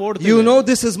 ಅದರೊಟ್ಟಿಗೆ ನಾವು ಓಡ್ತೀವಿ. You know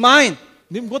this is mine.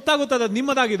 ನಿಮ್ಗೆ ಗೊತ್ತಾಗುತ್ತದೆ ಅದು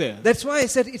ನಿಮ್ಮದಾಗಿದೆ. That's why I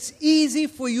said it's easy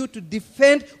for you to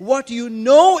defend what you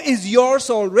know is yours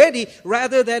already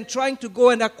rather than trying to go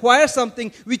and acquire something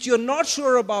which you're not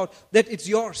sure about that it's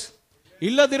yours.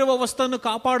 ಇಲ್ಲದಿರುವ ವಸ್ತುವನ್ನು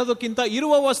ಕಾಪಾಡೋದಕ್ಕಿಂತ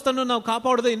ಇರುವ ವಸ್ತುವನ್ನು ನಾವು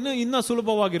ಕಾಪಾಡೋದು ಇನ್ನ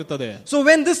ಸುಲಭವಾಗಿರ್ತದೆ. So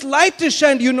when this light is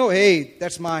shined, you know, hey,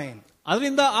 that's mine.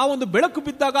 ಅದರಿಂದ ಆ ಒಂದು ಬೆಳಕು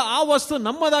ಬಿದ್ದಾಗ ಆ ವಸ್ತು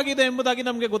ನಮ್ಮದಾಗಿದೆ ಎಂಬುದಾಗಿ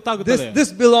ನಮಗೆ ಗೊತ್ತಾಗುತ್ತದೆ. This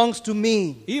belongs to me.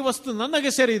 ಈ ವಸ್ತು ನನಗೆ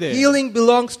ಸೇರಿದೆ. Healing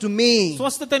belongs to me.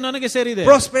 ಸ್ವಸ್ಥತೆ ನನಗೆ ಸೇರಿದೆ.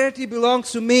 Prosperity belongs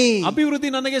to me. ಅಭಿವೃದ್ಧಿ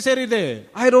ನನಗೆ ಸೇರಿದೆ.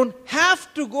 I don't have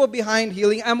to go behind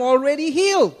healing. I'm already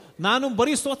healed. ನಾನು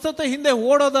ಬರೀ ಸ್ವಸ್ಥತೆ ಹಿಂದೆ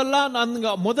ಓಡೋದಲ್ಲ,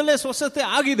 ನನ್ಗೆ ಮೊದಲೇ ಸ್ವಸ್ಥತೆ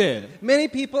ಆಗಿದೆ. Many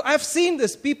people, I've seen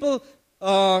this, people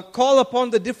call upon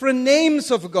the different names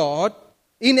of God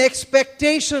in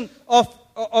expectation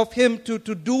of him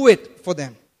to do it for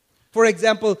them. For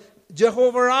example,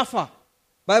 Jehovah Rapha.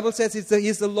 Bible says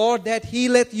he's the Lord that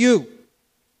healeth you.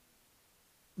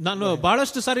 ನಾನು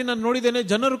ಬಹಳಷ್ಟು ಸಾರಿ ನಾನು ನೋಡಿದ್ದೇನೆ,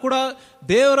 ಜನರು ಕೂಡ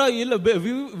ದೇವರ ಇಲ್ಲ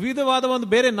ವಿವಿಧವಾದ ಒಂದು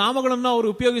ಬೇರೆ ನಾಮಗಳನ್ನು ಅವರು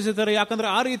ಉಪಯೋಗಿಸುತ್ತಾರೆ. ಯಾಕಂದ್ರೆ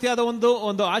ಆ ರೀತಿಯಾದ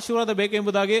ಒಂದು ಆಶೀರ್ವಾದ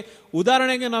ಬೇಕೆಂಬುದಾಗಿ.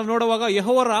 ಉದಾಹರಣೆಗೆ ನಾವು ನೋಡುವಾಗ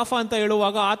ಯೆಹೋವ ರಾಫಾ ಅಂತ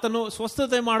ಹೇಳುವಾಗ ಆತನು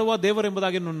ಸ್ವಸ್ಥತೆ ಮಾಡುವ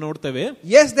ದೇವರೆಂಬುದಾಗಿ ನಾವು ನೋಡ್ತೇವೆ.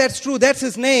 Yes, that's true. That's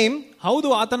his name.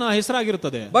 ಹೌದು, ಆತನ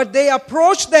ಹೆಸರಾಗಿರುತ್ತದೆ. But they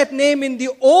approached that name in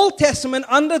the Old Testament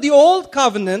under the Old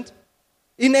Covenant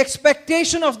in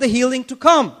expectation of the healing to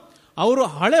come. ಅವರು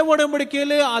ಹಳೆ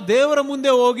ಒಡಂಬಡಿಕೆಯಲ್ಲಿ ಆ ದೇವರ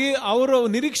ಮುಂದೆ ಹೋಗಿ ಅವರು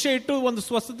ನಿರೀಕ್ಷೆ ಇಟ್ಟು ಒಂದು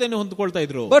ಸ್ವಸ್ಥತೆಯನ್ನು ಹೊಂದಿಕೊಳ್ತಾ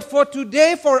ಇದ್ರು. But for today,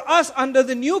 for us under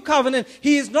the new covenant,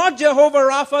 he is not Jehovah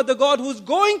Rapha, the God who's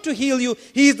going to heal you.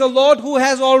 He is the Lord who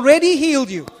has already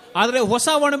healed you. ಆದ್ರೆ ಹೊಸ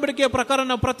ಒಡಂಬಡಿಕೆಯ ಪ್ರಕಾರ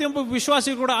ನಾವು ಪ್ರತಿಯೊಬ್ಬ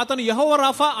ವಿಶ್ವಾಸಿ ಕೂಡ ಆತನು ಯೆಹೋವ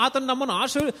ರಾಫಾ, ಆತನು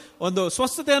ನಮ್ಮನ್ನು ಒಂದು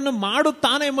ಸ್ವಸ್ಥತೆಯನ್ನು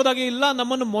ಮಾಡುತ್ತಾನೆ ಎಂಬುದಾಗಿ ಇಲ್ಲ,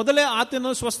 ನಮ್ಮನ್ನು ಮೊದಲೇ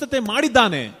ಆತನು ಸ್ವಸ್ಥತೆ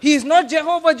ಮಾಡಿದ್ದಾನೆ. He is not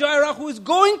Jehovah Jireh who is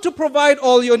going to provide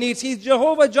all your needs. He is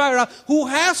Jehovah Jireh who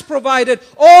has provided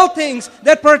all things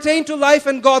that pertain to life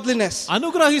and godliness.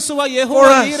 ಅನುಗ್ರಹಿಸುವ ಯೆಹೋವ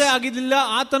ಈರೆ ಆಗಿಲ್ಲ,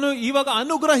 ಆತನು ಇವಾಗ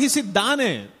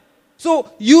ಅನುಗ್ರಹಿಸಿದ್ದಾನೆ. So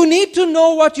you need to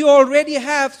know what you already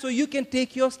have so you can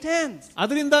take your stands.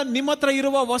 ಅದರಿಂದ ನಿಮ್ಮತ್ರ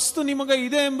ಇರುವ ವಸ್ತು ನಿಮಗೆ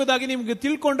ಇದೆ ಎಂಬುದಾಗಿ ನಿಮಗೆ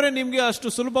ತಿಳ್ಕೊಂಡ್ರೆ ನಿಮಗೆ ಅಷ್ಟು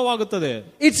ಸುಲಭವಾಗುತ್ತದೆ.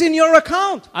 It's in your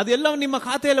account. ಅದೆಲ್ಲ ನಿಮ್ಮ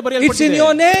ಖಾತೆಯಲ್ಲಿ ಬರೆಯಲ್ಪಟ್ಟಿದೆ. It's in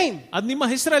your name. ಅದು ನಿಮ್ಮ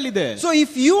ಹೆಸರಲ್ಲಿದೆ. So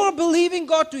if you are believing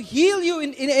God to heal you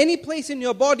in any place in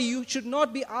your body, you should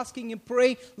not be asking him,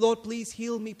 praying, Lord, please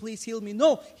heal me, please heal me. No,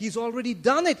 he's already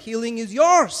done it. Healing is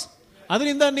yours.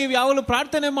 ಅದರಿಂದ ನೀವು ಯಾವಾಗಲೂ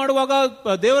ಪ್ರಾರ್ಥನೆ ಮಾಡುವಾಗ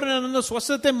ದೇವರ ನನ್ನನ್ನು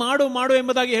ಸ್ವಸ್ಥತೆ ಮಾಡು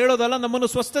ಎಂಬುದಾಗಿ ಹೇಳೋದಲ್ಲ, ನಮ್ಮನ್ನು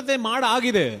ಸ್ವಸ್ಥತೆ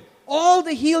ಆಗಿದೆ. All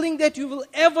the healing that you will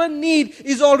ever need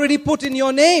is already put in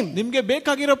your name. ನಿಮಗೆ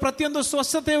ಬೇಕಾಗಿರೋ ಪ್ರತಿಯೊಂದು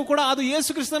ಸ್ವಸ್ಥತೆಯೂ ಕೂಡ ಅದು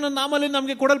ಯೇಸು ಕ್ರಿಸ್ತನ ನಾಮದಲ್ಲಿ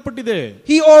ನಮಗೆ ಕೊಡಲ್ಪಟ್ಟಿದೆ.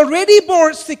 He already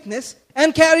bore sickness and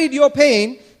carried your pain.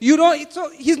 So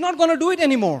he's not going to do it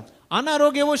anymore.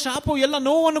 ಅನಾರೋಗ್ಯವು ಶಾಪವು ಎಲ್ಲ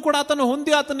ನೋವನ್ನು ಕೂಡ ಆತನು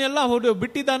ಹೊಂದಿ ಆತನೆಲ್ಲ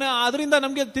ಬಿಟ್ಟಿದ್ದಾನೆ. ಅದರಿಂದ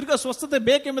ನಮಗೆ ತಿರ್ಗಾ ಸ್ವಸ್ಥತೆ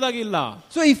ಬೇಕೆಂಬುದಾಗಿ ಇಲ್ಲ.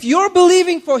 So if you're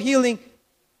believing for healing,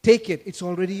 take it. It's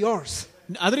already yours.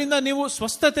 ಅದರಿಂದ ನೀವು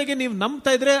ಸ್ವಸ್ಥತೆಗೆ ನೀವು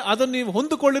ನಂಬ್ತಾ ಇದ್ರೆ ಅದನ್ನು ನೀವು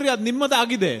ಹೊಂದಿಕೊಳ್ಳಿರಿ, ಅದು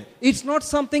ನಿಮ್ಮದಾಗಿದೆ. It's not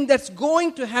something that's going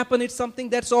to happen. It's something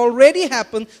that's already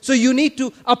happened. So you need to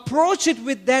approach it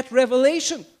with that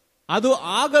revelation. ಅದು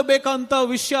ಆಗಬೇಕಂತ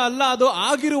ವಿಷಯ ಅಲ್ಲ, ಅದು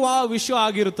ಆಗಿರುವ ವಿಷಯ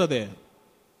ಆಗಿರುತ್ತದೆ.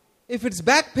 If it's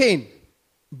back pain,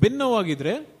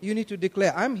 ಭಿನ್ನವಾಗಿದ್ರೆ you need to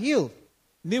declare, I'm healed.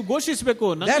 ನೀವು ಘೋಷಿಸಬೇಕು,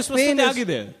 ನನಗೆ ಸ್ವಸ್ಥತೆ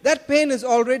ಆಗಿದೆ. That pain is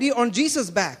already on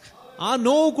Jesus' back. ಆ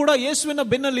ನೋವು ಕೂಡ ಯೇಸುವಿನ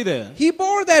ಬೆನ್ನಲ್ಲಿದೆ. He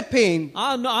bore that pain.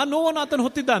 ಆ ನೋವನ್ನು ಆತನು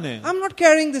ಹೊತ್ತಿದ್ದಾನೆ. I'm not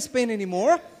carrying this pain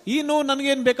anymore. ಈ ನೋವು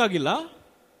ನನಗೇನು ಬೇಕಾಗಿಲ್ಲ.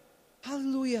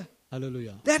 Hallelujah.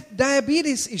 Hallelujah. That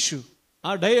diabetes issue.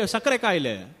 ಆ ಸಕ್ಕರೆ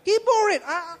ಕಾಯಿಲೆ. He bore it.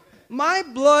 My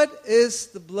blood is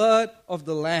the blood of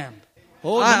the lamb.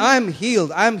 I'm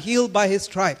healed. I'm healed by his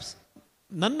stripes.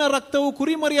 ನನ್ನ ರಕ್ತವು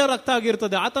ಕುರಿಮರಿಯ ರಕ್ತ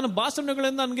ಆಗಿರುತ್ತದೆ, ಆತನ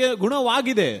ಬಾಸಣೆಗಳಿಂದ ನನಗೆ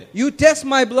ಗುಣವಾಗಿದೆ. You test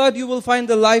my blood, you will find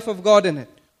the life of God in it.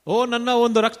 ನನ್ನ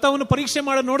ಒಂದು ರಕ್ತವನ್ನು ಪರೀಕ್ಷೆ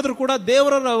ಮಾಡಿ ನೋಡಿದ್ರು ಕೂಡ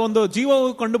ದೇವರ ಒಂದು ಜೀವವು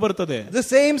ಕಂಡು ಬರುತ್ತದೆ. The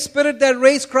same spirit that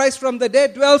raised Christ from the dead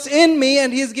dwells in me, and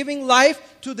he is giving life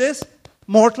to this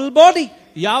mortal body.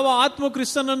 ಯಾವ ಆತ್ಮ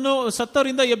ಕ್ರಿಸ್ತನನ್ನು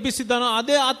ಸತ್ತವರಿಂದ ಎಬ್ಬಿಸಿದ್ದಾನೋ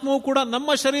ಅದೇ ಆತ್ಮವು ಕೂಡ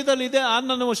ನಮ್ಮ ಶರೀರದಲ್ಲಿ ಇದೆ.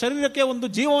 ನನ್ನ ಶರೀರಕ್ಕೆ ಒಂದು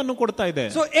ಜೀವವನ್ನು ಕೊಡ್ತಾ ಇದೆ.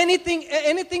 So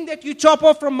anything that you chop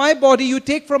off from my body, you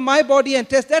take from my body and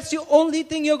test, that's the only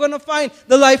thing you're going to find,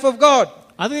 the life of God.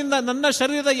 ಅದರಿಂದ ನನ್ನ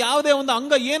ಶರೀರದ ಯಾವುದೇ ಒಂದು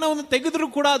ಅಂಗ ಏನೋ ಒಂದು ತೆಗೆದ್ರೂ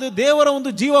ಕೂಡ ಅದು ದೇವರ ಒಂದು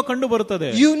ಜೀವ ಕಂಡು ಬರುತ್ತದೆ.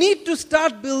 You need to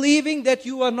start believing that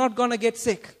you are not going to get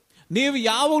sick. ನೀವು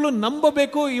ಯಾವಾಗಲೂ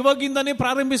ನಂಬಬೇಕು, ಇವಾಗಿಂದಾನೇ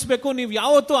ಪ್ರಾರಂಭಿಸಬೇಕು, ನೀವು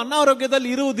ಯಾವತ್ತೂ ಅನಾರೋಗ್ಯದಲ್ಲಿ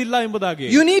ಇರುವುದಿಲ್ಲ ಎಂಬುದಾಗಿ.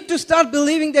 You need to start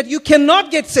believing that you cannot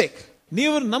get sick.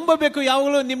 ನೀವು ನಂಬಬೇಕು,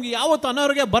 ಯಾವಾಗಲೂ ನಿಮ್ಗೆ ಯಾವತ್ತು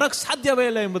ಅನಾರೋಗ್ಯ ಬರಕ್ ಸಾಧ್ಯವೇ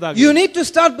ಇಲ್ಲ ಎಂಬುದಾಗಿ. You need to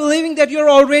start believing that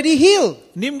you're already healed.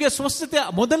 ನಿಮ್ಗೆ ಸ್ವಸ್ಥತೆ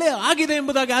ಮೊದಲೇ ಆಗಿದೆ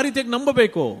ಎಂಬುದಾಗಿ ಆ ರೀತಿಯಾಗಿ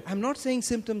ನಂಬಬೇಕು. I'm not saying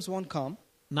symptoms won't come.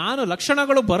 ನಾನು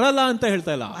ಲಕ್ಷಣಗಳು ಬರಲ್ಲ ಅಂತ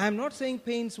ಹೇಳ್ತಾ ಇಲ್ಲ. I am not saying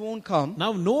pains won't come.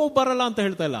 ನಾವು ನೋವು ಬರಲ್ಲ ಅಂತ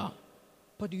ಹೇಳ್ತಾ ಇಲ್ಲ.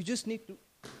 But you just need to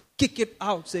kick it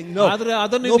out, saying no. ಆದ್ರೆ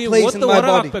ಅದನ್ನು no ನೀವು place in my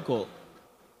body. ಹಾಕಬೇಕು.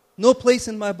 No place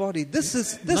in my body.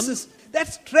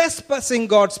 That's trespassing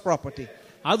God's property.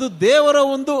 ಅದು ದೇವರ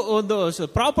ಒಂದು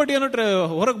ಪ್ರಾಪರ್ಟಿಯನ್ನು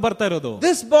ಹೊರಗೆ ಬರ್ತಾ ಇರೋದು.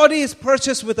 This body is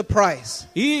purchased with a price.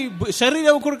 ಈ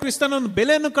ಶರೀರವು ಕೂಡ ಕ್ರಿಸ್ತನ ಒಂದು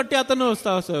ಬೆಲೆಯನ್ನು ಕಟ್ಟಿ ಆತನು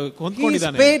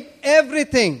ಹೊಂದ್ಕೊಂಡಿದ್ದಾನೆ. He's paid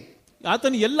everything.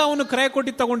 ಆತನು ಎಲ್ಲವನ್ನು ಕ್ರಯ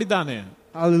ಕೊಟ್ಟು ತಗೊಂಡಿದ್ದಾನೆ.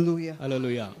 Hallelujah.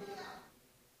 Hallelujah.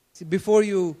 See, before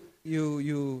you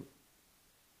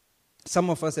some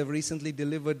of us have recently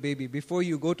delivered baby. Before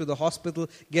you go to the hospital,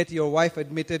 get your wife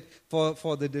admitted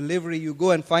for the delivery, you go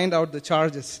and find out the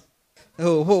charges.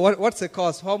 What's the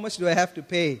cost? How much do I have to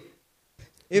pay?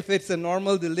 If it's a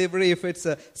normal delivery, if it's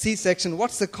a C-section,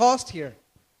 what's the cost here?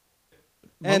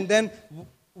 And then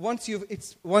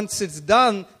once it's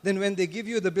done, then when they give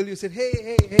you the bill, you say, hey,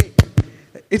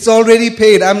 it's already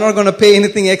paid. I'm not going to pay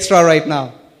anything extra right now.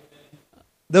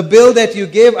 The bill that you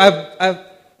gave,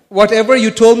 whatever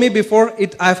you told me before,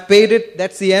 I've paid it.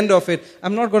 That's the end of it.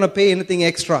 I'm not going to pay anything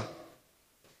extra.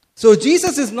 So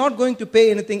Jesus is not going to pay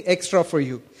anything extra for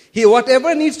you. Whatever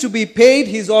needs to be paid,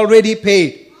 He's already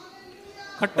paid.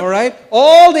 All right?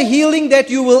 All the healing that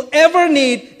you will ever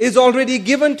need is already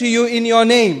given to you in your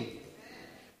name.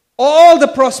 All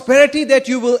the prosperity that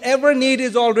you will ever need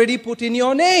is already put in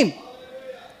your name.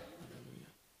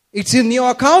 It's in your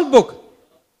account book.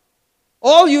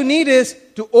 All you need is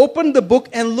to open the book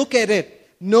and look at it.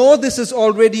 Know this is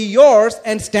already yours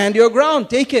and stand your ground.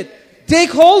 Take it.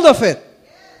 Take hold of it.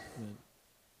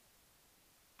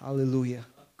 Hallelujah.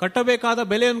 ಕಟ್ಟಬೇಕಾದ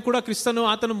ಬೆಲೆಯನ್ನು ಕೂಡ ಕ್ರಿಸ್ತನು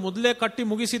ಆತನು ಮೊದಲೇ ಕಟ್ಟಿ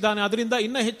ಮುಗಿಸಿದ್ದಾನೆ. ಅದರಿಂದ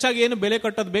ಇನ್ನ ಹೆಚ್ಚಾಗಿ ಏನು ಬೆಲೆ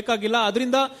ಕಟ್ಟೋದು ಬೇಕಾಗಿಲ್ಲ.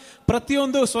 ಅದರಿಂದ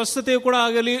ಪ್ರತಿಯೊಂದು ಸ್ವಸ್ಥತೆಯು ಕೂಡ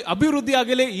ಆಗಲಿ, ಅಭಿವೃದ್ಧಿ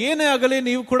ಆಗಲಿ, ಏನೇ ಆಗಲಿ,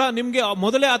 ನೀವು ಕೂಡ ನಿಮ್ಗೆ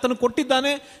ಮೊದಲೇ ಆತನು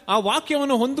ಕೊಟ್ಟಿದ್ದಾನೆ. ಆ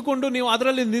ವಾಕ್ಯವನ್ನು ಹೊಂದಿಕೊಂಡು ನೀವು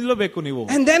ಅದರಲ್ಲಿ ನಿಲ್ಲಬೇಕು ನೀವು.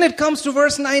 And then it comes to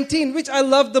verse 19, which I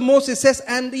love the most. It says,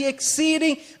 and the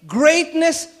exceeding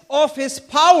greatness of His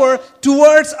power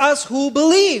towards us who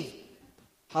believe.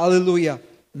 Hallelujah.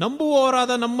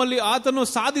 ನಂಬುವವರಾದ ನಮ್ಮಲ್ಲಿ ಆತನು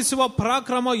ಸಾಧಿಸುವ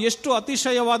ಪರಾಕ್ರಮ ಎಷ್ಟು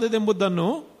ಅತಿಶಯವಾದದೆಂಬುದನ್ನು.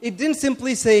 It didn't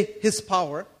simply say His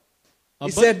power.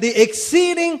 It said the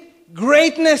exceeding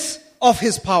greatness of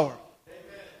His power.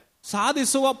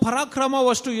 ಸಾಧಿಸುವ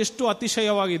ಪರಾಕ್ರಮವಷ್ಟು ಎಷ್ಟು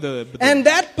ಅತಿಶಯವಾಗಿದೆ. And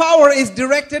that power is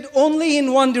directed only in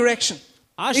one direction.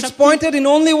 It's pointed in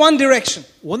only one direction.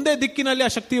 ಒಂದೇ ದಿಕ್ಕಿನಲ್ಲಿ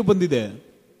ಆ ಶಕ್ತಿಯು ಬಂದಿದೆ.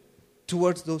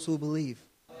 Towards those who believe.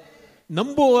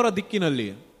 ನಂಬುವವರ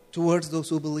ದಿಕ್ಕಿನಲ್ಲಿ. Towards those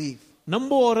who believe.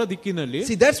 ನಂಬುವವರ ದಿಕ್ಕಿನಲ್ಲಿ.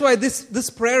 See, that's why this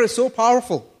prayer is so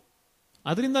powerful.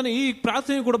 ಅದರಿಂದಾನೆ ಈ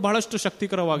ಪ್ರಾರ್ಥನೆ ಕೂಡ ಬಹಳಷ್ಟು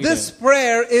ಶಕ್ತಿಕರವಾಗಿದೆ. This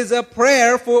prayer is a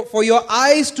prayer for your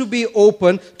eyes to be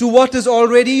open to what is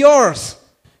already yours.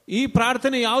 ಈ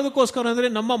ಪ್ರಾರ್ಥನೆ ಯಾವುದಕ್ಕೋಸ್ಕರ ಅಂದ್ರೆ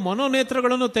ನಮ್ಮ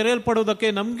ಮನೋನೇತ್ರಗಳನ್ನು ತೆರೆಯಲ್ಪಡುವುದಕ್ಕೆ,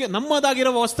 ನಮಗೆ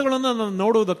ನಮ್ಮದಾಗಿರುವ ವಸ್ತುಗಳನ್ನು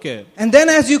ನೋಡುವುದಕ್ಕೆ. And then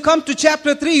as you come to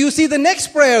chapter 3, you see the next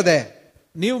prayer there.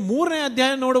 ನೀವು 3ನೇ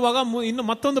ಅಧ್ಯಾಯ ನೋಡುವಾಗ ಇನ್ನು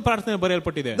ಮತ್ತೊಂದು ಪ್ರಾರ್ಥನೆ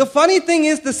ಬರೆಯಲ್ಪಟ್ಟಿದೆ. The funny thing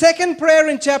is, the second prayer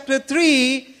in chapter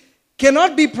 3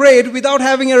 cannot be prayed without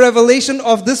having a revelation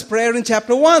of this prayer in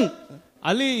chapter 1.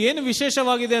 ಅಲ್ಲಿ ಏನು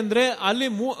ವಿಶೇಷವಾಗಿದೆ ಅಂದ್ರೆ, ಅಲ್ಲಿ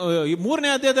 3ನೇ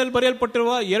ಅಧ್ಯಾಯದಲ್ಲಿ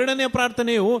ಬರೆಯಲ್ಪಟ್ಟಿರುವ 2ನೇ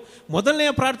ಪ್ರಾರ್ಥನೆಯು ಮೊದಲನೇ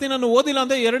ಪ್ರಾರ್ಥನೆಯನ್ನು ಓದಿಲ್ಲ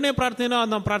ಅಂದ್ರೆ 2ನೇ ಪ್ರಾರ್ಥನೆಯನ್ನು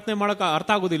ನಾವು ಪ್ರಾರ್ಥನೆ ಮಾಡಕ ಅರ್ಥ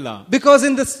ಆಗುದಿಲ್ಲ. Because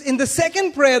in the second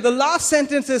prayer, the last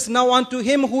sentence is, now unto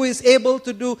Him who is able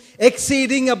to do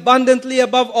exceeding abundantly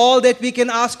above all that we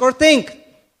can ask or think.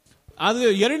 ಅದು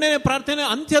 2ನೇ ಪ್ರಾರ್ಥನೆ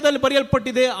ಅಂತ್ಯದಲ್ಲಿ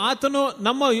ಬರೆಯಲ್ಪಟ್ಟಿದೆ. ಆತನು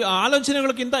ನಮ್ಮ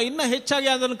ಆಲೋಚನೆಗಳಿಗಿಂತ ಇನ್ನ ಹೆಚ್ಚಾಗಿ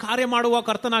ಅದನ್ನು ಕಾರ್ಯ ಮಾಡುವ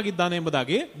ಕರ್ತನಾಗಿದ್ದಾನೆ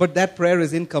ಎಂಬುದಾಗಿ. But that prayer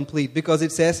is incomplete because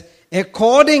it says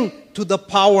according to the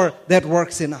power that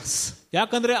works in us.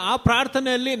 ಯಾಕಂದ್ರೆ ಆ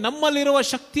ಪ್ರಾರ್ಥನೆಯಲ್ಲಿ ನಮ್ಮಲ್ಲಿರುವ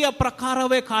ಶಕ್ತಿಯ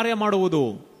ಪ್ರಕಾರವೇ ಕಾರ್ಯ ಮಾಡುವುದು.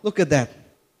 Look at that.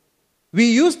 We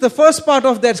use the first part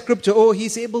of that scripture, oh,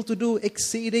 He's able to do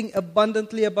exceeding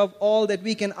abundantly above all that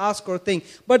we can ask or think.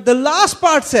 But the last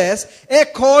part says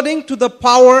according to the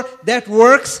power that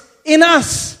works in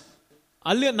us.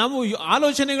 ಅಲ್ಲಿ ನಾವು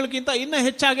ಆಲೋಚನೆಗಳಿಗಿಂತ ಇನ್ನ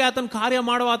ಹೆಚ್ಚಾಗಿ ಆತನ ಕಾರ್ಯ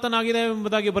ಮಾಡುವ ಆತನಾಗಿದೆ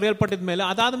ಎಂಬುದಾಗಿ ಬರೆಯಲ್ಪಟ್ಟಿದ ಮೇಲೆ,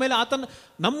 ಅದಾದ ಮೇಲೆ ಆತನ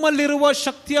ನಮ್ಮಲ್ಲಿರುವ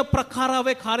ಶಕ್ತಿಯ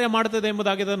ಪ್ರಕಾರವೇ ಕಾರ್ಯ ಮಾಡುತ್ತದೆ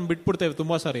ಎಂಬುದಾಗಿ ಅದನ್ನು ಬಿಟ್ಬಿಡ್ತೇವೆ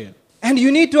ತುಂಬಾ ಸಾರಿ. And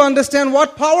you need to understand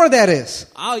what power that is.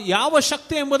 ಆ ಯಾವ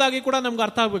ಶಕ್ತಿ ಎಂಬುದಾಗಿ ಕೂಡ ನಮ್ಗೆ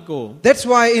ಅರ್ಥ ಆಗಬೇಕು. That's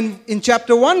why in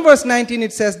chapter 1 verse 19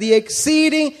 it says the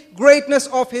exceeding greatness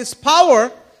of His power,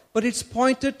 but it's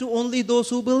pointed to only those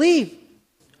who believe.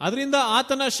 ಅದರಿಂದ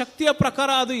ಆತನ ಶಕ್ತಿಯ ಪ್ರಕಾರ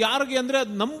ಅದು ಯಾರಿಗೆ ಅಂದ್ರೆ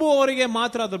ನಂಬುವವರಿಗೆ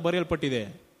ಮಾತ್ರ ಅದು ಬರೆಯಲ್ಪಟ್ಟಿದೆ.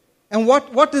 And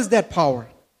what is that power?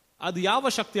 ಅದು ಯಾವ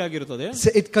ಶಕ್ತಿ ಆಗಿರುತ್ತದೆ?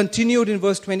 It continued in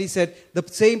verse 20, said, the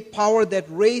same power that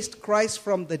raised Christ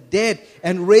from the dead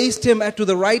and raised him to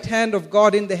the right hand of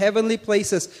God in the heavenly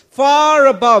places, far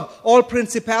above all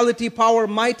principality, power,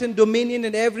 might and dominion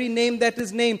and every name that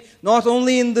is named, not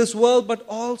only in this world but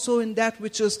also in that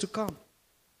which is to come.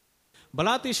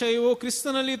 ಬಲಾತಿಶಯವು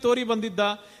ಕ್ರಿಸ್ತನಲ್ಲಿ ತೋರಿ ಬಂದಿದ್ದ,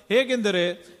 ಹೇಗೆಂದರೆ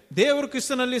ದೇವರು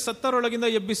ಕ್ರಿಸ್ತನಲ್ಲಿ ಸತ್ತರೊಳಗಿಂದ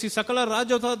ಎಬ್ಬಿಸಿ ಸಕಲ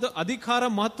ರಾಜ್ಯದ ಅಧಿಕಾರ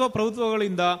ಮಹತ್ವ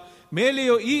ಪ್ರಭುತ್ವಗಳಿಂದ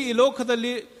ಮೇಲೆಯೂ ಈ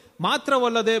ಲೋಕದಲ್ಲಿ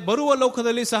ಮಾತ್ರವಲ್ಲದೆ ಬರುವ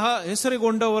ಲೋಕದಲ್ಲಿ ಸಹ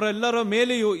ಹೆಸರುಗೊಂಡವರೆಲ್ಲರ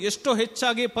ಮೇಲೆಯೂ ಎಷ್ಟೋ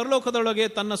ಹೆಚ್ಚಾಗಿ ಪರಲೋಕದೊಳಗೆ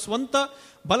ತನ್ನ ಸ್ವಂತ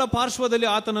ಬಲಪಾರ್ಶ್ವದಲ್ಲಿ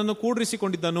ಆತನನ್ನು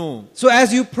ಕೂಡಿರಿಸಿಕೊಂಡಿದ್ದನು. So as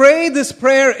you pray this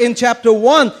prayer in chapter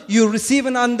 1, you receive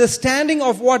an understanding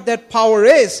of what that power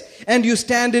is, and you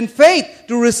stand in faith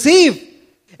to receive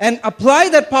and apply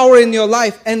that power in your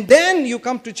life. And then you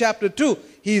come to chapter 2.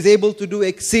 He is able to do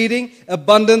exceeding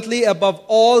abundantly above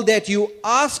all that you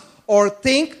ask or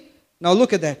think. Now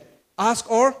look at that. Ask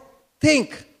or think.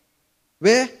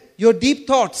 Where? Your deep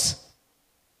thoughts.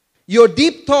 Your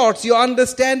deep thoughts, your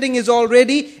understanding is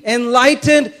already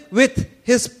enlightened with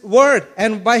His Word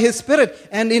and by His Spirit.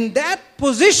 And in that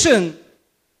position,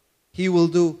 He will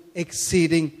do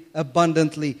exceeding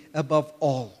abundantly above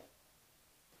all.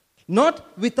 Not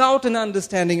without an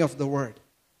understanding of the Word.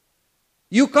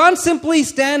 You can't simply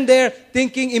stand there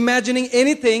thinking, imagining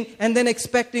anything and then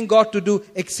expecting God to do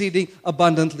exceeding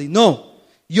abundantly. No.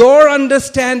 Your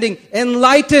understanding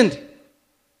enlightened.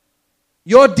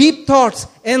 Your deep thoughts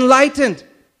enlightened.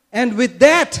 And with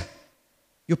that,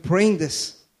 you're praying this.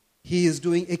 He is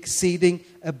doing exceeding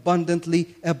abundantly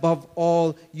above all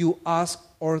you ask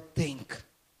or think.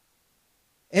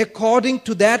 According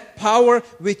to that power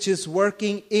which is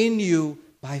working in you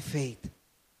by faith.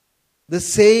 The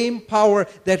same power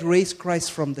that raised Christ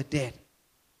from the dead.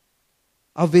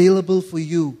 Available for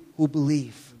you who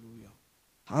believe.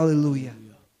 Hallelujah.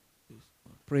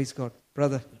 Praise God.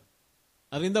 Brother.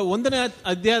 ಅದರಿಂದ 1ನೇ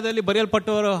ಅಧ್ಯಾಯದಲ್ಲಿ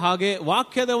ಬರೆಯಲ್ಪಟ್ಟವರು ಹಾಗೆ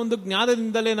ವಾಕ್ಯದ ಒಂದು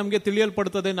ಜ್ಞಾನದಿಂದಲೇ ನಮಗೆ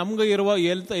ತಿಳಿಯಲ್ಪಡುತ್ತದೆ ನಮಗೆ ಇರುವ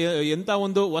ಎಂತ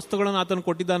ಒಂದು ವಸ್ತುಗಳನ್ನು ಆತನು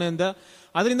ಕೊಟ್ಟಿದ್ದಾನೆ ಅಂತ.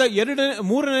 ಅದರಿಂದ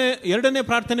 2ನೇ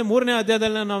ಪ್ರಾರ್ಥನೆ 3ನೇ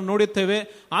ಅಧ್ಯಾಯದಲ್ಲಿ ನಾವು ನೋಡುತ್ತೇವೆ.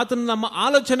 ಆತನು ನಮ್ಮ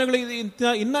ಆಲೋಚನೆಗಳಿಗೆ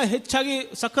ಇನ್ನ ಹೆಚ್ಚಾಗಿ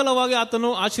ಸಕಲವಾಗಿ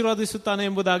ಆತನು ಆಶೀರ್ವಾದಿಸುತ್ತಾನೆ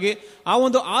ಎಂಬುದಾಗಿ. ಆ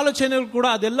ಒಂದು ಆಲೋಚನೆಗಳು ಕೂಡ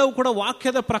ಅದೆಲ್ಲವೂ ಕೂಡ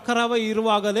ವಾಕ್ಯದ ಪ್ರಕಾರವೇ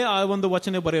ಇರುವಾಗಲೇ ಆ ಒಂದು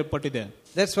ವಚನ ಬರೆಯಲ್ಪಟ್ಟಿದೆ.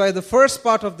 That's why the first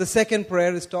part of the second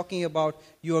prayer is talking about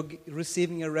you are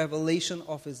receiving a revelation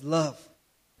of His love.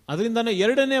 ಅದರಿಂದಾನೆ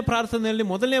 2ನೇ ಪ್ರಾರ್ಥನೆಯಲ್ಲಿ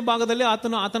 1ನೇ ಭಾಗದಲ್ಲಿ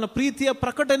ಆತನ ಪ್ರೀತಿಯ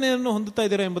ಪ್ರಕಟಣೆಯನ್ನು ಹೊಂದುತ್ತಾ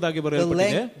ಇದ್ದಾರೆ ಎಂಬುದಾಗಿ ಬರೆಯಲ್ಪಟ್ಟಿದೆ.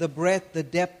 The length, the breadth, the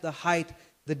depth, the height,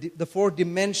 the 4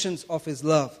 dimensions of His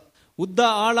love. ಉದ್ದ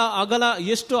ಆಳ ಅಗಲ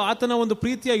ಎಷ್ಟು ಆತನ ಒಂದು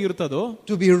ಪ್ರೀತಿಯಾಗಿರುತ್ತದೋ.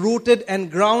 To be rooted and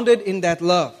grounded in that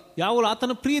love. ಯಾವಾಗಲೂ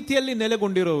ಆತನ ಪ್ರೀತಿಯಲ್ಲಿ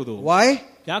ನೆಲೆಗೊಂಡಿರುವುದು. Why?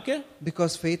 ಯಾಕೆ?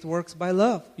 Because faith works by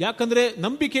love. ಯಾಕಂದ್ರೆ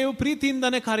ನಂಬಿಕೆಯು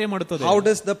ಪ್ರೀತಿಯಿಂದಾನೇ ಕಾರ್ಯ ಮಾಡುತ್ತದೆ. How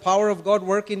does the power of God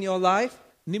work in your life?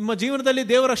 ನಿಮ್ಮ ಜೀವನದಲ್ಲಿ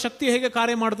ದೇವರ ಶಕ್ತಿ ಹೇಗೆ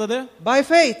ಕಾರ್ಯ ಮಾಡುತ್ತದೆ? By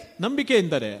faith.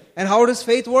 ನಂಬಿಕೆಯಿಂದಲೇ. And how does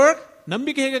faith work?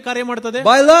 ನಂಬಿಕೆ ಹೇಗೆ ಕಾರ್ಯ ಮಾಡುತ್ತದೆ?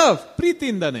 By love.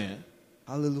 ಪ್ರೀತಿಯಿಂದಾನೇ.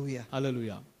 Hallelujah.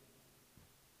 Hallelujah.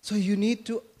 So you need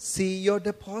to see your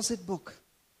deposit book.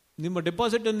 ನಿಮ್ಮ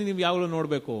ಡೆಪಾಸಿಟ್ ಅನ್ನು ನೀವು ಯಾವಾಗಲೂ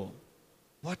ನೋಡಬೇಕು.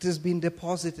 What has been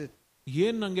deposited?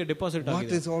 ಏನು ನನಗೆ ಡೆಪಾಸಿಟ್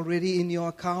ಆಗಿದೆ? What is already in your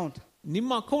account?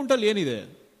 ನಿಮ್ಮ ಅಕೌಂಟ್ ಅಲ್ಲಿ ಏನಿದೆ?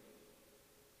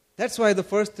 That's why the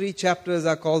first 3 chapters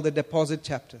are called the deposit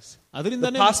chapters.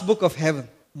 ಅದರಿಂದಾನೇ the passbook of heaven.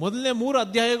 ಮೊದಲನೇ 3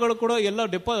 ಅಧ್ಯಾಯಗಳು ಕೂಡ ಎಲ್ಲ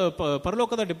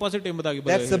ಪರಲೋಕದ ಡೆಪಾಸಿಟ್ ಎಂಬುದಾಗಿ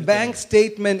ಬರೆದಿದೆ. That's a bank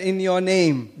statement in your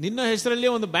name. ನಿನ್ನ ಹೆಸರಲ್ಲಿ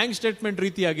ಒಂದು ಬ್ಯಾಂಕ್ ಸ್ಟೇಟ್ಮೆಂಟ್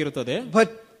ರೀತಿಯಾಗಿರುತ್ತದೆ. But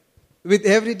with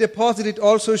every deposit it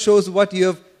also shows what you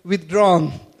have withdrawn.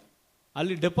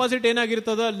 ಅಲ್ಲಿ ಡೆಪಾಸಿಟ್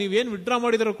ಏನಾಗಿರುತ್ತದೋ ಅಲ್ಲಿ ನೀವೇನು ವಿತ್ಡ್ರಾ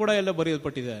ಮಾಡಿದರೂ ಕೂಡ ಎಲ್ಲ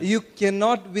ಬರೆಯಲ್ಪಟ್ಟಿದೆ. You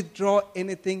cannot withdraw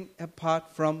anything apart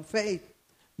from faith.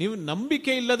 ನೀವು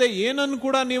ನಂಬಿಕೆ ಇಲ್ಲದೆ ಏನನ್ನು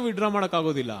ಕೂಡ ನೀವು ವಿತ್ಡ್ರಾ ಮಾಡಕ್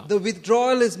ಆಗೋದಿಲ್ಲ. The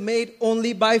withdrawal is made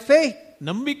only by faith.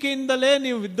 ನಂಬಿಕೆಯಿಂದಲೇ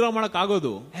ನೀವು ವಿತ್ಡ್ರಾ ಮಾಡಕ್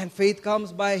ಆಗೋದು. And faith comes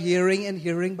by hearing and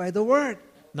hearing by the word.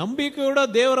 ನಂಬಿಕೆ ಕೂಡ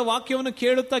ದೇವರ ವಾಕ್ಯವನ್ನು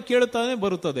ಕೇಳುತ್ತಾನೆ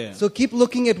ಬರುತ್ತದೆ. So keep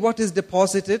looking at what is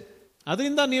deposited.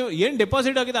 ಅದರಿಂದ ನೀವು ಏನ್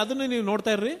ಡೆಪಾಸಿಟ್ ಆಗಿದೆ ಅದನ್ನು ನೀವು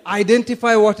ನೋಡ್ತಾ ಇರ್ರಿ.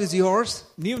 Identify what is yours.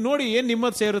 ನೀವು ನೋಡಿ ಏನ್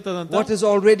ನಿಮ್ಮದು ಸೇರುತ್ತದಂತ. What is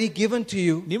already given to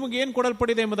you. ನಿಮಗೆ ಏನ್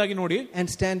ಕೊಡಲ್ಪಟ್ಟಿದೆ ಎಂಬುದಾಗಿ ನೋಡಿ. And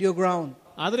stand your ground.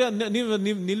 ಆದ್ರೆ ನೀವು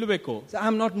ನಿಲ್ಲಬೇಕು. So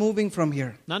I'm not moving from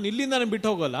here. ನಾನು ಇಲ್ಲಿಂದ ಬಿಟ್ಟು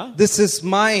ಹೋಗಲ್ಲ. This is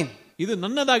mine. ಇದು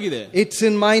ನನ್ನದಾಗಿದೆ. It's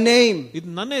in my name. ಇದು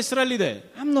ನನ್ನ ಹೆಸರಲ್ಲಿದೆ.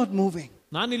 I'm not moving.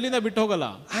 ನಾನು ಇಲ್ಲಿಂದ ಬಿಟ್ಟು ಹೋಗಲ್ಲ.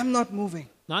 I'm not moving.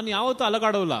 ನಾನು ಯಾವತ್ತೂ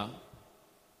ಅಲಗಾಡೋಲ್ಲ.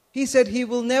 He said he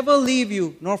will never leave you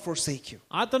nor forsake you.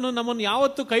 ಆತನು ನಮ್ಮನ್ನು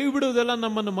ಯಾವತ್ತೂ ಕೈ ಬಿಡುವುದಿಲ್ಲ,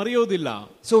 ನಮ್ಮನ್ನು ಮರೆಯೋದಿಲ್ಲ.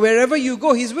 So wherever you go,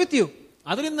 he's with you.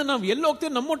 ಅದರಿಂದ ನಾವು ಎಲ್ಲಿ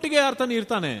ಹೋಗ್ತೀವಿ ನಮ್ಮೊಟ್ಟಿಗೆ ಆತನು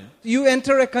ಇರ್ತಾನೆ. You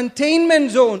enter a containment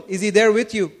zone, is he there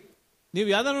with you? ನೀವು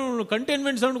ಯಾವ್ದಾದ್ರು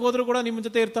ಕಂಟೈನ್ಮೆಂಟ್ ಝೋನ್ಗೆ ಹೋದ್ರೂ ಕೂಡ ನಿಮ್ಮ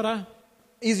ಜೊತೆ ಇರ್ತಾರಾ?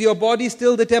 Is your body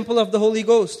still the temple of the Holy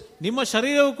Ghost? ನಿಮ್ಮ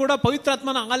ಶರೀರವು ಕೂಡ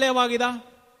ಪವಿತ್ರಾತ್ಮನ ಆಲಯವಾಗಿದೆ.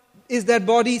 Is that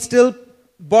body still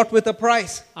bought with a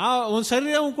price? ಆ ಒಂದು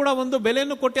ಶರೀರವು ಕೂಡ ಒಂದು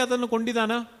ಬೆಲೆಯನ್ನು ಕೊಟ್ಟು ಅದನ್ನು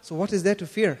ಕೊಂಡಿದ್ದಾನ. So what is there to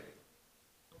fear?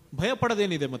 ಭಯ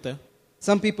ಪಡೋದೇನಿದೆ ಮತ್ತೆ?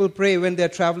 Some people pray when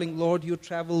they're traveling, Lord, you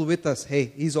travel with us. Hey,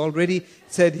 he's already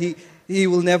said he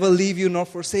will never leave you nor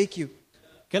forsake you.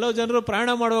 ಕೆಲವು ಜನರು ಪ್ರಯಾಣ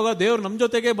ಮಾಡುವಾಗ ದೇವರು ನಮ್ಮ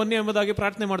ಜೊತೆಗೆ ಬನ್ನಿ ಎಂಬುದಾಗಿ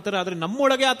ಪ್ರಾರ್ಥನೆ ಮಾಡ್ತಾರೆ, ಆದ್ರೆ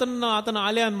ನಮ್ಮೊಳಗೆ ಆತನ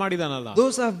ಆಲಯ ಮಾಡಿದಾನಲ್ಲ.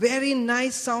 Those are very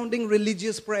nice sounding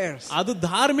religious prayers. ಅದು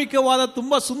ಧಾರ್ಮಿಕವಾದ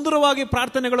ತುಂಬಾ ಸುಂದರವಾಗಿ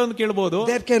ಪ್ರಾರ್ಥನೆಗಳನ್ನು ಕೇಳಬಹುದು.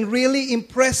 That can really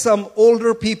impress some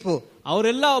older people.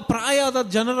 ಅವರೆಲ್ಲ ಪ್ರಾಯದ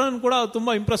ಜನರನ್ನು ಕೂಡ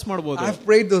ತುಂಬಾ ಇಂಪ್ರೆಸ್ ಮಾಡಬಹುದು. I've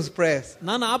prayed those prayers.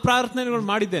 ನಾನು ಆ ಪ್ರಾರ್ಥನೆಗಳನ್ನು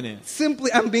ಮಾಡಿದ್ದೇನೆ. Simply,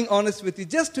 I'm being honest with you,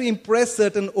 just to impress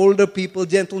certain older people,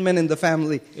 gentlemen in the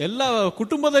family. ಎಲ್ಲ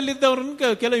ಕುಟುಂಬದಲ್ಲಿದ್ದವರನ್ನು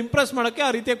ಕೆಲವು ಇಂಪ್ರೆಸ್ ಮಾಡಕ್ಕೆ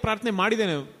ಆ ರೀತಿಯಾಗಿ ಪ್ರಾರ್ಥನೆ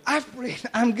ಮಾಡಿದ್ದೇನೆ. I've prayed.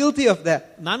 I'm guilty of that.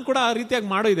 ನಾನು ಕೂಡ ಆ ರೀತಿಯಾಗಿ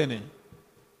ಮಾಡಿದ್ದೇನೆ.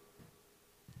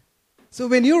 So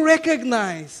when you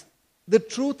recognize the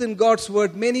truth in God's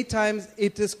word, many times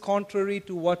it is contrary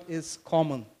to what is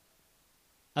common.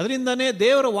 ಅದರಿಂದನೇ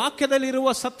ದೇವರ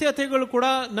ವಾಕ್ಯದಲ್ಲಿರುವ ಸತ್ಯತೆಗಳು ಕೂಡ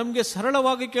ನಮಗೆ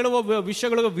ಸರಳವಾಗಿ ಕೇಳುವ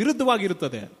ವಿಷಯಗಳಿಗೆ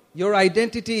ವಿರುದ್ಧವಾಗಿರುತ್ತದೆ. Your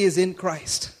identity is in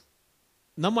Christ.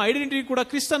 ನಮ್ಮ ಐಡೆಂಟಿಟಿ ಕೂಡ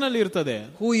ಕ್ರಿಸ್ತನಲ್ಲಿ ಇರುತ್ತದೆ.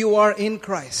 Who you are in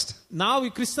Christ. ನಾವು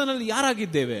ಈ ಕ್ರಿಸ್ತನಲ್ಲಿ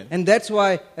ಯಾರಾಗಿದ್ದೇವೆ. And that's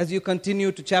why as you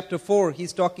continue to chapter 4,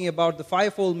 he's talking about the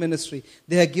fivefold ministry.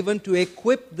 They are given to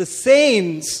equip the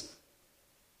saints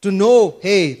to know,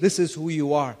 hey, this is who you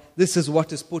are. This is what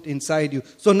is put inside you.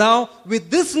 So now, with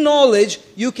this knowledge,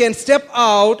 you can step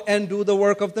out and do the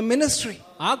work of the ministry.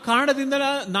 ಆ ಕಾರಣದಿಂದ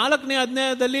 4ನೇ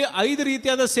ಅಧ್ಯಾಯದಲ್ಲಿ 5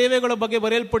 ರೀತಿಯಾದ ಸೇವೆಗಳ ಬಗ್ಗೆ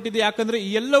ಬರೆಯಲ್ಪಟ್ಟಿದೆ. ಯಾಕಂದ್ರೆ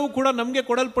ಎಲ್ಲವೂ ಕೂಡ ನಮಗೆ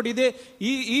ಕೊಡಲ್ಪಟ್ಟಿದೆ.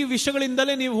 ಈ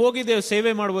ವಿಷಯಗಳಿಂದಲೇ ನೀವು ಹೋಗಿ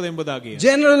ಸೇವೆ ಮಾಡಬಹುದು ಎಂಬುದಾಗಿ.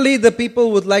 Generally, the people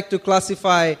would like to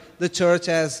classify the church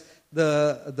as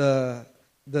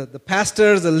the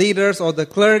pastors, the leaders, or the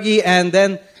clergy, and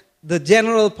then the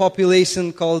general population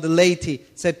called the laity.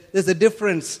 Said there's a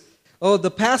difference. Oh,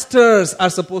 the pastors are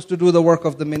supposed to do the work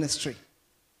of the ministry.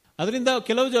 ಅದರಿಂದ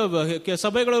ಕೆಲವು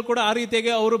ಸಭೆಗಳು ಕೂಡ ಆ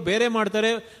ರೀತಿಯಾಗಿ ಅವರು ಬೇರೆ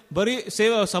ಮಾಡ್ತಾರೆ. ಬರೀ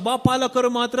ಸಭಾಪಾಲಕರು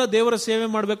ಮಾತ್ರ ದೇವರ ಸೇವೆ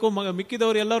ಮಾಡಬೇಕು,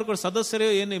 ಮಿಕ್ಕಿದವರು ಎಲ್ಲರೂ ಕೂಡ ಸದಸ್ಯರು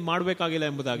ಏನು ಮಾಡಬೇಕಾಗಿಲ್ಲ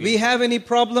ಎಂಬುದಾಗಿ. We have any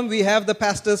problem, we have the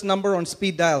pastor's number on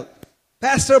speed dial.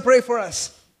 Pastor, pray for us.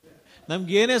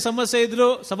 ನಮ್ಗೆ ಏನೇ ಸಮಸ್ಯೆ ಇದ್ರು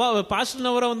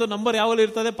ಪಾಸ್ಟರ್ನವರ ಒಂದು ನಂಬರ್ ಯಾವಾಗಲೂ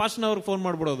ಇರ್ತದೆ, ಪಾಸ್ಟರ್ನವರಿಗೆ phone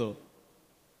ಮಾಡ್ಬಿಡೋದು.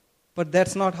 But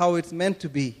that's not how it's meant to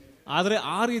be. ಆದ್ರೆ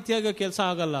ಆ ರೀತಿಯಾಗಿ ಕೆಲಸ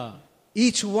ಆಗಲ್ಲ.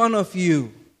 Each one of you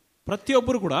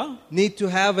ಪ್ರತಿಯೊಬ್ಬರು ಕೂಡ need to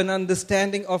have an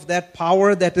understanding of that power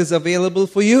that is available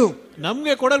for you.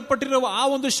 ನಮಗೆ ಕೊಡಲ್ಪಟ್ಟಿರುವ ಆ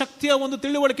ಒಂದು ಶಕ್ತಿಯ ಒಂದು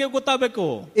ತಿಳುವಳಿಕೆ ಗೊತ್ತಾಗಬೇಕು.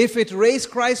 If it raised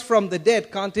Christ from the dead,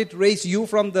 can't it raise you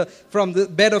from the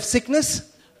bed of sickness?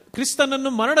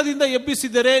 ಕ್ರಿಸ್ತನನ್ನು ಮರಣದಿಂದ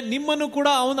ಎಬ್ಬಿಸಿದರೆ ನಿಮ್ಮನ್ನು ಕೂಡ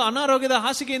ಆ ಒಂದು ಅನಾರೋಗ್ಯದ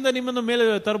ಹಾಸಿಗೆಯಿಂದ ನಿಮ್ಮನ್ನು ಮೇಲೆ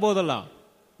ತರಬಹುದಲ್ಲ.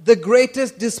 The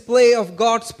greatest display of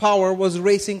God's power was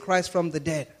raising Christ from the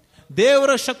dead.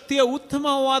 ದೇವರ ಶಕ್ತಿಯ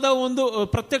ಉತ್ತಮವಾದ ಒಂದು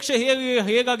ಪ್ರತ್ಯಕ್ಷ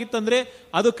ಹೇಗಾಗಿತ್ತಂದ್ರೆ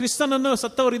ಅದು ಕ್ರಿಸ್ತನನ್ನು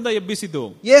ಸತ್ತವರಿಂದ ಎಬ್ಬಿಸಿದ್ದು.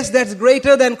 Yes, that's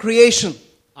greater than creation.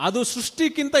 ಅದು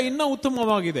ಸೃಷ್ಟಿಗಿಂತ ಇನ್ನೂ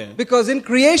ಉತ್ತಮವಾಗಿದೆ. Because in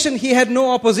creation he had no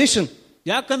opposition.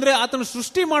 ಯಾಕಂದ್ರೆ ಆತನು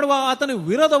ಸೃಷ್ಟಿ ಮಾಡುವ ಆತನ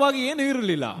ವಿರೋಧವಾಗಿ ಏನು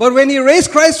ಇರಲಿಲ್ಲ. But when he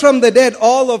raised Christ from the dead,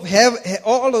 all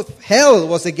of hell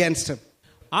was against him.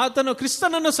 ಆತನು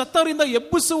ಕ್ರಿಸ್ತನನ್ನು ಸತ್ತವರಿಂದ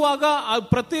ಎಬ್ಬಿಸುವಾಗ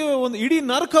ಪ್ರತಿ ಒಂದು ಇಡೀ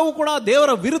ನರಕವು ಕೂಡ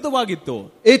ದೇವರ ವಿರುದ್ಧವಾಗಿತ್ತು.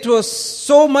 It was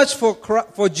so much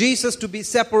for Jesus to be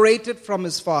separated from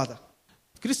his Father.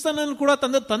 ಕ್ರಿಸ್ತನನ್ನು ಕೂಡ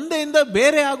ತಂದೆಯಿಂದ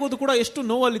ಬೇರೆ ಆಗೋದು ಕೂಡ ಎಷ್ಟು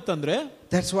ನೋವಲ್ಲಿತ್ತಂದ್ರೆ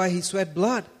that's why he sweat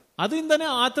blood. ಅದರಿಂದನೇ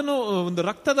ಆತನು ಒಂದು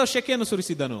ರಕ್ತದ ಶೆಕೆಯನ್ನು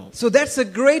ಸುರಿಸಿದನು. So that's the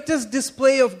greatest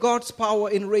display of God's power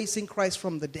in raising Christ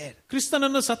from the dead.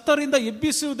 ಕ್ರಿಸ್ತನನ್ನು ಸತ್ತವರಿಂದ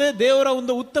ಎಬ್ಬಿಸುವುದೇ ದೇವರ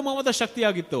ಒಂದು ಉತ್ತಮವಾದ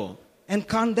ಶಕ್ತಿಯಾಗಿತ್ತು. And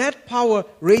can't that power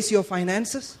raise your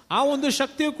finances? ಆ ಒಂದು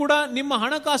ಶಕ್ತಿಯು ಕೂಡ ನಿಮ್ಮ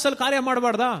ಹಣಕಾಸಲ್ಲಿ ಕಾರ್ಯ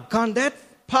ಮಾಡಬಾರ್ದಾ? Can't that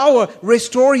power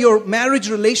restore your marriage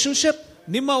relationship?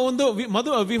 ನಿಮ್ಮ ಒಂದು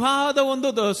ವಿವಾಹದ ಒಂದು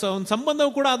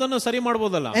ಸಂಬಂಧವು ಕೂಡ ಅದನ್ನು ಸರಿ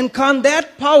ಮಾಡಬಹುದಲ್ಲ? And can't that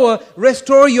power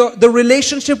restore the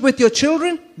relationship with your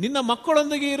children? ನಿನ್ನ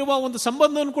ಮಕ್ಕಳೊಂದಿಗೆ ಇರುವ ಒಂದು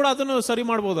ಸಂಬಂಧವನ್ನು ಕೂಡ ಅದನ್ನು ಸರಿ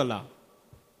ಮಾಡಬಹುದಲ್ಲ?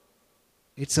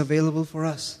 It's available for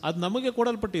us. ಅದು ನಮಗೆ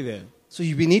ಕೊಡಲ್ಪಟ್ಟಿದೆ. So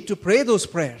we need to pray those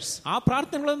prayers. ಆ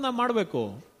ಪ್ರಾರ್ಥನೆಗಳನ್ನು ನಾವು ಮಾಡಬೇಕು.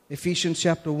 Ephesians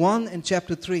chapter 1 and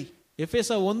chapter 3. ಎಫೆಸ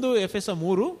 1 ಎಫೆಸ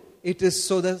 3. It is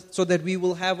so that we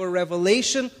will have a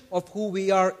revelation of who we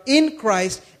are in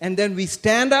Christ, and then we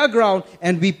stand our ground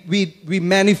and we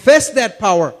manifest that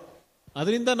power.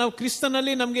 ಅದರಿಂದ ನಾವು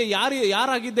ಕ್ರಿಸ್ತನಲ್ಲಿ ನಮಗೆ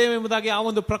ಯಾರಾಗಿದ್ದೇವೆ ಎಂಬುದಾಗಿ ಆ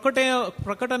ಒಂದು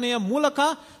ಪ್ರಕಟಣೆಯ ಮೂಲಕ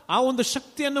ಆ ಒಂದು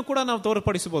ಶಕ್ತಿಯನ್ನು ಕೂಡ ನಾವು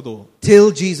ತೋರ್ಪಡಿಸಬಹುದು. Till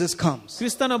Jesus comes.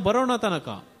 ಕ್ರಿಸ್ತನ ಬರೋಣ ತನಕ.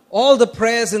 All the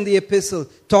prayers in the epistle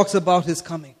talks about his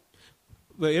coming.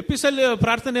 Epistle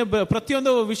ಪ್ರಾರ್ಥನೆ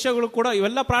ಪ್ರತಿಯೊಂದು ವಿಷಯಗಳು ಕೂಡ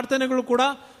ಇವೆಲ್ಲ ಪ್ರಾರ್ಥನೆಗಳು ಕೂಡ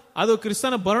ಅದು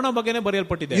ಕ್ರಿಸ್ತನ ಬರೋಣ ಬಗ್ಗೆನೇ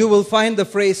ಬರೆಯಲ್ಪಟ್ಟಿದೆ. You will find the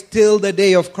phrase till the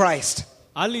day of Christ.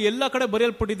 ಅಲ್ಲಿ ಎಲ್ಲ ಕಡೆ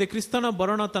ಬರೆಯಲ್ಪಟ್ಟಿದೆ ಕ್ರಿಸ್ತನ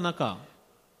ಬರೋಣ ತನಕ.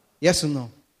 Yes or no?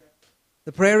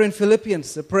 The prayer in Philippians,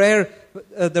 the prayer,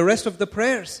 the rest of the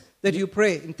prayers that you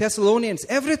pray in Thessalonians,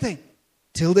 everything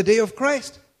till the day of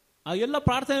Christ. ಆ ಎಲ್ಲ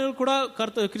ಪ್ರಾರ್ಥನೆಗಳು ಕೂಡ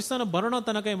ಕ್ರಿಸ್ತನ ಬರೋಣ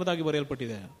ತನಕ ಎಂಬುದಾಗಿ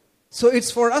ಬರೆಯಲ್ಪಟ್ಟಿದೆ. So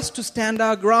it's for us to stand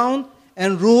our ground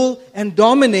and rule and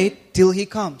dominate till he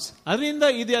comes. ಅದರಿಂದ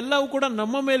ಇದೆಲ್ಲವೂ ಕೂಡ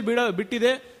ನಮ್ಮ ಮೇಲೆ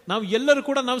ಬಿಟ್ಟಿದೆ. ನಾವು ಎಲ್ಲರೂ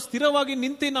ಕೂಡ ನಾವು ಸ್ಥಿರವಾಗಿ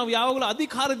ನಿಂತು ನಾವು ಯಾವಾಗಲೂ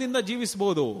ಅಧಿಕಾರದಿಂದ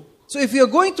ಜೀವಿಸಬಹುದು. So if you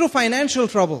are going through financial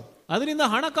trouble, ಅದರಿಂದ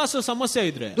ಹಣಕಾಸು ಸಮಸ್ಯೆ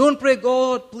ಇದ್ರೆ, don't pray,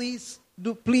 God,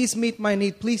 please meet my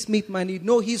need, please meet my need.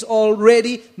 No, he's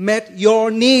already met your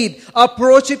need.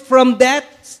 Approach it from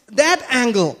that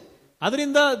angle.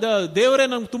 ಅದರಿಂದ ದೇವರೇ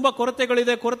ನಮ್ಗೆ ತುಂಬಾ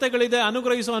ಕೊರತೆಗಳಿದೆ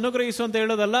ಅನುಗ್ರಹಿಸು ಅಂತ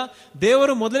ಹೇಳೋದಲ್ಲ.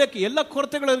 ದೇವರು ಮೊದಲೇ ಎಲ್ಲ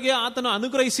ಕೊರತೆಗಳಿಗೆ ಆತನು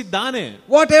ಅನುಗ್ರಹಿಸಿದ್ದಾನೆ.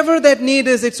 Whatever that need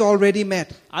is, it's already met.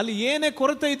 ಅಲ್ಲಿ ಏನೇ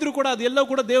ಕೊರತೆ ಇದ್ರೂ ಕೂಡ ಅದೆಲ್ಲವೂ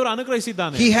ಕೂಡ ದೇವರು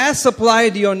ಅನುಗ್ರಹಿಸಿದ್ದಾನೆ. He has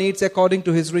supplied your needs according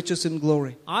to his riches in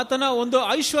glory. ಆತನ ಒಂದು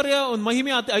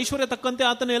ಮಹಿಮೆ ಐಶ್ವರ್ಯ ತಕ್ಕಂತೆ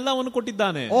ಆತನ ಎಲ್ಲವನ್ನು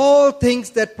ಕೊಟ್ಟಿದ್ದಾನೆ. All things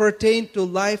that pertain to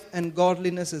life and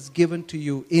godliness is given to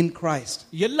you in Christ.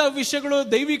 ಎಲ್ಲ ವಿಷಯಗಳು,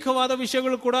 ದೈವಿಕವಾದ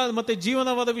ವಿಷಯಗಳು ಕೂಡ ಮತ್ತೆ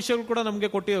ಜೀವನವಾದ ವಿಷಯಗಳು ಕೂಡ ನಮಗೆ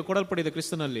ಕೊಡಲ್ಪಟ್ಟಿದೆ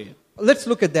ಕ್ರಿಸ್ತನಲ್ಲಿ. Let's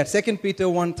look at that. 2 Peter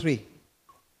 1:3.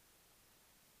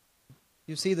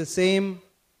 You see the same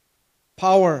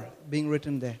power being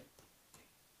written there.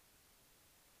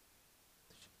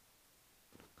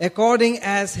 According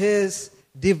as his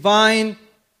divine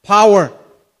power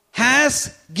has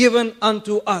given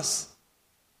unto us.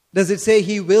 Does it say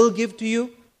he will give to you?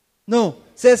 No.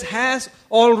 It says has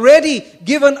already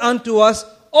given unto us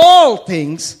all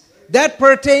things that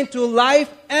pertain to life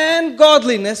and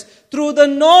godliness through the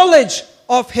knowledge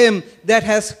of him that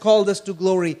has called us to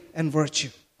glory and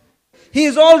virtue. He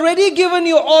has already given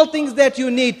you all things that you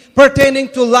need pertaining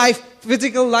to life,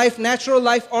 physical life, natural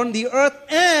life on the earth,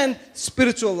 and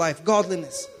spiritual life,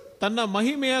 godliness. ತನ್ನ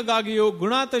ಮಹಿಮೆಯಾಗಿಯೂ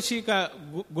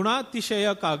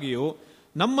ಗುಣಾತಿಶಯಕ್ಕಾಗಿಯೂ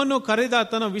ನಮ್ಮನ್ನು ಕರೆದ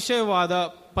ತನ್ನ ವಿಷಯವಾದ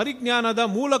ಪರಿಜ್ಞಾನದ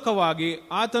ಮೂಲಕವಾಗಿ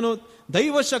ಆತನು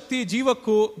ದೈವಶಕ್ತಿ,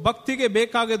 ಜೀವಕ್ಕೂ ಭಕ್ತಿಗೆ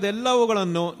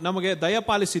ಬೇಕಾಗದೆಲ್ಲವುಗಳನ್ನು ನಮಗೆ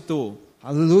ದಯಪಾಲಿಸಿತು.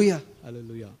 Hallelujah.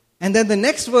 Hallelujah. And then the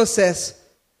next verse says,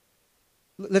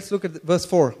 let's look at verse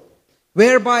 4.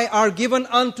 Whereby are given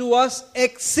unto us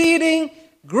exceeding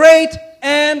great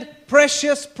and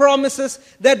precious promises,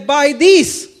 that by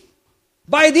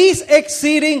these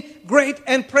exceeding great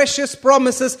and precious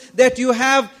promises that you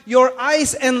have your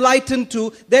eyes enlightened to,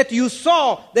 that you saw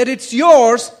that it's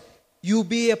yours, you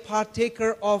be a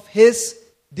partaker of his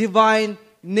divine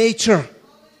nature.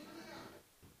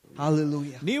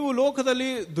 Hallelujah. ನೀವು ಲೋಕದಲ್ಲಿ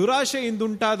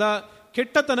ದುರಾಶೆಯಿಂದುಂಟಾದ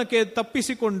ಕೆಟ್ಟತನಕ್ಕೆ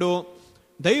ತಪ್ಪಿಸಿಕೊಂಡು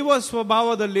ದೈವ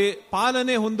ಸ್ವಭಾವದಲ್ಲಿ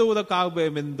ಪಾಲನೆ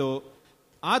ಹೊಂದುವುದಕ್ಕಾಗಬೇಕೆಂದು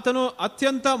ಆತನು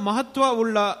ಅತ್ಯಂತ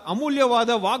ಮಹತ್ವವುಳ್ಳ ಅಮೂಲ್ಯವಾದ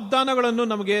ವಾಗ್ದಾನಗಳನ್ನು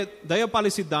ನಮಗೆ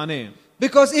ದಯಪಾಲಿಸಿದ್ದಾನೆ.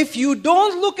 Because if you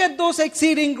don't look at those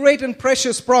exceeding great and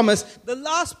precious promise, the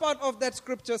last part of that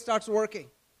scripture starts working.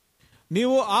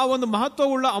 ನೀವು ಆ ಒಂದು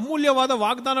ಮಹತ್ವವುಳ್ಳ ಅಮೂಲ್ಯವಾದ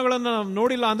ವಾಗ್ದಾನಗಳನ್ನು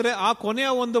ನೋಡಿಲ್ಲ ಅಂದ್ರೆ ಆ ಕೊನೆಯ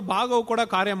ಒಂದು ಭಾಗವು ಕೂಡ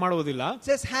ಕಾರ್ಯ ಮಾಡುವುದಿಲ್ಲ. It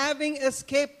says having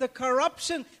escaped the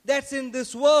corruption that's in this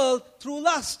world through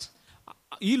lust.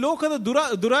 ಈ ಲೋಕದ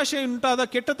ದುರಾಶೆ ಉಂಟಾದ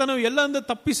ಕೆಟ್ಟತನ ಎಲ್ಲಂದ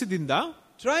ತಪ್ಪಿಸಿದಿಂದ,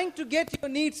 trying to get your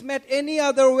needs met any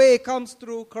other way comes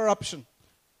through corruption.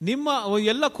 ನಿಮ್ಮ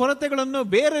ಎಲ್ಲ ಕೊರತೆಗಳನ್ನು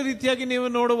ಬೇರೆ ರೀತಿಯಾಗಿ ನೀವು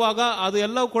ನೋಡುವಾಗ ಅದು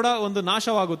ಎಲ್ಲವೂ ಕೂಡ ಒಂದು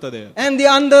ನಾಶವಾಗುತ್ತದೆ. And the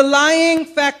underlying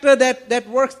factor that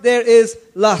works there is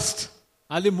lust.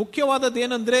 ಅಲ್ಲಿ ಮುಖ್ಯವಾದದ್ದು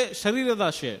ಏನಂದ್ರೆ ಶರೀರದ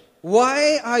ಆಶೆ. Why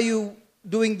are you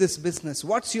doing this business?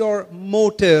 What's your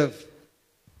motive?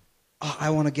 Oh, I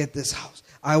want to get this house.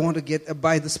 I want to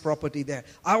buy this property there.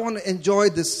 I want to enjoy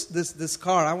this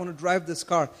car. I want to drive this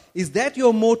car. Is that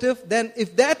your motive? Then if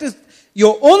that is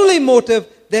your only motive,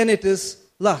 then it is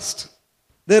lust.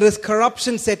 There is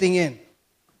corruption setting in.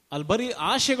 ಅಲ್ಲಿ ಬರೀ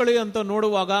ಆಶೆಗಳು ಅಂತ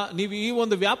ನೋಡುವಾಗ ನೀವು ಈ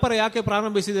ಒಂದು ವ್ಯಾಪಾರ ಯಾಕೆ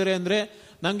ಪ್ರಾರಂಭಿಸಿದರೆ ಅಂದ್ರೆ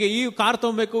ನಂಗೆ ಈ ಕಾರ್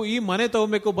ತಗೋಬೇಕು, ಈ ಮನೆ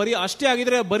ತಗೋಬೇಕು, ಬರೀ ಅಷ್ಟೇ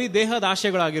ಆಗಿದ್ರೆ ಬರೀ ದೇಹದ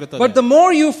ಆಶೆಗಳಾಗಿರುತ್ತದೆ. But the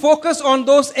more you focus on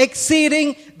those exceeding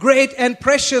great and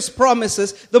precious promises,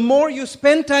 the more you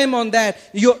spend time on that,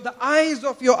 the eyes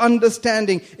of your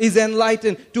understanding is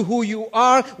enlightened to who you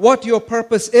are, what your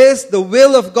purpose is, the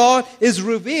will of God is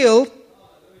revealed.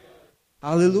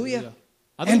 Hallelujah.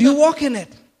 And you walk in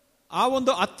it. ಆ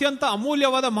ಒಂದು ಅತ್ಯಂತ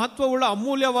ಅಮೂಲ್ಯವಾದ ಮಹತ್ವವುಳ್ಳ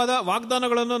ಅಮೂಲ್ಯವಾದ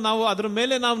ವಾಗ್ದಾನಗಳನ್ನು ನಾವು ಅದರ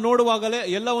ಮೇಲೆ ನಾವು ನೋಡುವಾಗಲೇ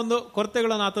ಎಲ್ಲ ಒಂದು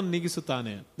ಕೊರತೆಗಳನ್ನು ಆತನು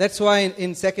ನೀಗಿಸುತ್ತಾನೆ. That's why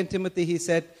in 2 Timothy he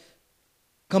said,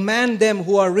 command them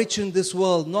who are rich in this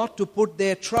world not to put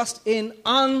their trust in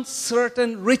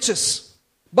uncertain riches,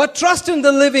 but trust in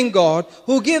the living God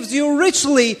who gives you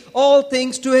richly all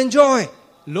things to enjoy.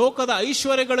 ಲೋಕದ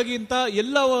ಐಶ್ವರ್ಯಗಳಿಗಿಂತ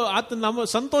ಎಲ್ಲ ನಮ್ಮ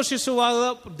ಸಂತೋಷಿಸುವಾಗ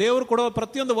ದೇವರು ಕೊಡುವ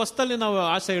ಪ್ರತಿಯೊಂದು ವಸ್ತುದಲ್ಲಿ ನಾವು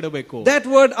ಆಸೆ ಇಡಬೇಕು. That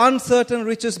word uncertain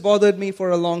riches bothered me for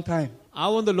a long time. ಆ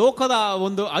ಒಂದು ಲೋಕದ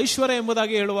ಒಂದು ಐಶ್ವರ್ಯ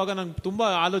ಎಂಬುದಾಗಿ ಹೇಳುವಾಗ ನಾನು ತುಂಬಾ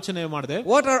ಆಲೋಚನೆ ಮಾಡಿದೆ.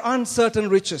 What are uncertain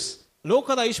riches?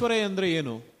 ಲೋಕದ ಐಶ್ವರ್ಯ ಅಂದ್ರೆ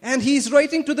ಏನು? And he's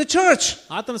writing to the church.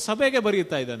 ಆತನ ಸಭೆಗೆ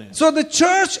ಬರೆಯುತ್ತಾ ಇದ್ದಾನೆ. So the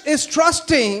church is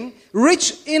trusting, rich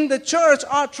in the church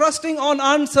are trusting on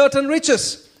uncertain riches.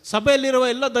 ಸಭೆಯಲ್ಲಿರುವ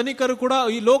ಎಲ್ಲ ಧನಿಕರು ಕೂಡ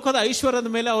ಈ ಲೋಕದ ಐಶ್ವರ್ಯದ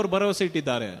ಮೇಲೆ ಅವರು ಭರವಸೆ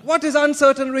ಇಟ್ಟಿದ್ದಾರೆ. What is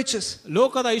uncertain riches?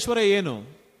 ಲೋಕದ ಐಶ್ವರ್ಯ ಏನು?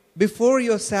 Before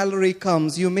your salary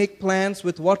comes, you make plans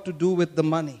with what to do with the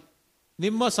money.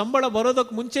 ನಿಮ್ಮ ಸಂಬಳ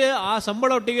ಬರೋದಕ್ಕೆ ಮುಂಚೆ ಆ ಸಂಬಳ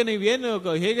ಒಟ್ಟಿಗೆ ನೀವು ಏನು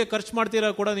ಹೇಗೆ ಖರ್ಚು ಮಾಡ್ತೀರಾ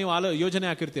ಕೂಡ ನೀವು ಯೋಜನೆ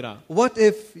ಹಾಕಿರ್ತೀರಾ. What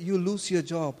if you lose your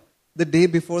job the day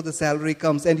before the salary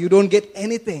comes and you don't get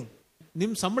anything?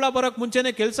 ನಿಮ್ ಸಂಬಳ ಬರಕ್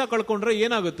ಮುಂಚೆನೆ ಕೆಲಸ ಕಳ್ಕೊಂಡ್ರೆ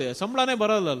ಏನಾಗುತ್ತೆ? ಸಂಬಳನೇ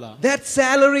ಬರಲ್ಲ. That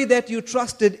salary that you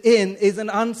trusted in is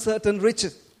an uncertain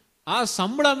riches. ಆ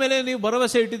ಸಂಬಳ ಮೇಲೆ ನೀವು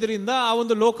ಭರವಸೆ ಇಟ್ಟಿದ್ರಿಂದ ಆ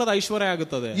ಒಂದು ಲೋಕದ ಐಶ್ವರ್ಯ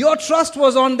ಆಗುತ್ತದೆ. Your trust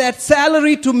was on that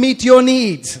salary to meet your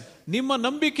needs. ನಿಮ್ಮ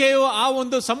ನಂಬಿಕೆಯು ಆ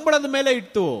ಒಂದು ಸಂಬಳದ ಮೇಲೆ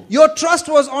ಇತ್ತು. Your trust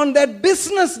was on that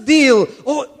business deal.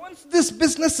 Oh, once this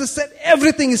business is set,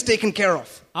 everything is taken care of.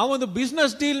 ಆ ಒಂದು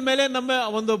ಬಿಸ್ನೆಸ್ ಡೀಲ್ ಮೇಲೆ ನಮ್ಮ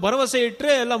ಒಂದು ಭರವಸೆ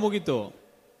ಇಟ್ರೆ ಎಲ್ಲ ಮುಗೀತು.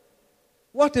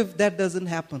 What if that doesn't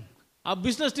happen? ಆ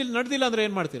ಬಿಸ್ನೆಸ್ ಡೀಲ್ ನಡೆದಿಲ್ಲ ಅಂದ್ರೆ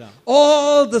ಏನ್ ಮಾಡ್ತೀರಾ?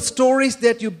 All the stories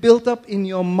that you built up in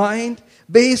your mind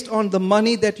based on the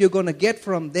money that you're going to get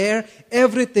from there,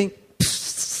 everything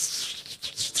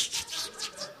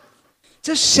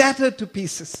just shattered to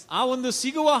pieces. ಆ ಒಂದು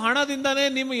ಸಿಗುವ ಹಣದಿಂದಾನೇ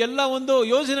ನಿಮ್ಮ ಎಲ್ಲ ಒಂದು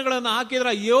ಯೋಜನೆಗಳನ್ನು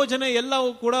ಹಾಕಿದ್ರೆ ಯೋಜನೆ ಎಲ್ಲವೂ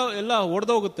ಕೂಡ ಎಲ್ಲ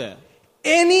ಒಡೆದೋಗುತ್ತೆ.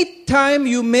 Any time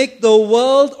you make the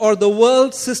world or the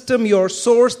world system your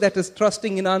source, that is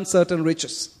trusting in uncertain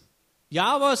riches.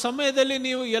 ಯಾವ ಸಮಯದಲ್ಲಿ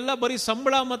ನೀವು ಎಲ್ಲ ಬರೀ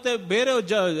ಸಂಬಳ ಮತ್ತೆ ಬೇರೆ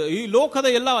ಈ ಲೋಕದ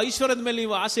ಎಲ್ಲ ಐಶ್ವರ್ಯದ ಮೇಲೆ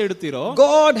ನೀವು ಆಸೆ ಇಡ್ತೀರೋ,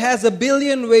 God has a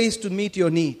billion ways to meet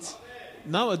your needs.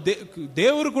 ನಾವು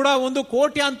ದೇವರು ಕೂಡ ಒಂದು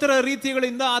ಕೋಟ್ಯಾಂತರ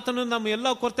ರೀತಿಗಳಿಂದ ಆತನು ನಮ್ಮ ಎಲ್ಲ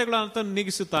ಕೊರತೆಗಳನ್ನು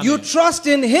ನೀಗಿಸುತ್ತಾನೆ. You trust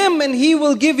in him and he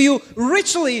will give you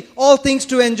richly all things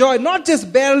to enjoy, not just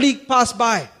barely pass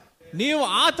by. ನೀವು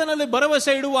ಆತನಲ್ಲಿ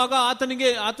ಭರವಸೆ ಇಡುವಾಗ ಆತನಿಗೆ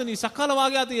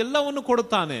ಸಕಾಲವಾಗಿ ಆತ ಎಲ್ಲವನ್ನು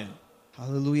ಕೊಡುತ್ತಾನೆ.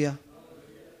 Hallelujah.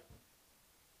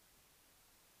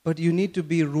 But you need to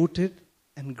be rooted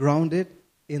and grounded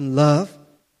in love.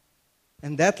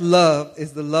 And that love is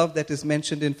the love that is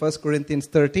mentioned in 1 Corinthians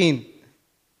 13.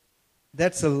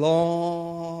 That's a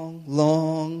long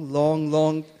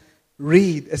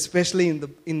read, especially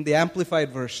in the Amplified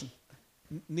version.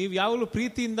 ನೀವು ಯಾವಾಗಲೂ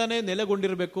ಪ್ರೀತಿಯಿಂದಾನೇ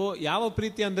ನೆಲೆಗೊಂಡಿರಬೇಕು. ಯಾವ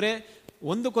ಪ್ರೀತಿ ಅಂದ್ರೆ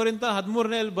 1 ಕೊರಿಂಥ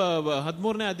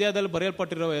 13ನೇ ಅಧ್ಯಾಯದಲ್ಲಿ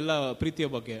ಬರೆಯಲ್ಪಟ್ಟಿರೋ ಎಲ್ಲ ಪ್ರೀತಿಯ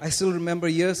ಬಗ್ಗೆ. I still remember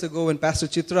years ago when Pastor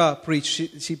Chitra preached,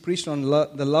 she preached on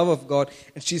the love of God,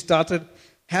 and she started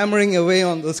hammering away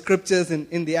on the scriptures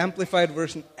in the Amplified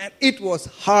version, and it was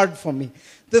hard for me.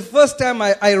 The first time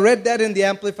I read that in the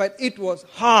Amplified, it was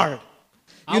hard.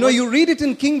 You know, you read it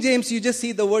in King James, you just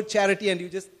see the word charity and you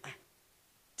just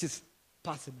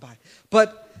pass it by. But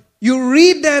you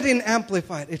read that in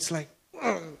Amplified, it's like,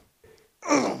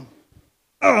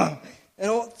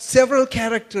 several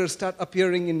characters start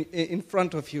appearing in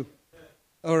front of you.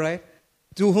 All right?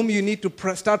 To whom you need to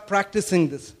start practicing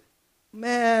this.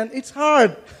 Man, it's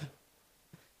hard.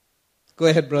 Go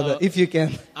ahead, brother, if you can.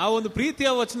 ಆ ಒಂದು ಪ್ರೀತಿಯ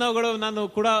ವಚನಗಳು ನಾನು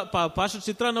ಕೂಡ pastor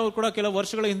ಚಿತ್ರನವರು ಕೂಡ ಕೆಲವು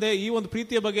ವರ್ಷಗಳ ಹಿಂದೆ ಈ ಒಂದು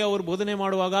ಪ್ರೀತಿಯ ಬಗ್ಗೆ ಅವರು ಬೋಧನೆ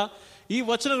ಮಾಡುವಾಗ ಈ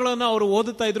ವಚನಗಳನ್ನು ಅವರು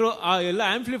ಓದುತ್ತಾ ಇದ್ರು. ಆ ಎಲ್ಲ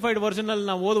ಆಂಪ್ಲಿಫೈಡ್ ವರ್ಷನ್ ಅಲ್ಲಿ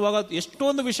ನಾವು ಓದುವಾಗ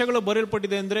ಎಷ್ಟೊಂದು ವಿಷಯಗಳು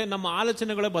ಬರೆಯಲ್ಪಟ್ಟಿದೆ ಅಂದ್ರೆ ನಮ್ಮ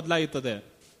ಆಲೋಚನೆಗಳೇ ಬದಲಾಗುತ್ತದೆ.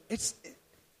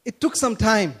 It took some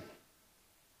time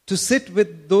to sit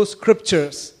with those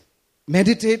scriptures,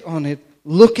 meditate on it,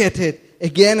 look at it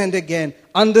again and again,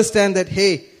 understand that,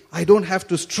 hey, I don't have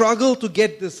to struggle to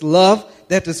get this love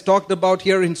that is talked about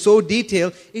here in so detail.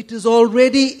 It is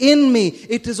already in me.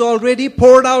 It is already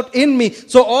poured out in me.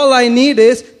 So all I need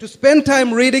is to spend time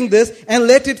reading this and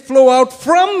let it flow out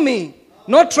from me,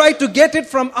 not try to get it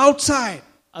from outside.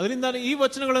 ಅದರಿಂದ ಈ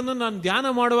ವಚನಗಳನ್ನು ನಾನು ಧ್ಯಾನ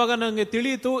ಮಾಡುವಾಗ ನನಗೆ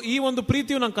ತಿಳಿಯಿತು, ಈ ಒಂದು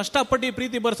ಪ್ರೀತಿಯು ನಾನು ಕಷ್ಟಪಟ್ಟು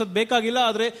ಪ್ರೀತಿ ಬರ್ಸೋದು ಬೇಕಾಗಿಲ್ಲ,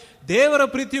 ಆದ್ರೆ ದೇವರ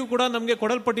ಪ್ರೀತಿಯು ಕೂಡ ನಮಗೆ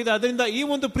ಕೊಡಲ್ಪಟ್ಟಿದೆ. ಅದರಿಂದ ಈ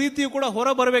ಒಂದು ಪ್ರೀತಿಯು ಕೂಡ ಹೊರ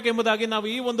ಬರಬೇಕೆಂಬುದಾಗಿ ನಾವು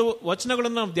ಈ ಒಂದು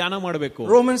ವಚನಗಳನ್ನು ನಾವು ಧ್ಯಾನ ಮಾಡಬೇಕು.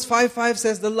 Romans 5:5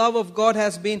 says the love of God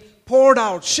has been poured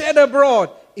out, shed abroad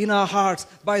in our hearts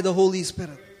by the Holy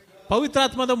Spirit.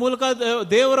 ಪವಿತ್ರಾತ್ಮದ ಮೂಲಕ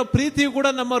ದೇವರ ಪ್ರೀತಿಯು ಕೂಡ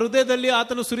ನಮ್ಮ ಹೃದಯದಲ್ಲಿ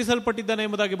ಆತನು ಸುರಿಸಲ್ಪಟ್ಟಿದ್ದಾನೆ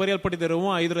ಎಂಬುದಾಗಿ ಬರೆಯಲ್ಪಟ್ಟಿದೆ ರೋಮ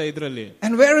 5:5.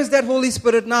 And where is that Holy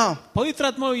Spirit now?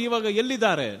 ಪವಿತ್ರಾತ್ಮ ಇವಾಗ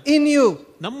ಎಲ್ಲಿದ್ದಾರೆ? In you.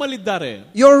 ನಮ್ಮಲ್ಲಿದ್ದಾರೆ.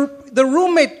 The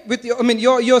roommate with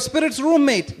you, your spirit's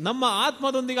roommate. ನಮ್ಮ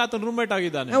ಆತ್ಮದೊಂದಿಗೆ ಆತನ ರೂಮ್ಮೇಟ್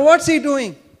ಆಗಿದ್ದಾನೆ. And what's he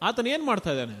doing? ಆತನು ಏನ್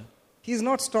ಮಾಡ್ತಾ ಇದ್ದಾನೆ? He's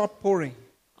not stopped pouring.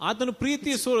 ಆತನು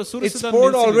ಪ್ರೀತಿ ಸುರಿಸುವುದನ್ನು It's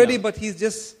poured already, but he's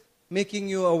just making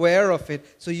you aware of it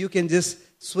so you can just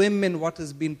swim in what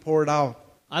has been poured out.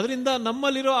 ಅದರಿಂದ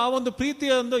ನಮ್ಮಲ್ಲಿರೋ ಆ ಒಂದು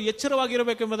ಪ್ರೀತಿಯ ಒಂದು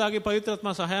ಎಚ್ಚರವಾಗಿರಬೇಕೆಂಬುದಾಗಿ ಪವಿತ್ರಾತ್ಮ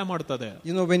ಸಹಾಯ ಮಾಡ್ತದೆ.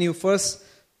 You know, when you first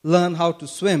learn how to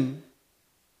swim,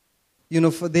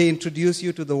 they introduce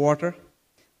you to the water.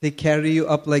 They carry you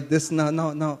up like this.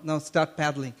 Now start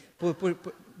paddling.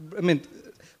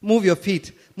 Move your feet,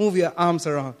 move your arms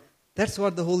around. That's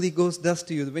what the Holy Ghost does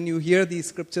to you. When you hear these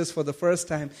scriptures for the first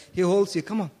time, He holds you.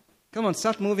 Come on,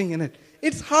 start moving in it.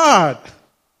 It's hard.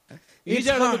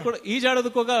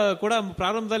 ಈಜಾಡೋದಕ್ಕೂ ಕೂಡ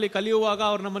ಪ್ರಾರಂಭದಲ್ಲಿ ಕಲಿಯುವಾಗ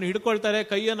ಅವ್ರು ನಮ್ಮನ್ನು ಹಿಡ್ಕೊಳ್ತಾರೆ,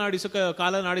 ಕೈಯನ್ನು ಆಡಿಸು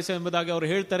ಕಾಲನ್ನು ಆಡಿಸು ಎಂಬುದಾಗಿ ಅವರು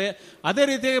ಹೇಳ್ತಾರೆ. ಅದೇ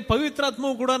ರೀತಿಯಾಗಿ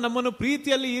ಪವಿತ್ರಾತ್ಮವು ಕೂಡ ನಮ್ಮನ್ನು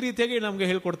ಪ್ರೀತಿಯಲ್ಲಿ ಈ ರೀತಿಯಾಗಿ ನಮಗೆ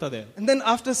ಹೇಳ್ಕೊಡ್ತದೆ. And then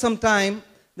after some time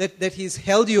that He's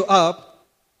held you up,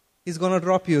 He's going to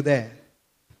drop you there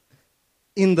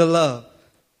in the love.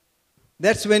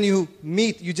 That's when you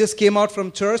meet. You just came out from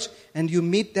church and you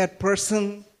meet that person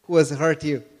who has hurt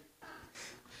you.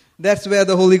 That's where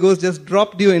the Holy Ghost just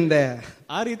dropped you in there.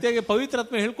 ಆ ರೀತಿಯಾಗಿ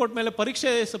ಪವಿತ್ರಾತ್ಮ ಹೇಳ್ಕೊಟ್ಟ ಮೇಲೆ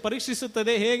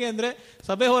ಪರೀಕ್ಷಿಸುತ್ತದೆ. ಹೇಗೆ ಅಂದ್ರೆ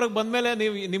ಸಭೆ ಹೊರಗೆ ಬಂದ್ಮೇಲೆ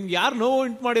ನೀವು ನಿಮ್ಗೆ ಯಾರು ನೋವು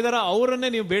ಉಂಟು ಮಾಡಿದಾರ ಅವರನ್ನೇ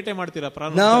ನೀವು ಬೇಟೆ ಮಾಡ್ತೀರಾ.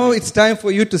 Now it's time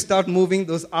for you to start moving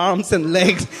those arms and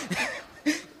legs.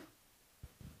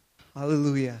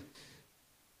 Hallelujah.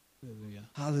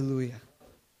 Hallelujah.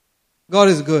 God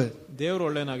is good. ದೇವರು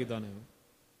ಒಳ್ಳೆಯನಾಗಿದ್ದಾನೆ.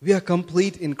 We are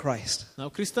complete in Christ.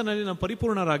 ನಾವು ಕ್ರಿಸ್ತನಲ್ಲಿ ನಾವು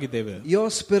ಪರಿಪೂರ್ಣರಾಗಿದ್ದೇವೆ. Your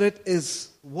spirit is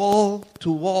wall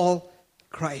to wall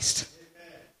Christ.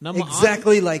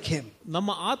 Exactly like him.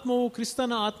 ನಮ್ಮ ಆತ್ಮವು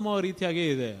ಕ್ರಿಸ್ತನ ಆತ್ಮವ ರೀತಿಯಾಗೇ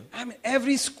ಇದೆ. I mean,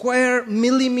 every square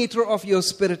millimeter of your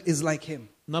spirit is like him.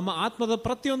 ನಮ್ಮ ಆತ್ಮದ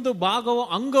ಪ್ರತಿಯೊಂದು ಭಾಗವು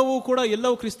ಅಂಗವೂ ಕೂಡ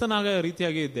ಎಲ್ಲವೂ ಕ್ರಿಸ್ತನ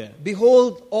ರೀತಿಯಾಗೇ ಇದೆ.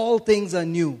 Behold, all things are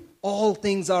new. All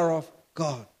things are of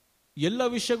God. ಎಲ್ಲ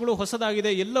ವಿಷಯಗಳು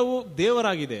ಹೊಸದಾಗಿದೆ, ಎಲ್ಲವೂ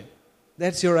ದೇವರಾಗಿದೆ.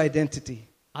 That's your identity.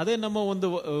 ಅದೇ ನಮ್ಮ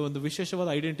ಒಂದು ವಿಶೇಷವಾದ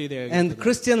ಐಡೆಂಟಿಟಿ ಇದೆ. And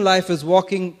Christian life is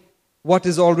walking what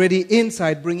is already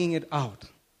inside, bringing it out.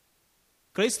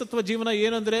 ಕ್ರೈಸ್ತತ್ವ ಜೀವನ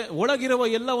ಏನಂದ್ರೆ ಒಳಗಿರುವ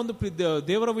ಎಲ್ಲ ಒಂದು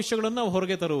ದೇವರ ವಿಷಯಗಳನ್ನು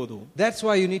ಹೊರಗೆ ತರುವುದು. That's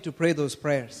why you need to pray those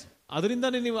prayers.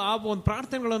 ಅದರಿಂದನೇ ನೀವು ಆ ಒಂದು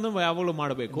ಪ್ರಾರ್ಥನೆಗಳನ್ನು ಯಾವಾಗಲೂ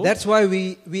ಮಾಡಬೇಕು. That's why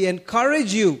we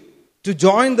encourage you to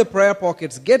join the prayer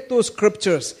pockets. Get those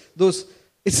scriptures.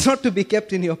 It's not to be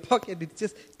kept in your pocket. It's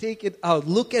just take it out.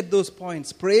 Look at those points.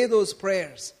 Pray those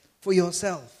prayers for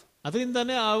yourself.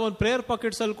 ಅದರಿಂದನೇ ಆ ಒಂದು prayer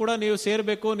pockets ಅಲ್ಲಿ ಕೂಡ ನೀವು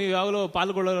ಸೇರಬೇಕು, ನೀವು ಯಾವಾಗಲೂ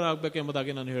ಪಾಲ್ಗೊಳ್ಳೋರಾಗಬೇಕು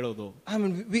ಎಂಬುದಾಗಿ ನಾನು ಹೇಳೋದು. I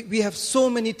mean, we have so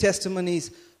many testimonies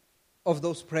of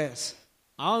those prayers.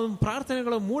 ಆ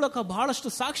ಪ್ರಾರ್ಥನೆಗಳ ಮೂಲಕ ಬಹಳಷ್ಟು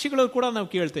ಸಾಕ್ಷಿಗಳು ಕೂಡ ನಾವು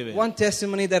ಕೇಳ್ತೇವೆ. One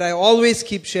testimony that I always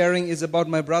keep sharing is about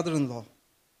my brother-in-law.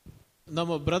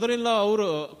 ನಮ್ಮ ಬ್ರದರ್ ಇನ್ ಲಾ ಅವರು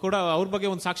ಕೂಡ ಅವ್ರ ಬಗ್ಗೆ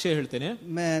ಒಂದು ಸಾಕ್ಷಿ ಹೇಳ್ತೇನೆ.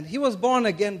 Man, he was born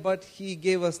again, but he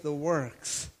gave us the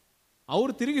works.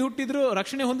 ಅವರು ತಿರುಗಿ ಹುಟ್ಟಿದ್ರು,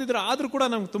 ರಕ್ಷಣೆ ಹೊಂದಿದ್ರು, ಆದ್ರೂ ಕೂಡ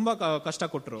ನಮ್ಗೆ ತುಂಬಾ ಕಷ್ಟ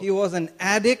ಕೊಟ್ಟರು. He was an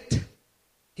addict.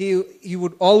 He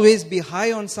would always be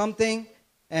high on something.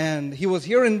 And he was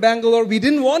here in Bangalore. We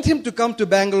didn't want him to come to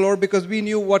Bangalore because we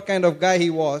knew what kind of guy he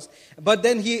was. But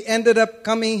then he ended up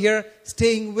coming here,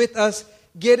 staying with us,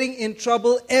 getting in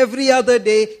trouble every other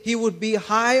day. He would be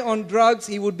high on drugs.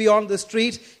 He would be on the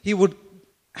street. He would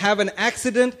have an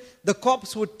accident. The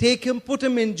cops would take him, put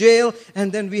him in jail. And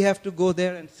then we have to go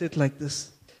there and sit like this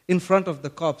in front of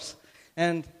the cops.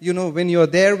 And you know, when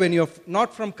you're there, when you're not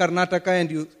from Karnataka and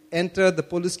you enter the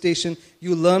police station,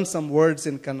 you learn some words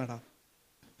in Kannada.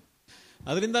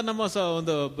 ಅದರಿಂದ ನಮ್ಮ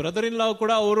ಒಂದು brother in ಲಾ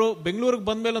ಕೂಡ ಅವರು ಬೆಂಗಳೂರಿಗೆ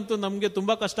ಬಂದ್ಮೇಲಂತೂ ನಮ್ಗೆ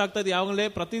ತುಂಬಾ ಕಷ್ಟ ಆಗ್ತಾ ಇದೆ. ಯಾವಾಗಲೇ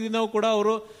ಪ್ರತಿದಿನವೂ ಕೂಡ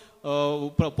ಅವರು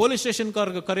ಪೊಲೀಸ್ ಸ್ಟೇಷನ್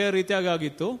ಕರೆಯೋ ರೀತಿಯಾಗಿ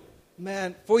ಆಗಿತ್ತು. Man,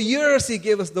 for years he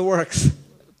gave us the works.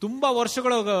 ತುಂಬಾ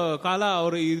ವರ್ಷಗಳ ಕಾಲ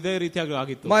ಅವರು ಇದೇ ರೀತಿಯಾಗಿ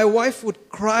ಆಗಿತ್ತು. My wife would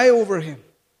cry over him.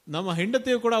 ನಮ್ಮ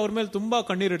ಹೆಂಡತಿಯು ಕೂಡ ಅವ್ರ ಮೇಲೆ ತುಂಬಾ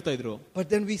ಕಣ್ಣೀರು ಇಡ್ತಾ ಇದ್ರು. But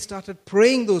then we started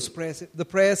praying those prayers, the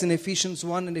prayers in Ephesians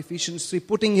 1 and Ephesians 3,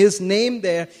 putting his name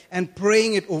there and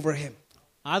praying it over him.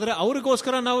 ಆದ್ರೆ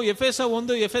ಅವರಿಗೋಸ್ಕರ ನಾವು ಎಫೆಸ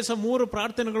 1 ಎಫೆಸ 3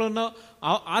 ಪ್ರಾರ್ಥನೆಗಳನ್ನು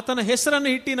ಆತನ ಹೆಸರನ್ನು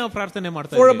ಇಟ್ಟು ನಾವು ಪ್ರಾರ್ಥನೆ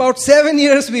ಮಾಡ್ತಾ ಇದ್ದೇವೆ. For about 7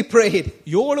 years we prayed.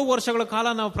 7 ವರ್ಷಗಳ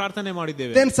ಕಾಲ ನಾವು ಪ್ರಾರ್ಥನೆ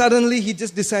ಮಾಡಿದ್ದೇವೆ. Then suddenly he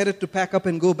just decided to pack up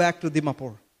and go back to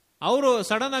Dimapur. ಅವರು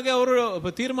ಸಡನ್ ಆಗಿ ಅವರು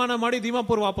ತೀರ್ಮಾನ ಮಾಡಿ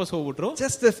ದಿಮಾಪುರ್ ವಾಪಸ್ ಹೋಗ್ಬಿಟ್ರು.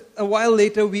 Just a while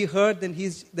later we heard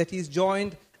that he's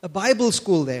joined a Bible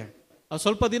school there.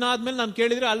 ಸ್ವಲ್ಪ ದಿನ ಆದ್ಮೇಲೆ ನಾನು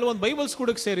ಕೇಳಿದ್ರೆ ಅಲ್ಲಿ ಒಂದು ಬೈಬಲ್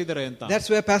ಸ್ಕೂಲ್ಗೆ ಸೇರಿದ್ದಾರೆ ಅಂತ. That's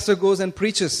where pastor goes and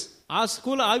preaches. ಆ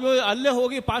ಸ್ಕೂಲ್ ಅಲ್ಲೇ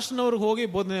ಹೋಗಿ ಪಾಸ್ಟರ್ನವರಿಗೆ ಹೋಗಿ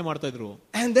ಬೋಧನೆ ಮಾಡ್ತಾ ಇದ್ರು.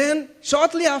 And then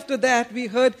shortly after that we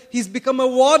heard he's become a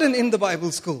warden in the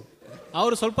Bible school.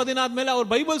 ಅವರು ಸ್ವಲ್ಪ ದಿನ ಆದ್ಮೇಲೆ ಅವರು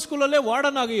ಬೈಬಲ್ ಸ್ಕೂಲ್ ಅಲ್ಲೇ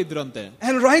ವಾರ್ಡನ್ ಆಗಿ ಇದ್ರಂತೆ.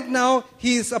 And right now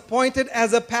he is appointed as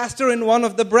a pastor in one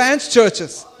of the branch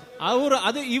churches. ಅವರು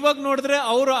ಅದೇ ಇವಾಗ ನೋಡಿದ್ರೆ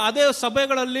ಅವರು ಅದೇ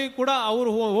ಸಭೆಗಳಲ್ಲಿ ಕೂಡ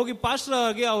ಅವರು ಹೋಗಿ ಪಾಸ್ಟರ್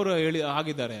ಆಗಿ ಅವರು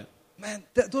ಆಗಿದ್ದಾರೆ. Man,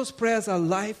 those prayers are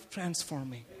life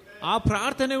transforming. ಆ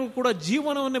ಪ್ರಾರ್ಥನೆಗಳು ಕೂಡ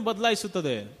ಜೀವನವನ್ನೇ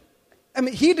ಬದಲಾಯಿಸುತ್ತದೆ. I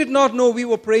mean, he did not know we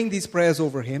were praying these prayers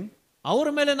over him. ಅವರ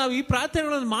ಮೇಲೆ ನಾವು ಈ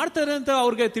ಪ್ರಾರ್ಥನೆಗಳನ್ನು ಮಾಡ್ತಾರೆ ಅಂತ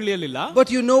ಅವ್ರಿಗೆ ತಿಳಿಯಲಿಲ್ಲ. But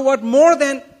you know what? More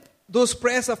than those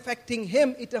prayers affecting him,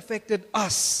 it affected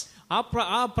us.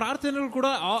 ಆ ಪ್ರಾರ್ಥನೆಗಳು ಕೂಡ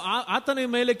ಆತನ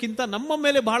ಮೇಲೆಕ್ಕಿಂತ ನಮ್ಮ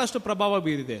ಮೇಲೆ ಬಹಳಷ್ಟು ಪ್ರಭಾವ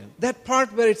ಬೀರಿದೆ. That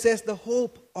part where it says the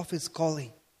hope of his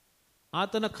calling.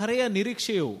 ಆತನ ಕರೆಯ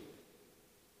ನಿರೀಕ್ಷೆಯು.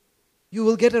 You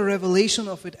will get a revelation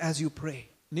of it as you pray.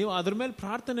 ನೀವು ಅದರ ಮೇಲೆ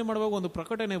ಪ್ರಾರ್ಥನೆ ಮಾಡುವಾಗ ಒಂದು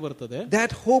ಪ್ರಕಟಣೆ ಬರ್ತದೆ.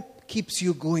 That hope keeps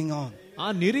you going on. ಆ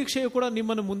ನಿರೀಕ್ಷೆಯು ಕೂಡ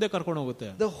ನಿಮ್ಮನ್ನು ಮುಂದೆ ಕರ್ಕೊಂಡು ಹೋಗುತ್ತೆ.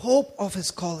 The hope of his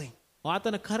calling.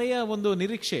 ಆತನ ಕರೆಯ ಒಂದು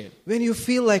ನಿರೀಕ್ಷೆ. When you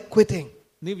feel like quitting,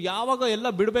 ನೀವು ಯಾವಾಗ ಎಲ್ಲ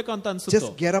ಬಿಡಬೇಕು ಅಂತ ಅನ್ಸುತ್ತೋ,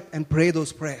 just get up and pray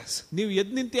those prayers. ನೀವು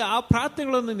ಎದ್ದು ನಿಂತು ಆ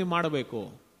ಪ್ರಾರ್ಥನೆಗಳನ್ನು ನೀವು ಮಾಡಬೇಕು.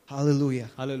 Hallelujah.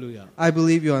 Hallelujah. I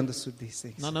believe you understood these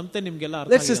things. ನಾನು ನಂಬ್ತೇನೆ ನಿಮಗೆಲ್ಲ ಅರ್ಥ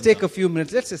ಆಗಿದೆ. Let's just take a few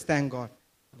minutes. Let's just thank God.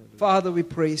 Father, we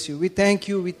praise you. We thank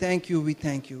you, we thank you, we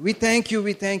thank you. We thank you,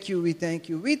 we thank you, we thank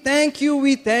you. We thank you,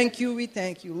 we thank you, we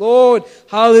thank you. Lord,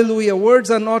 hallelujah. Words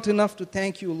are not enough to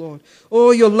thank you, Lord.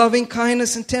 Oh, your loving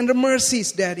kindness and tender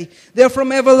mercies, Daddy. They're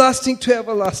from everlasting to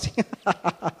everlasting.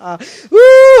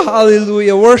 Woo,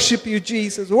 hallelujah. Worship you,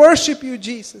 Jesus. Worship you,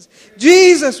 Jesus.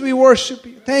 Jesus, we worship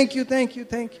you. Thank you, thank you,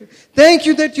 thank you. Thank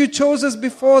you that you chose us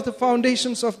before the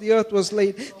foundations of the earth was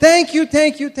laid. Thank you,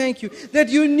 thank you, thank you. That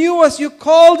you knew us, you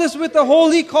called us with a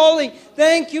holy calling.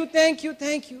 Thank you, thank you,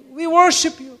 thank you. We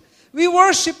worship you. We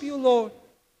worship you, Lord.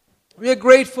 We are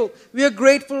grateful. We are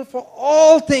grateful for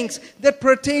all things that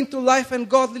pertain to life and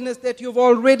godliness that you've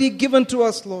already given to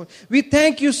us, Lord. We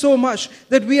thank you so much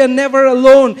that we are never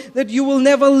alone, that you will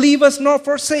never leave us nor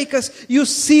forsake us. You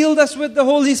sealed us with the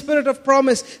Holy Spirit of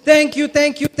promise. Thank you,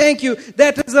 thank you, thank you.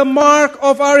 That is a mark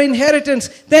of our inheritance.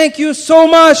 Thank you so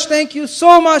much. Thank you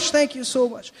so much. Thank you so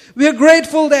much. We are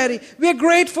grateful, Daddy. We are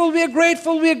grateful. We are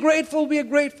grateful. We are grateful. We are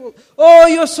grateful. Oh,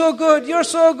 you're so good. You're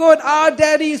so good. Our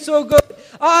Daddy is so good.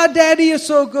 Our Daddy is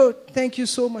so good. Thank you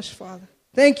so much, Father.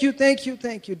 Thank you, thank you,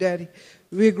 thank you, Daddy.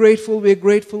 We are grateful, we are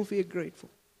grateful, we are grateful.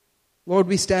 Lord,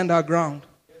 we stand our ground.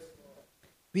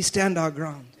 We stand our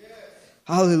ground.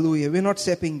 Hallelujah. We're not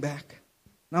stepping back.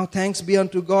 Now thanks be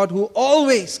unto God who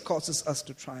always causes us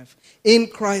to triumph in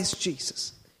Christ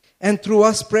Jesus. And through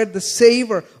us spread the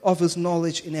savor of His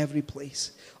knowledge in every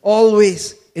place.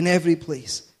 Always, in every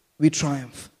place, we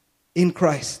triumph in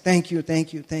Christ. Thank you,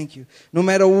 thank you, thank you. No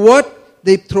matter what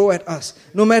they throw at us,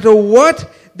 no matter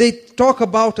what they talk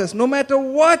about us, no matter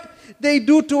what they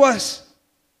do to us,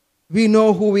 we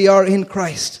know who we are in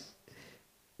Christ.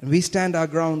 And we stand our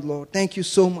ground, Lord. Thank you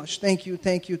so much. Thank you,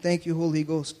 thank you, thank you, Holy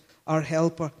Ghost, our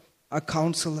helper, our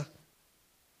counselor,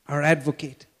 our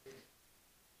advocate,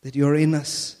 that you're in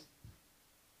us,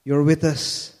 you're with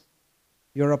us,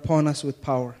 you're upon us with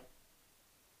power.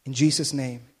 In Jesus'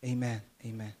 name, amen,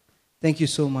 amen. Thank you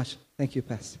so much. Thank you,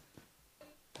 Pastor.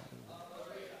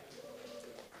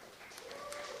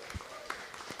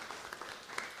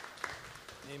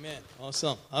 Amen.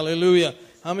 Awesome. Hallelujah.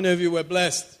 How many of you were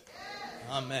blessed?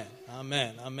 Amen.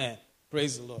 Amen. Amen.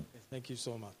 Praise the Lord. Thank you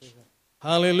so much.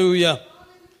 Hallelujah.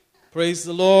 Praise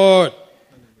the Lord.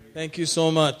 Thank you so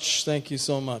much. Thank you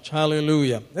so much.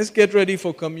 Hallelujah. Let's get ready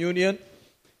for communion.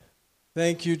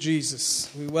 Thank you, Jesus.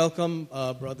 We welcome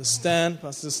Brother Stan,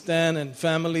 Pastor Stan, and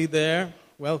family there.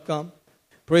 Welcome.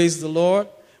 Praise the Lord.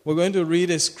 We're going to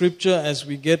read a scripture as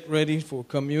we get ready for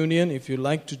communion. If you'd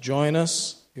like to join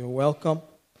us, you're welcome.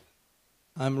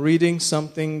 I'm reading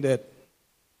something that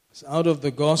is out of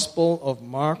the Gospel of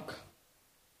Mark.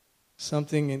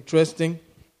 Something interesting.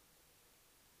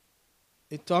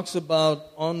 It talks about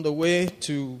on the way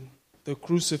to the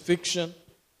crucifixion,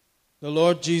 the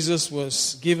Lord Jesus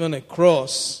was given a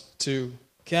cross to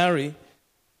carry,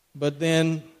 but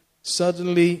then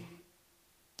suddenly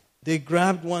they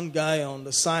grabbed one guy on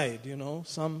the side,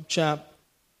 some chap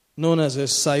known as a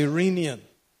Cyrenian.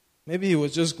 Maybe he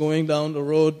was just going down the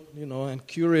road, and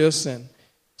curious, and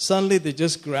suddenly they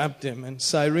just grabbed him. And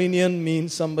Cyrenian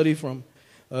means somebody from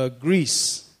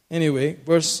Greece. Anyway,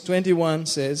 verse 21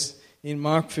 says in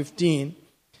Mark 15,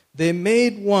 they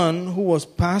made one who was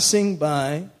passing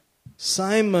by,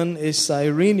 Simon a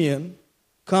Cyrenian,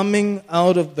 coming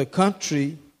out of the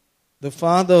country, the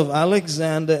father of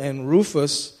Alexander and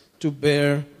Rufus, to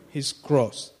bear his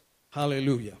cross.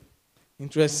 Hallelujah.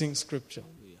 Interesting scripture.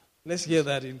 Let's hear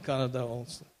that in Kannada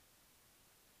also.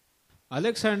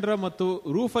 ಅಲೆಕ್ಸಾಂಡ್ರ ಮತ್ತು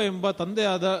roof ಎಂಬ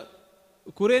ತಂದೆಯಾದ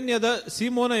ಕುರೇನ್ಯದ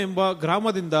ಸೀಮೋನ ಎಂಬ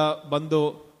ಗ್ರಾಮದಿಂದ ಬಂದು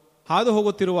ಹಾದು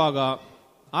ಹೋಗುತ್ತಿರುವಾಗ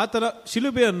ಆತನ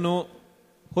ಶಿಲುಬೆಯನ್ನು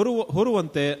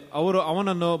ಹೊರುವಂತೆ ಅವರು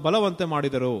ಅವನನ್ನು ಬಲವಂತೆ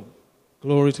ಮಾಡಿದರು.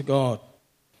 Glory to God.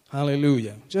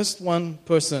 Hallelujah. Just one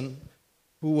person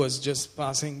who was just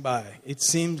passing by. It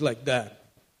seemed like that.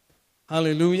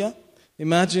 Hallelujah.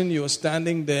 Imagine you're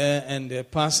standing there and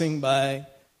they're passing by,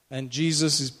 and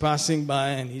Jesus is passing by,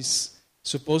 and he's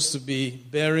supposed to be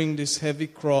bearing this heavy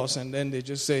cross, and then they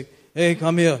just say, hey,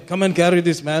 come here, come and carry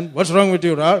this, man. What's wrong with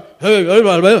you?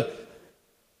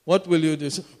 What will you do?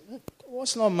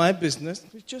 What's not my business?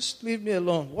 Just leave me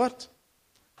alone. What?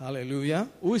 Hallelujah.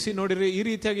 ಊಹಿಸಿ ನೋಡಿರಿ, ಈ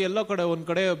ರೀತಿಯಾಗಿ ಎಲ್ಲ ಕಡೆ ಒಂದ್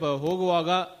ಕಡೆ ಹೋಗುವಾಗ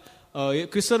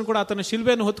ಕ್ರಿಸ್ತನ್ ಕೂಡ ಆತನ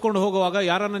ಶಿಲ್ಬೆಯನ್ನು ಹೊತ್ಕೊಂಡು ಹೋಗುವಾಗ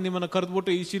ಯಾರನ್ನ ನಿಮ್ಮನ್ನ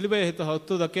ಕರೆದ್ಬಿಟ್ಟು ಈ ಶಿಲ್ಬೆ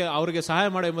ಹತ್ತುವುದಕ್ಕೆ ಅವರಿಗೆ ಸಹಾಯ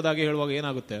ಮಾಡ ಎಂಬುದಾಗಿ ಹೇಳುವಾಗ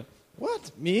ಏನಾಗುತ್ತೆ? What?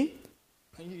 Me?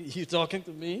 You talking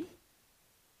to me?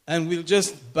 And we'll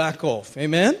just back off.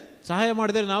 Amen? ಸಹಾಯ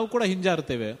ಮಾಡಿದ್ರೆ ನಾವು ಕೂಡ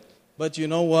ಹಿಂಜಾರುತ್ತೇವೆ. But you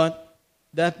know what?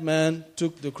 That man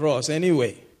took the cross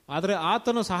anyway. ಆದ್ರೆ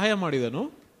ಆತನು ಸಹಾಯ ಮಾಡಿದನು.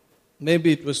 Maybe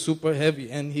it was super heavy,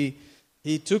 and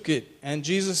he took it. And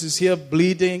Jesus is here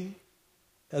bleeding,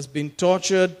 has been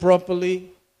tortured properly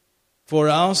for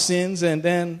our sins, and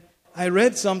then I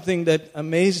read something that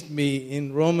amazed me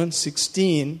in Romans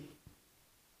 16.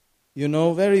 You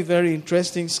know, very, very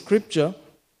interesting scripture.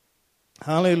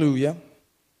 Hallelujah.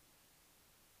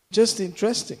 Just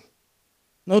interesting.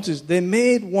 Notice, they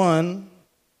made one,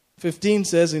 15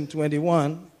 says in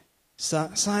 21,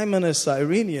 Simon a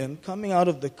Cyrenian, coming out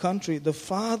of the country, the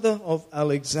father of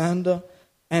Alexander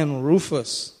and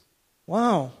Rufus.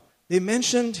 Wow. They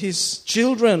mentioned his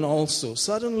children also.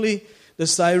 Suddenly, the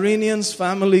Cyrenian's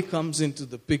family comes into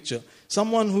the picture.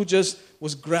 Someone who just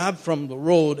was grabbed from the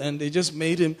road and they just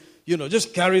made him,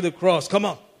 just carry the cross. Come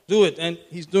on, do it. And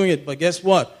he's doing it. But guess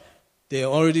what? They're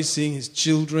already seeing his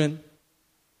children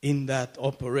in that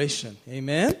operation.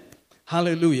 Amen?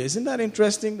 Hallelujah. Isn't that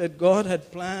interesting that God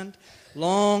had planned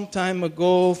long time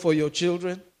ago for your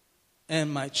children and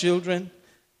my children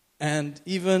and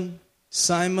even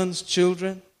Simon's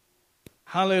children?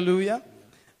 Hallelujah.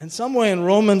 And somewhere in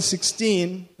Romans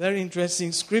 16, very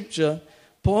interesting scripture,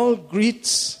 Paul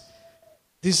greets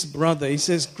this brother. He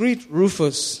says, "Greet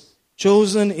Rufus,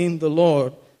 chosen in the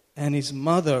Lord, and his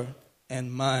mother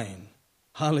and mine."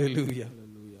 Hallelujah.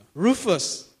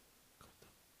 Rufus,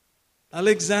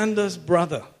 Alexander's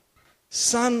brother,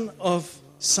 son of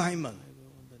Simon,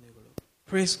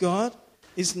 praise God,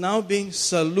 is now being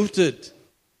saluted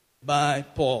by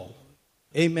Paul.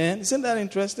 Amen. Isn't that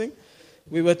interesting?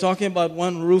 We were talking about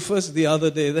one Rufus the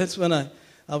other day. That's when I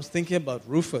was thinking about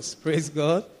Rufus. Praise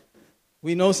God.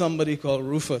 We know somebody called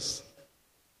Rufus.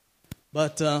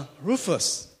 But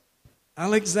Rufus,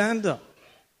 Alexander,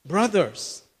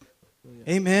 brothers.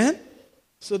 Amen.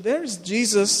 So there's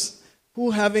Jesus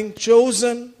who, having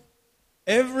chosen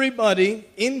everybody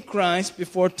in Christ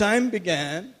before time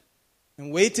began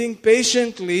and waiting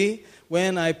patiently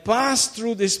when I pass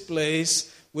through this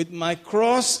place with my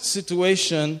cross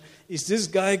situation, is this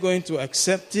guy going to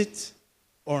accept it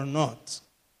or not?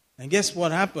 And guess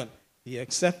what happened? He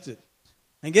accepted.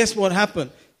 And guess what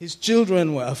happened? His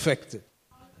children were affected.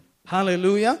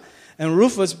 Hallelujah. And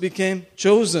Rufus became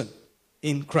chosen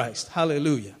in Christ.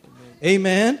 Hallelujah.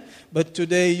 Amen. But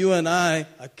today you and I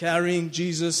are carrying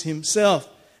Jesus himself,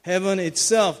 heaven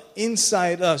itself,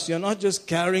 inside us. You're not just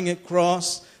carrying a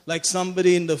cross like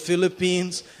somebody in the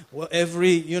Philippines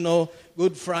every,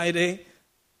 Good Friday,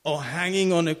 or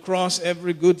hanging on a cross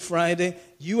every Good Friday.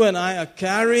 You and I are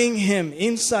carrying him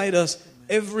inside us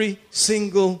every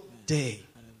single day.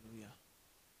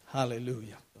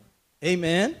 Hallelujah.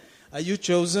 Amen. Are you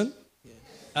chosen?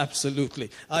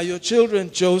 Absolutely. Are your children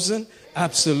chosen?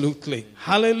 Absolutely.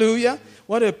 Hallelujah.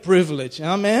 What a privilege.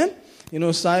 Amen.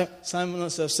 Simon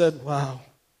must have said, wow,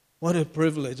 what a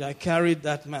privilege. I carried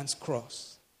that man's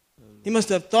cross. He must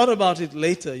have thought about it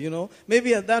later,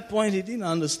 Maybe at that point he didn't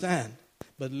understand.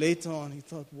 But later on he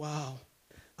thought, wow,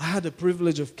 I had the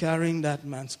privilege of carrying that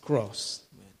man's cross.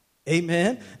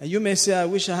 Amen. And you may say, I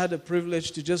wish I had the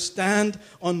privilege to just stand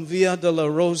on Via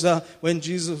Dolorosa when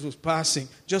Jesus was passing,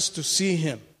 just to see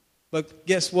him. But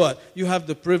guess what? You have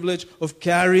the privilege of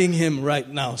carrying him right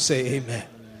now. Say amen.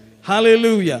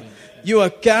 Hallelujah. You are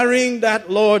carrying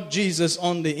that Lord Jesus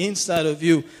on the inside of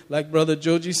you. Like Brother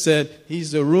Joji said,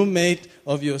 he's the roommate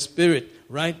of your spirit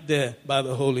right there by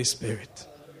the Holy Spirit.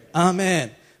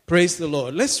 Amen. Praise the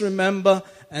Lord. Let's remember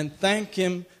and thank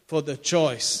him for the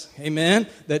choice. Amen.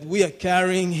 That we are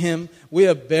carrying him. We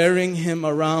are bearing him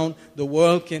around. The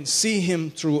world can see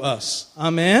him through us.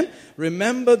 Amen.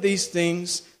 Remember these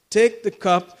things. Take the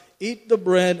cup, eat the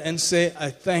bread, and say,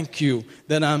 I thank you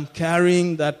that I'm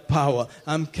carrying that power.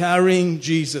 I'm carrying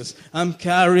Jesus. I'm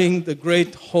carrying the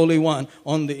great Holy One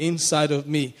on the inside of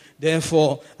me.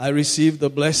 Therefore, I receive the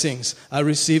blessings. I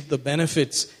receive the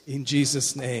benefits in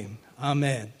Jesus' name.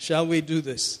 Amen. Shall we do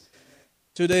this?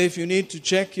 Today, if you need to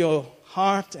check your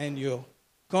heart and your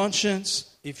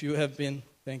conscience, if you have been,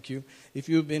 thank you, if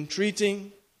you've been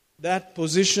treating that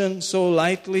position so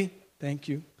lightly, thank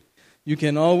you. You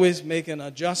can always make an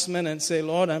adjustment and say,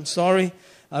 Lord, I'm sorry.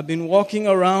 I've been walking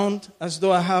around as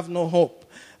though I have no hope.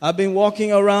 I've been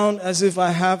walking around as if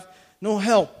I have no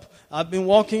help. I've been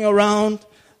walking around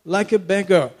like a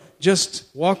beggar, just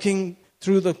walking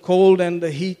through the cold and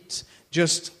the heat,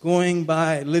 just going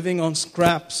by, living on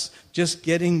scraps, just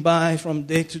getting by from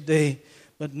day to day.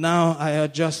 But now I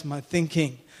adjust my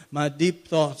thinking, my deep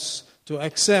thoughts to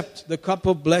accept the cup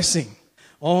of blessing,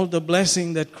 all the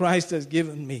blessing that Christ has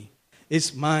given me.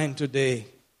 It's mine today.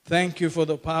 Thank you for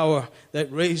the power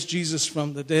that raised Jesus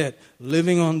from the dead,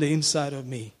 living on the inside of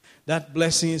me. That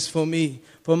blessing is for me,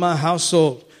 for my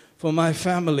household, for my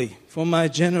family, for my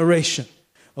generation.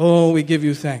 Oh, we give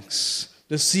you thanks.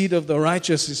 The seed of the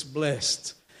righteous is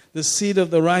blessed. The seed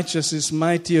of the righteous is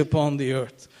mighty upon the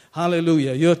earth.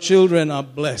 Hallelujah. Your children are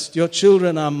blessed. Your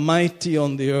children are mighty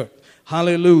on the earth.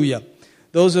 Hallelujah.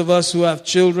 Those of us who have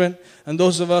children and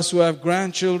those of us who have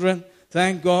grandchildren,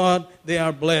 thank God they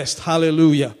are blessed.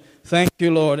 Hallelujah. Thank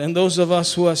you, Lord. And those of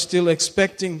us who are still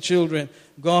expecting children,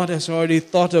 God has already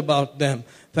thought about them.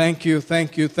 Thank you,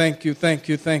 thank you, thank you, thank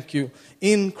you, thank you.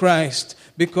 In Christ,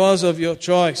 because of your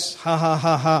choice,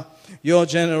 your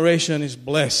generation is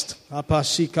blessed.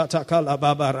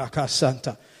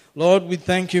 Lord, we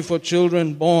thank you for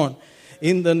children born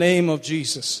in the name of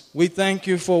Jesus. We thank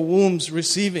you for wombs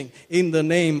receiving in the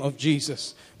name of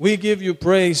Jesus. We give you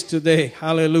praise today.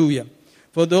 Hallelujah.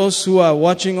 For those who are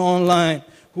watching online,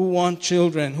 who want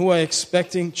children, who are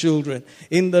expecting children,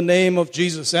 in the name of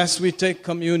Jesus, as we take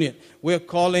communion, we're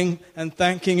calling and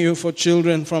thanking you for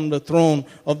children from the throne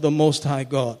of the Most High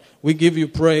God. We give you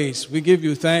praise. We give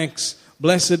you thanks.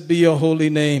 Blessed be your holy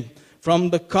name. From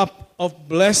the cup of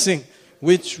blessing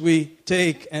which we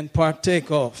take and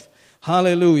partake of.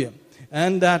 Hallelujah.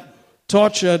 And that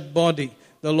tortured body,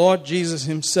 the Lord Jesus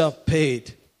himself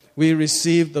paid. We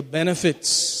receive the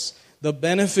benefits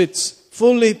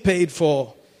fully paid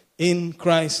for in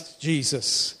Christ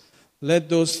Jesus. Let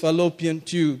those fallopian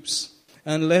tubes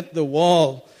and let the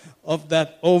wall of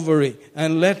that ovary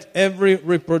and let every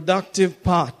reproductive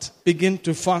part begin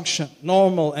to function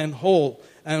normal and whole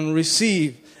and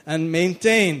receive and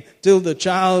maintain till the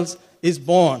child is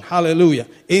born. Hallelujah.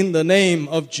 In the name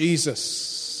of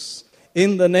Jesus.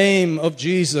 In the name of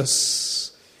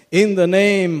Jesus. In the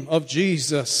name of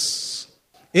Jesus.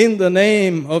 In the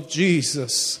name of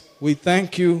Jesus. We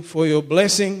thank you for your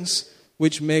blessings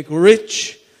which make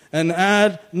rich and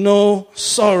add no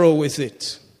sorrow with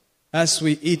it as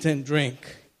we eat and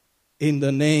drink in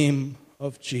the name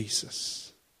of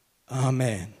Jesus.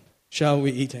 Amen. Shall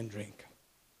we eat and drink?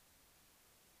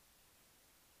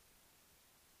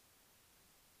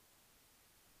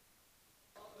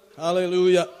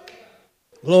 Hallelujah.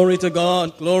 Glory to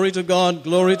God, glory to God,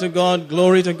 glory to God,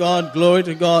 glory to God, glory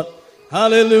to God.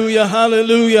 Hallelujah,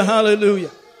 hallelujah,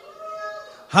 hallelujah.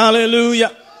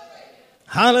 Hallelujah.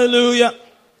 Hallelujah.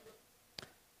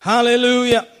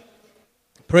 Hallelujah.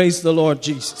 Praise the Lord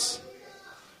Jesus.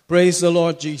 Praise the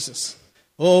Lord Jesus.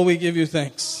 Oh, we give you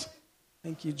thanks.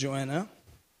 Thank you, Joanna.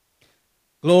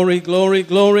 Glory, glory,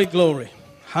 glory, glory.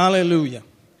 Hallelujah.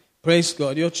 Praise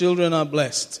God. Your children are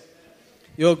blessed.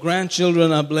 Your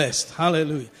grandchildren are blessed.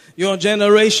 Hallelujah. Your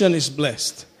generation is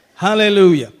blessed.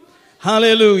 Hallelujah.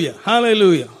 Hallelujah.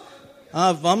 Hallelujah.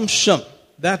 Avamsham.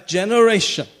 That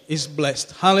generation is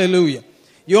blessed. Hallelujah.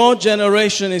 Your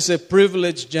generation is a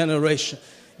privileged generation.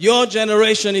 Your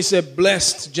generation is a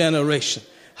blessed generation.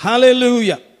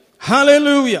 Hallelujah.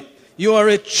 Hallelujah. You are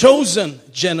a chosen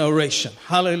generation.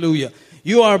 Hallelujah.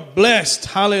 You are blessed.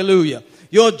 Hallelujah.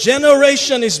 Your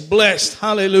generation is blessed.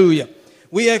 Hallelujah.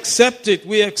 We accept it.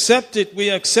 We accept it. We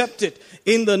accept it.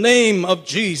 In the name of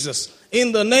Jesus.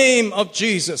 In the name of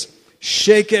Jesus.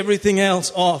 Shake everything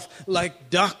else off like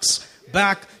ducks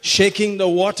back, shaking the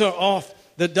water off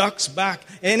the duck's back.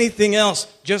 Anything else,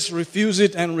 just refuse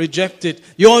it and reject it.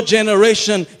 Your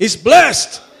generation is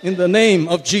blessed in the name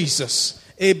of Jesus.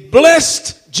 A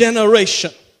blessed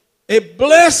generation. A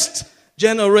blessed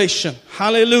generation.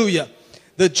 Hallelujah.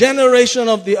 The generation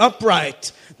of the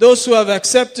upright. Those who have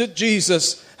accepted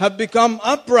Jesus have become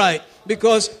upright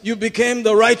because you became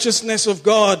the righteousness of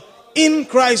God in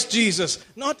Christ Jesus.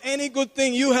 Not any good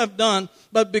thing you have done,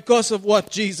 but because of what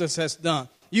Jesus has done.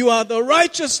 You are the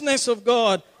righteousness of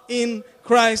God in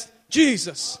Christ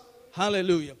Jesus.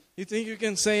 Hallelujah. You think you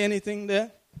can say anything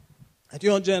there? That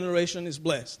your generation is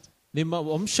blessed. ನಿಮ್ಮ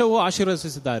ವಂಶವು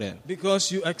ಆಶೀರ್ವದಿಸಿದ್ದಾರೆ.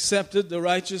 Because you accepted the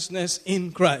righteousness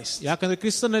in Christ. ಯಾಕಂದ್ರೆ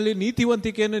ಕ್ರಿಸ್ತನಲ್ಲಿ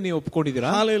ನೀತಿವಂತಿಕೆಯನ್ನು ನೀವು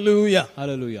ಒಪ್ಪಿಕೊಂಡಿದ್ದೀರಾ. Hallelujah.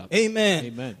 Hallelujah. Amen.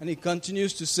 Amen. And he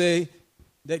continues to say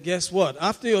that guess what?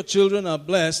 After your children are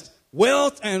blessed,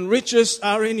 wealth and riches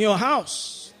are in your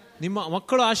house. ನಿಮ್ಮ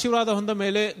ಮಕ್ಕಳು ಆಶೀರ್ವಾದ ಹೊಂದ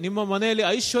ಮೇಲೆ ನಿಮ್ಮ ಮನೆಯಲ್ಲಿ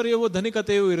ಐಶ್ವರ್ಯವೂ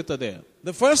ಧನಿಕತೆಯೂ ಇರುತ್ತದೆ.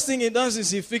 The first thing he does is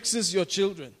he fixes your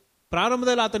children.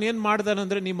 ಪ್ರಾರಂಭದಲ್ಲಿ ಆತನು ಏನ್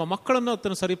ಮಾಡಿದಾನಂದ್ರೆ ನಿಮ್ಮ ಮಕ್ಕಳನ್ನು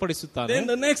ಆತನು ಸರಿಪಡಿಸುತ್ತಾನೆ. Then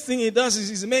the next thing he does is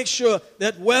he makes sure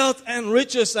that wealth and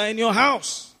riches are in your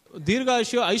house.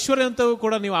 ದೀರ್ಘಾಯುಷ್ಯ ಐಶ್ವರ್ಯವಂತವೂ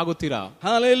ಕೂಡ ನೀವು ಆಗುತ್ತೀರಾ.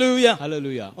 Hallelujah.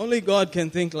 Hallelujah. Only God can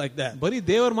think like that. ಬರೀ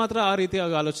ದೇವರು ಮಾತ್ರ ಆ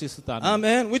ರೀತಿಯಾಗಿ ಆಲೋಚಿಸುತ್ತಾನೆ.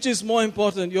 Amen. Which is more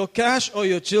important, your cash or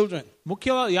your children?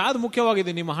 ಯಾವ್ದು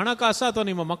ಮುಖ್ಯವಾಗಿದೆ, ನಿಮ್ಮ ಹಣಕಾಸ ಅಥವಾ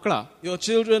ನಿಮ್ಮ ಮಕ್ಕಳ? Your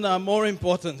children are more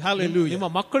important. Hallelujah. ನಿಮ್ಮ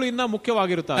ಮಕ್ಕಳು ಇನ್ನ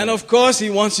ಮುಖ್ಯವಾಗಿರುತ್ತಾರೆ. And of course he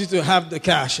wants you to have the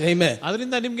cash. Amen.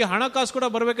 ಅದರಿಂದ ನಿಮಗೆ ಹಣಕಾಸು ಕೂಡ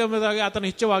ಬರಬೇಕೆಂಬುದಾಗಿ ಆತನ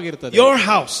ಇಚ್ಛೆವಾಗಿರುತ್ತದೆ. Your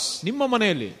house. ನಿಮ್ಮ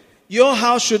ಮನೆಯಲ್ಲಿ. Your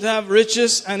house should have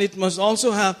riches and it must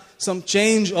also have some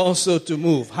change also to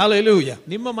move. Hallelujah.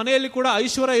 ನಿಮ್ಮ ಮನೆಯಲ್ಲಿ ಕೂಡ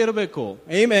ಐಶ್ವರ್ಯ ಇರಬೇಕು.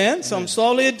 Amen. Some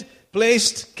solid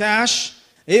placed cash.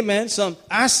 Amen. Some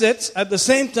assets at the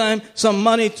same time some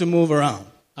money to move around.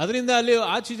 ಅದರಿಂದ ಅಲ್ಲಿ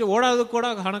ಆಚೀಚೆ ಓಡಾಡೋದು ಕೂಡ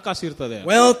ಹಣಕಾಸು ಇರ್ತದೆ.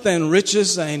 Wealth and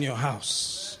riches are in your house.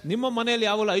 ನಿಮ್ಮ ಮನೆಯಲ್ಲಿ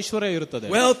ಯಾವಾಗಲೂ ಐಶ್ವರ್ಯ ಇರುತ್ತದೆ.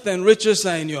 Wealth and riches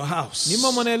are in your house. ನಿಮ್ಮ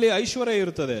ಮನೆಯಲ್ಲಿ ಐಶ್ವರ್ಯ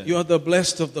ಇರುತ್ತದೆ. You are the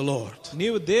blessed of the Lord.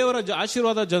 ನೀವು ದೇವರ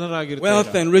ಆಶೀರ್ವಾದ ಜನರಾಗಿರುತ್ತೀರಾ.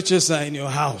 Wealth and riches are in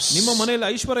your house. ನಿಮ್ಮ ಮನೆಯಲ್ಲಿ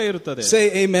ಐಶ್ವರ್ಯ ಇರುತ್ತದೆ. Say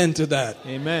amen to that.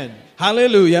 Amen.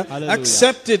 Hallelujah. Hallelujah.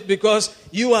 Accept it because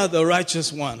you are the righteous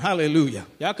one. Hallelujah.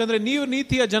 ಯಾಕಂದ್ರೆ ನೀವು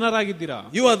ನೀತಿಯ ಜನರಾಗಿದ್ದೀರಾ.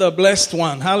 You are the blessed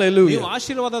one. Hallelujah. ನೀವು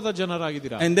ಆಶೀರ್ವಾದದ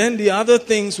ಜನರಾಗಿದ್ದೀರಾ. And then the other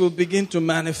things will begin to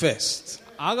manifest.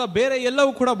 ಆಗ ಬೇರೆ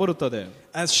ಎಲ್ಲವೂ ಕೂಡ ಬರುತ್ತದೆ.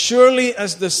 As surely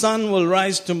as the sun will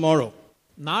rise tomorrow.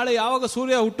 ನಾಳೆ ಯಾವಾಗ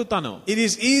ಸೂರ್ಯ ಹುಟ್ಟುತ್ತಾನೋ. It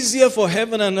is easier for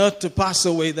heaven and earth to pass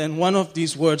away than one of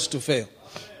these words to fail.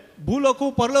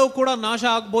 ಭೂಲೋಕವು ಪರಲೋಕವು ಕೂಡ ನಾಶ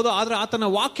ಆಗಬಹುದು, ಆದ್ರೆ ಆತನ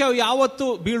ವಾಕ್ಯ ಯಾವತ್ತೂ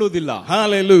ಬೀಳುವುದಿಲ್ಲ.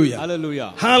 Hallelujah. Hallelujah.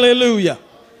 Hallelujah.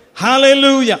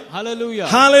 Hallelujah. Hallelujah.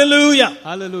 Hallelujah.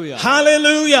 Hallelujah.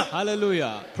 Hallelujah.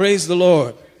 Hallelujah. Praise the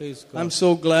Lord. Praise God. I'm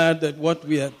so glad that what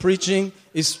we are preaching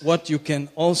is what you can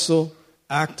also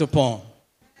act upon.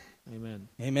 Amen.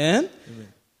 Amen. Amen.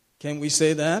 Can we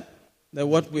say that? That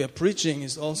what we are preaching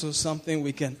is also something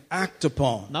we can act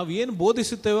upon. ನಾವು ಏನು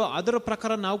ಬೋಧಿಸುತ್ತೇವೋ ಅದರ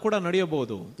ಪ್ರಕಾರ ನಾವು ಕೂಡ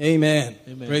ನಡೆಯಬಹುದು. Amen.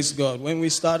 Amen. Praise God. When we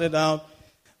started out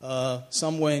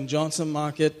somewhere in Johnson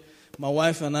Market, my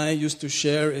wife and I used to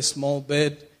share a small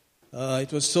bed.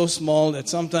 It was so small that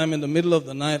sometime in the middle of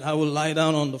the night I would lie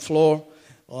down on the floor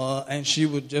and she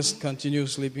would just continue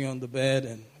sleeping on the bed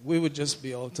and we would just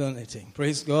be alternating.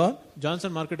 Praise God.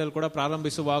 Johnson market ಅಲ್ಲಿ ಕೂಡ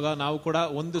ಪ್ರಾರಂಭಿಸುವಾಗ ನಾವು ಕೂಡ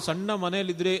ಒಂದು ಸಣ್ಣ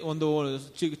ಮನೆಯಲ್ಲಿದ್ರೆ ಒಂದು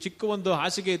ಚಿಕ್ಕ ಒಂದು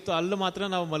ಹಾಸಿಗೆ ಇತ್ತು, ಅಲ್ಲಿ ಮಾತ್ರ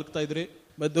ನಾವು ಮಲಗ್ತಾ ಇದ್ರಿ.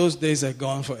 But those days are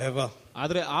gone forever.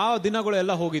 ಆದ್ರೆ ಆ ದಿನಗಳು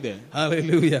ಎಲ್ಲ ಹೋಗಿದೆ.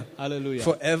 Hallelujah. Hallelujah.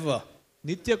 Forever.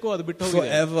 ನಿತ್ಯಕ್ಕೂ ಅದು ಬಿಟ್ಟು ಹೋಗಿದೆ.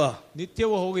 Forever.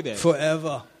 ನಿತ್ಯವೂ ಹೋಗಿದೆ.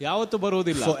 Forever. ಯಾವತ್ತೂ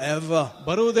ಬರುವುದಿಲ್ಲ. Forever.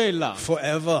 ಬರುವುದೇ ಇಲ್ಲ.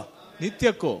 Forever.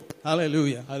 ನಿತ್ಯಕ್ಕೂ.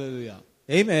 Hallelujah. Hallelujah.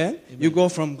 Amen. You go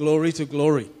from glory to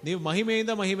glory. ನೀವು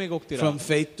ಮಹಿಮೆಯಿಂದ ಮಹಿಮೆಗೆ ಹೋಗ್ತೀರಾ. From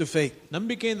faith to faith.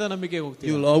 ನಂಬಿಕೆಯಿಂದ ನಂಬಿಕೆಗೆ ಹೋಗ್ತೀರಾ.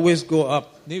 You'll always go up.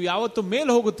 ನೀವು ಯಾವತ್ತೂ ಮೇಲೆ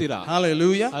ಹೋಗುತ್ತೀರಾ.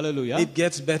 Hallelujah. Hallelujah. It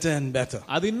gets better and better.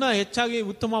 ಅದಿನ್ನ ಹೆಚ್ಚಾಗಿ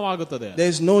ಉತ್ತಮವಾಗುತ್ತದೆ.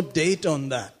 There's no date on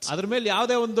that. ಅದರ ಮೇಲೆ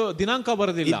ಯಾವುದೇ ಒಂದು ದಿನಾಂಕ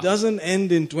ಬರೋದಿಲ್ಲ. It doesn't end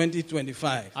in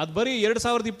 2025. ಅದು ಬರೀ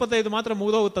 2025 ಮಾತ್ರ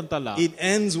ಮುಗಿದೋಗುತ್ತಂತಲ್ಲ. It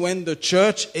ends when the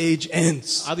church age ends.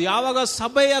 ಅದು ಯಾವಾಗ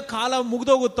ಸಭೆಯ ಕಾಲ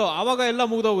ಮುಗಿದೋಗುತ್ತೋ ಆವಾಗ ಎಲ್ಲ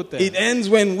ಮುಗಿದೋಗುತ್ತೆ. It ends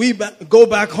when we go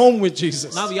back home with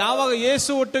Jesus. ನಾವು ಯಾವಾಗ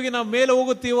ಯೇಸು ಒಟ್ಟಿಗೆ ನಾವು ಮೇಲೆ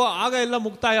ಹೋಗುತ್ತೀವೋ ಆಗ ಎಲ್ಲ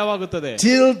ಮುಕ್ತಾಯವಾಗುತ್ತದೆ.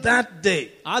 Till that day,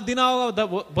 ಆ ದಿನ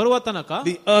ಬರುವ ತನಕ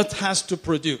the earth has to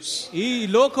produce. ಈ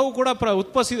ಲೋಕವು ಕೂಡ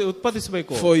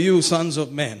ಉತ್ಪಾದಿಸಬೇಕು. For you sons of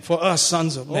men, for us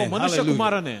sons of men. ಮನುಷ್ಯ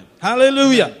ಕುಮಾರನೇ.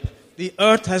 Hallelujah. The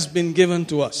earth has been given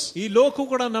to us. ಈ ಲೋಕವು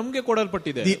ಕೂಡ ನಮಗೆ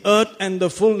ಕೊಡಲ್ಪಟ್ಟಿದೆ. The earth and the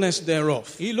fullness thereof.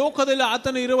 ಈ ಲೋಕದಲ್ಲಿ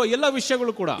ಆತನ ಇರುವ ಎಲ್ಲ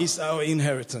ವಿಷಯಗಳು ಕೂಡ is our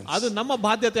inheritance. ಅದು ನಮ್ಮ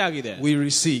ಬಾಧ್ಯತೆ ಆಗಿದೆ. We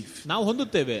receive. ನಾವು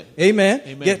ಹೊಂದುತ್ತೇವೆ. Amen.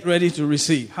 Get ready to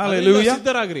receive. Hallelujah.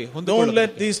 ಸಿದ್ಧರಾಗಿರಿ. Don't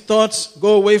let these thoughts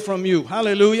go away from you.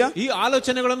 Hallelujah. ಈ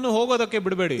ಆಲೋಚನೆಗಳನ್ನು ಹೋಗೋದಕ್ಕೆ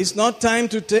ಬಿಡಬೇಡಿ. It's not time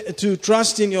to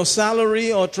trust in your salary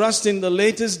or trust in the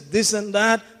latest this and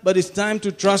that, but it's time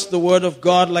to trust the word of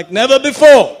God like never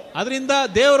before. ಅದರಿಂದ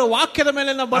ದೇವರ ವಾಕ್ಯದ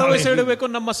ಮೇಲೆ ನಾವು ಭರವಸೆ ಇಡಬೇಕು,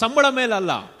 ನಮ್ಮ ಸಂಬಳ ಮೇಲೆ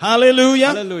ಅಲ್ಲ.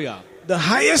 Hallelujah. Hallelujah. The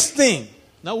highest thing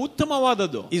ನಾವು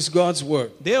ಉತ್ತಮವಾದದ್ದು is God's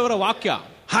word. ದೇವರ ವಾಕ್ಯ.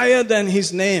 Higher than his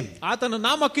name. ಆತನ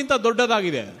ನಾಮಕ್ಕಿಂತ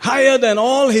ದೊಡ್ಡದಾಗಿದೆ. Higher than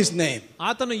all his name.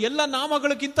 ಆತನ ಎಲ್ಲ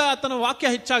ನಾಮಗಳಿಗಿಂತ ಆತನ ವಾಕ್ಯ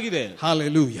ಹೆಚ್ಚಾಗಿದೆ.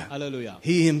 Hallelujah. Hallelujah.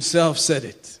 He himself said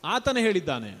it. ಆತನ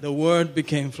ಹೇಳಿದ್ದಾನೆ. The word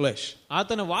became flesh.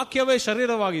 ಆತನ ವಾಕ್ಯವೇ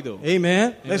ಶರೀರವಾಗಿದ್ದು. Amen.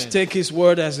 Let's take his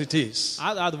word as it is.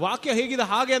 ಅದು ವಾಕ್ಯ ಹೇಗಿದೆ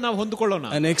ಹಾಗೆ ನಾವು ಹೊಂದಿಕೊಳ್ಳೋಣ.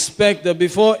 And expect that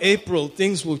before April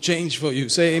things will change for you.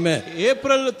 Say amen.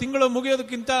 April ತಿಂಗಳು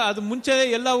ಮುಗಿಯೋದಕ್ಕಿಂತ ಅದು ಮುಂಚೆ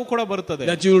ಎಲ್ಲವೂ ಕೂಡ ಬರುತ್ತದೆ.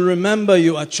 That you will remember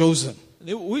you are chosen.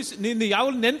 ನೀವು ಯಾವ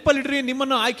ನೆನಪಲ್ಲಿಡ್ರಿ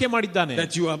ನಿಮ್ಮನ್ನು ಆಯ್ಕೆ ಮಾಡಿದ್ದಾನೆ.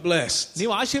 That you are blessed.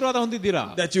 ನೀವು ಆಶೀರ್ವಾದ ಹೊಂದಿದ್ದೀರಾ.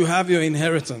 That you have your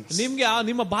inheritance. ನಿಮಗೆ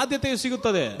ನಿಮ್ಮ ಬಾಧ್ಯತೆಯು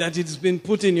ಸಿಗುತ್ತದೆ. That it has been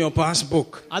put in your passbook.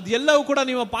 ಅದೆಲ್ಲವೂ ಕೂಡ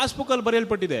ನಿಮ್ಮ ಪಾಸ್ಬುಕ್ ಅಲ್ಲಿ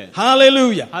ಬರೆಯಲ್ಪಟ್ಟಿದೆ.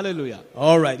 Hallelujah. Hallelujah.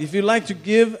 All right. If you like to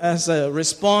give as a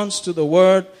response to the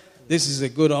word, this is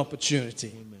a good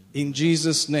opportunity. Amen. In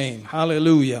Jesus' name.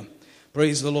 Hallelujah.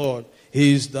 Praise the Lord.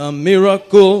 He's the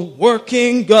miracle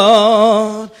working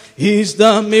God. He's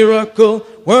the miracle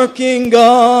working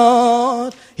God.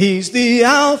 He's the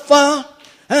Alpha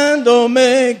and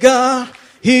Omega.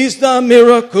 He's the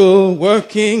miracle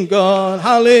working God.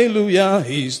 Hallelujah.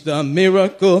 He's the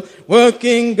miracle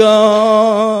working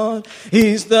God.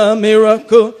 He's the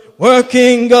miracle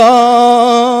working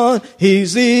God.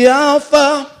 He's the Alpha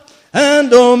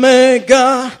and Omega.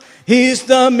 He's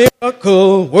the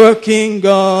miracle working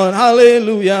God.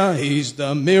 Hallelujah. He's the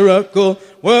miracle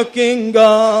working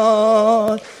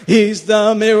God. He's the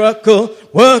miracle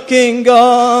working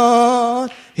God.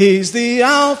 He's the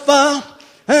Alpha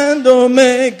and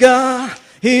Omega.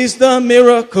 He's the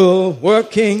miracle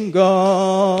working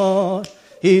God.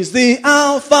 He's the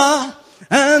Alpha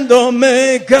and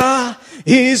Omega.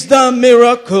 He's the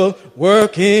miracle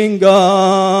working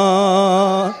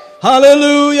God.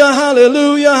 Hallelujah,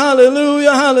 hallelujah,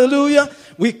 hallelujah, hallelujah.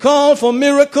 We call for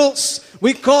miracles.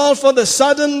 We call for the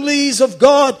suddenlies of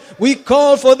God. We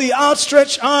call for the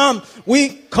outstretched arm. We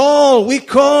call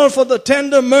for the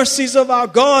tender mercies of our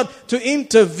God to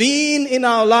intervene in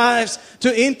our lives,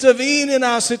 to intervene in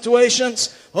our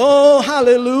situations. Oh,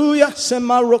 hallelujah.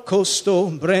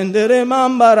 Semarokosto, brendere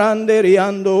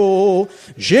mambaranderiando,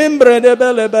 jembre de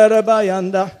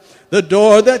beleberebayanda. The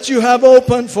door that you have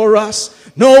opened for us,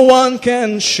 no one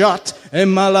can shut.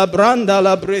 Emalabranda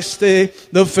la breste.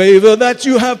 The favor that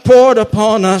you have poured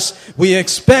upon us, we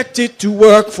expect it to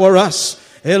work for us.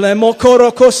 In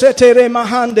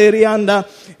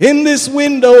this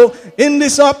window, in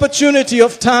this opportunity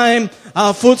of time,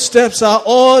 our footsteps are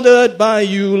ordered by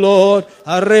you, Lord.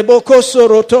 The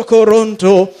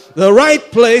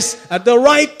right place, at the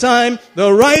right time,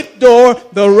 the right door,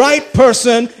 the right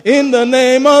person, in the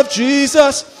name of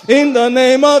Jesus. In the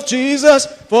name of Jesus,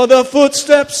 for the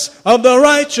footsteps of the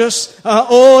righteous are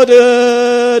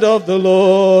ordered of the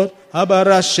Lord.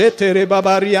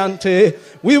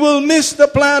 We will miss the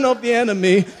plan of the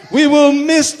enemy. We will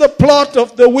miss the plot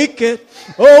of the wicked.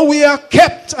 Oh, we are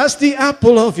kept as the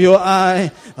apple of your eye.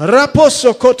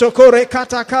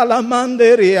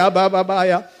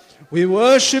 We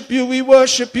worship you, we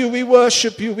worship you, we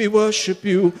worship you, we worship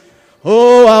you.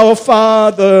 Oh, our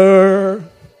Father.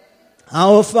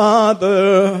 Our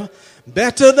Father,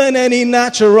 better than any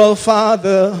natural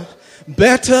father,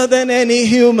 better than any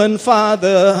human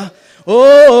father.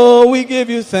 Oh, we give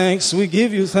you thanks, we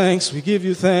give you thanks, we give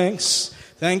you thanks.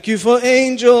 Thank you for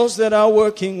angels that are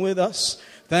working with us.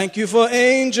 Thank you for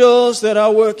angels that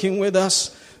are working with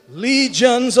us.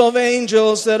 Legions of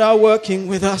angels that are working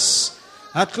with us.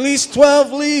 At least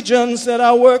 12 legions that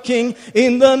are working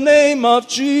in the name of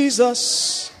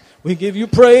Jesus. We give you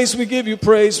praise, we give you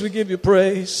praise, we give you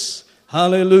praise.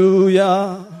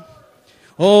 Hallelujah.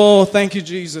 Oh, thank you,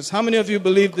 Jesus. How many of you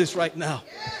believe this right now?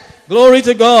 Glory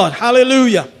to God.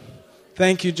 Hallelujah.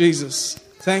 Thank you, Jesus.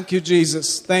 Thank you,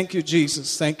 Jesus. Thank you,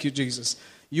 Jesus. Thank you, Jesus.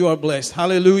 You are blessed.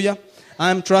 Hallelujah.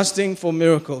 I'm trusting for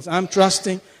miracles. I'm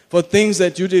trusting for things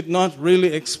that you did not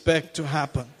really expect to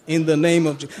happen. In the name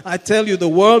of Jesus. I tell you, the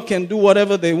world can do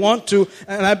whatever they want to,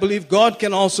 and I believe God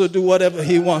can also do whatever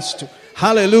He wants to.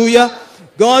 Hallelujah.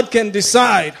 God can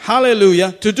decide,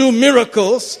 hallelujah, to do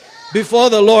miracles before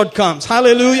the Lord comes.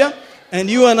 Hallelujah. And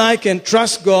you and I can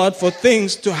trust God for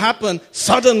things to happen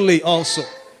suddenly also.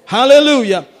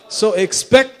 Hallelujah. So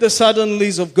expect the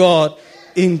suddenlies of God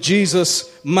in Jesus'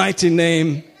 mighty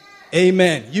name.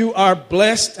 Amen. You are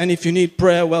blessed. And if you need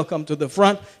prayer, welcome to the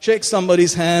front. Shake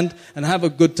somebody's hand and have a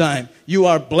good time. You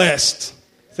are blessed.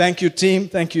 Thank you, team.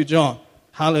 Thank you, John.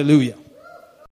 Hallelujah.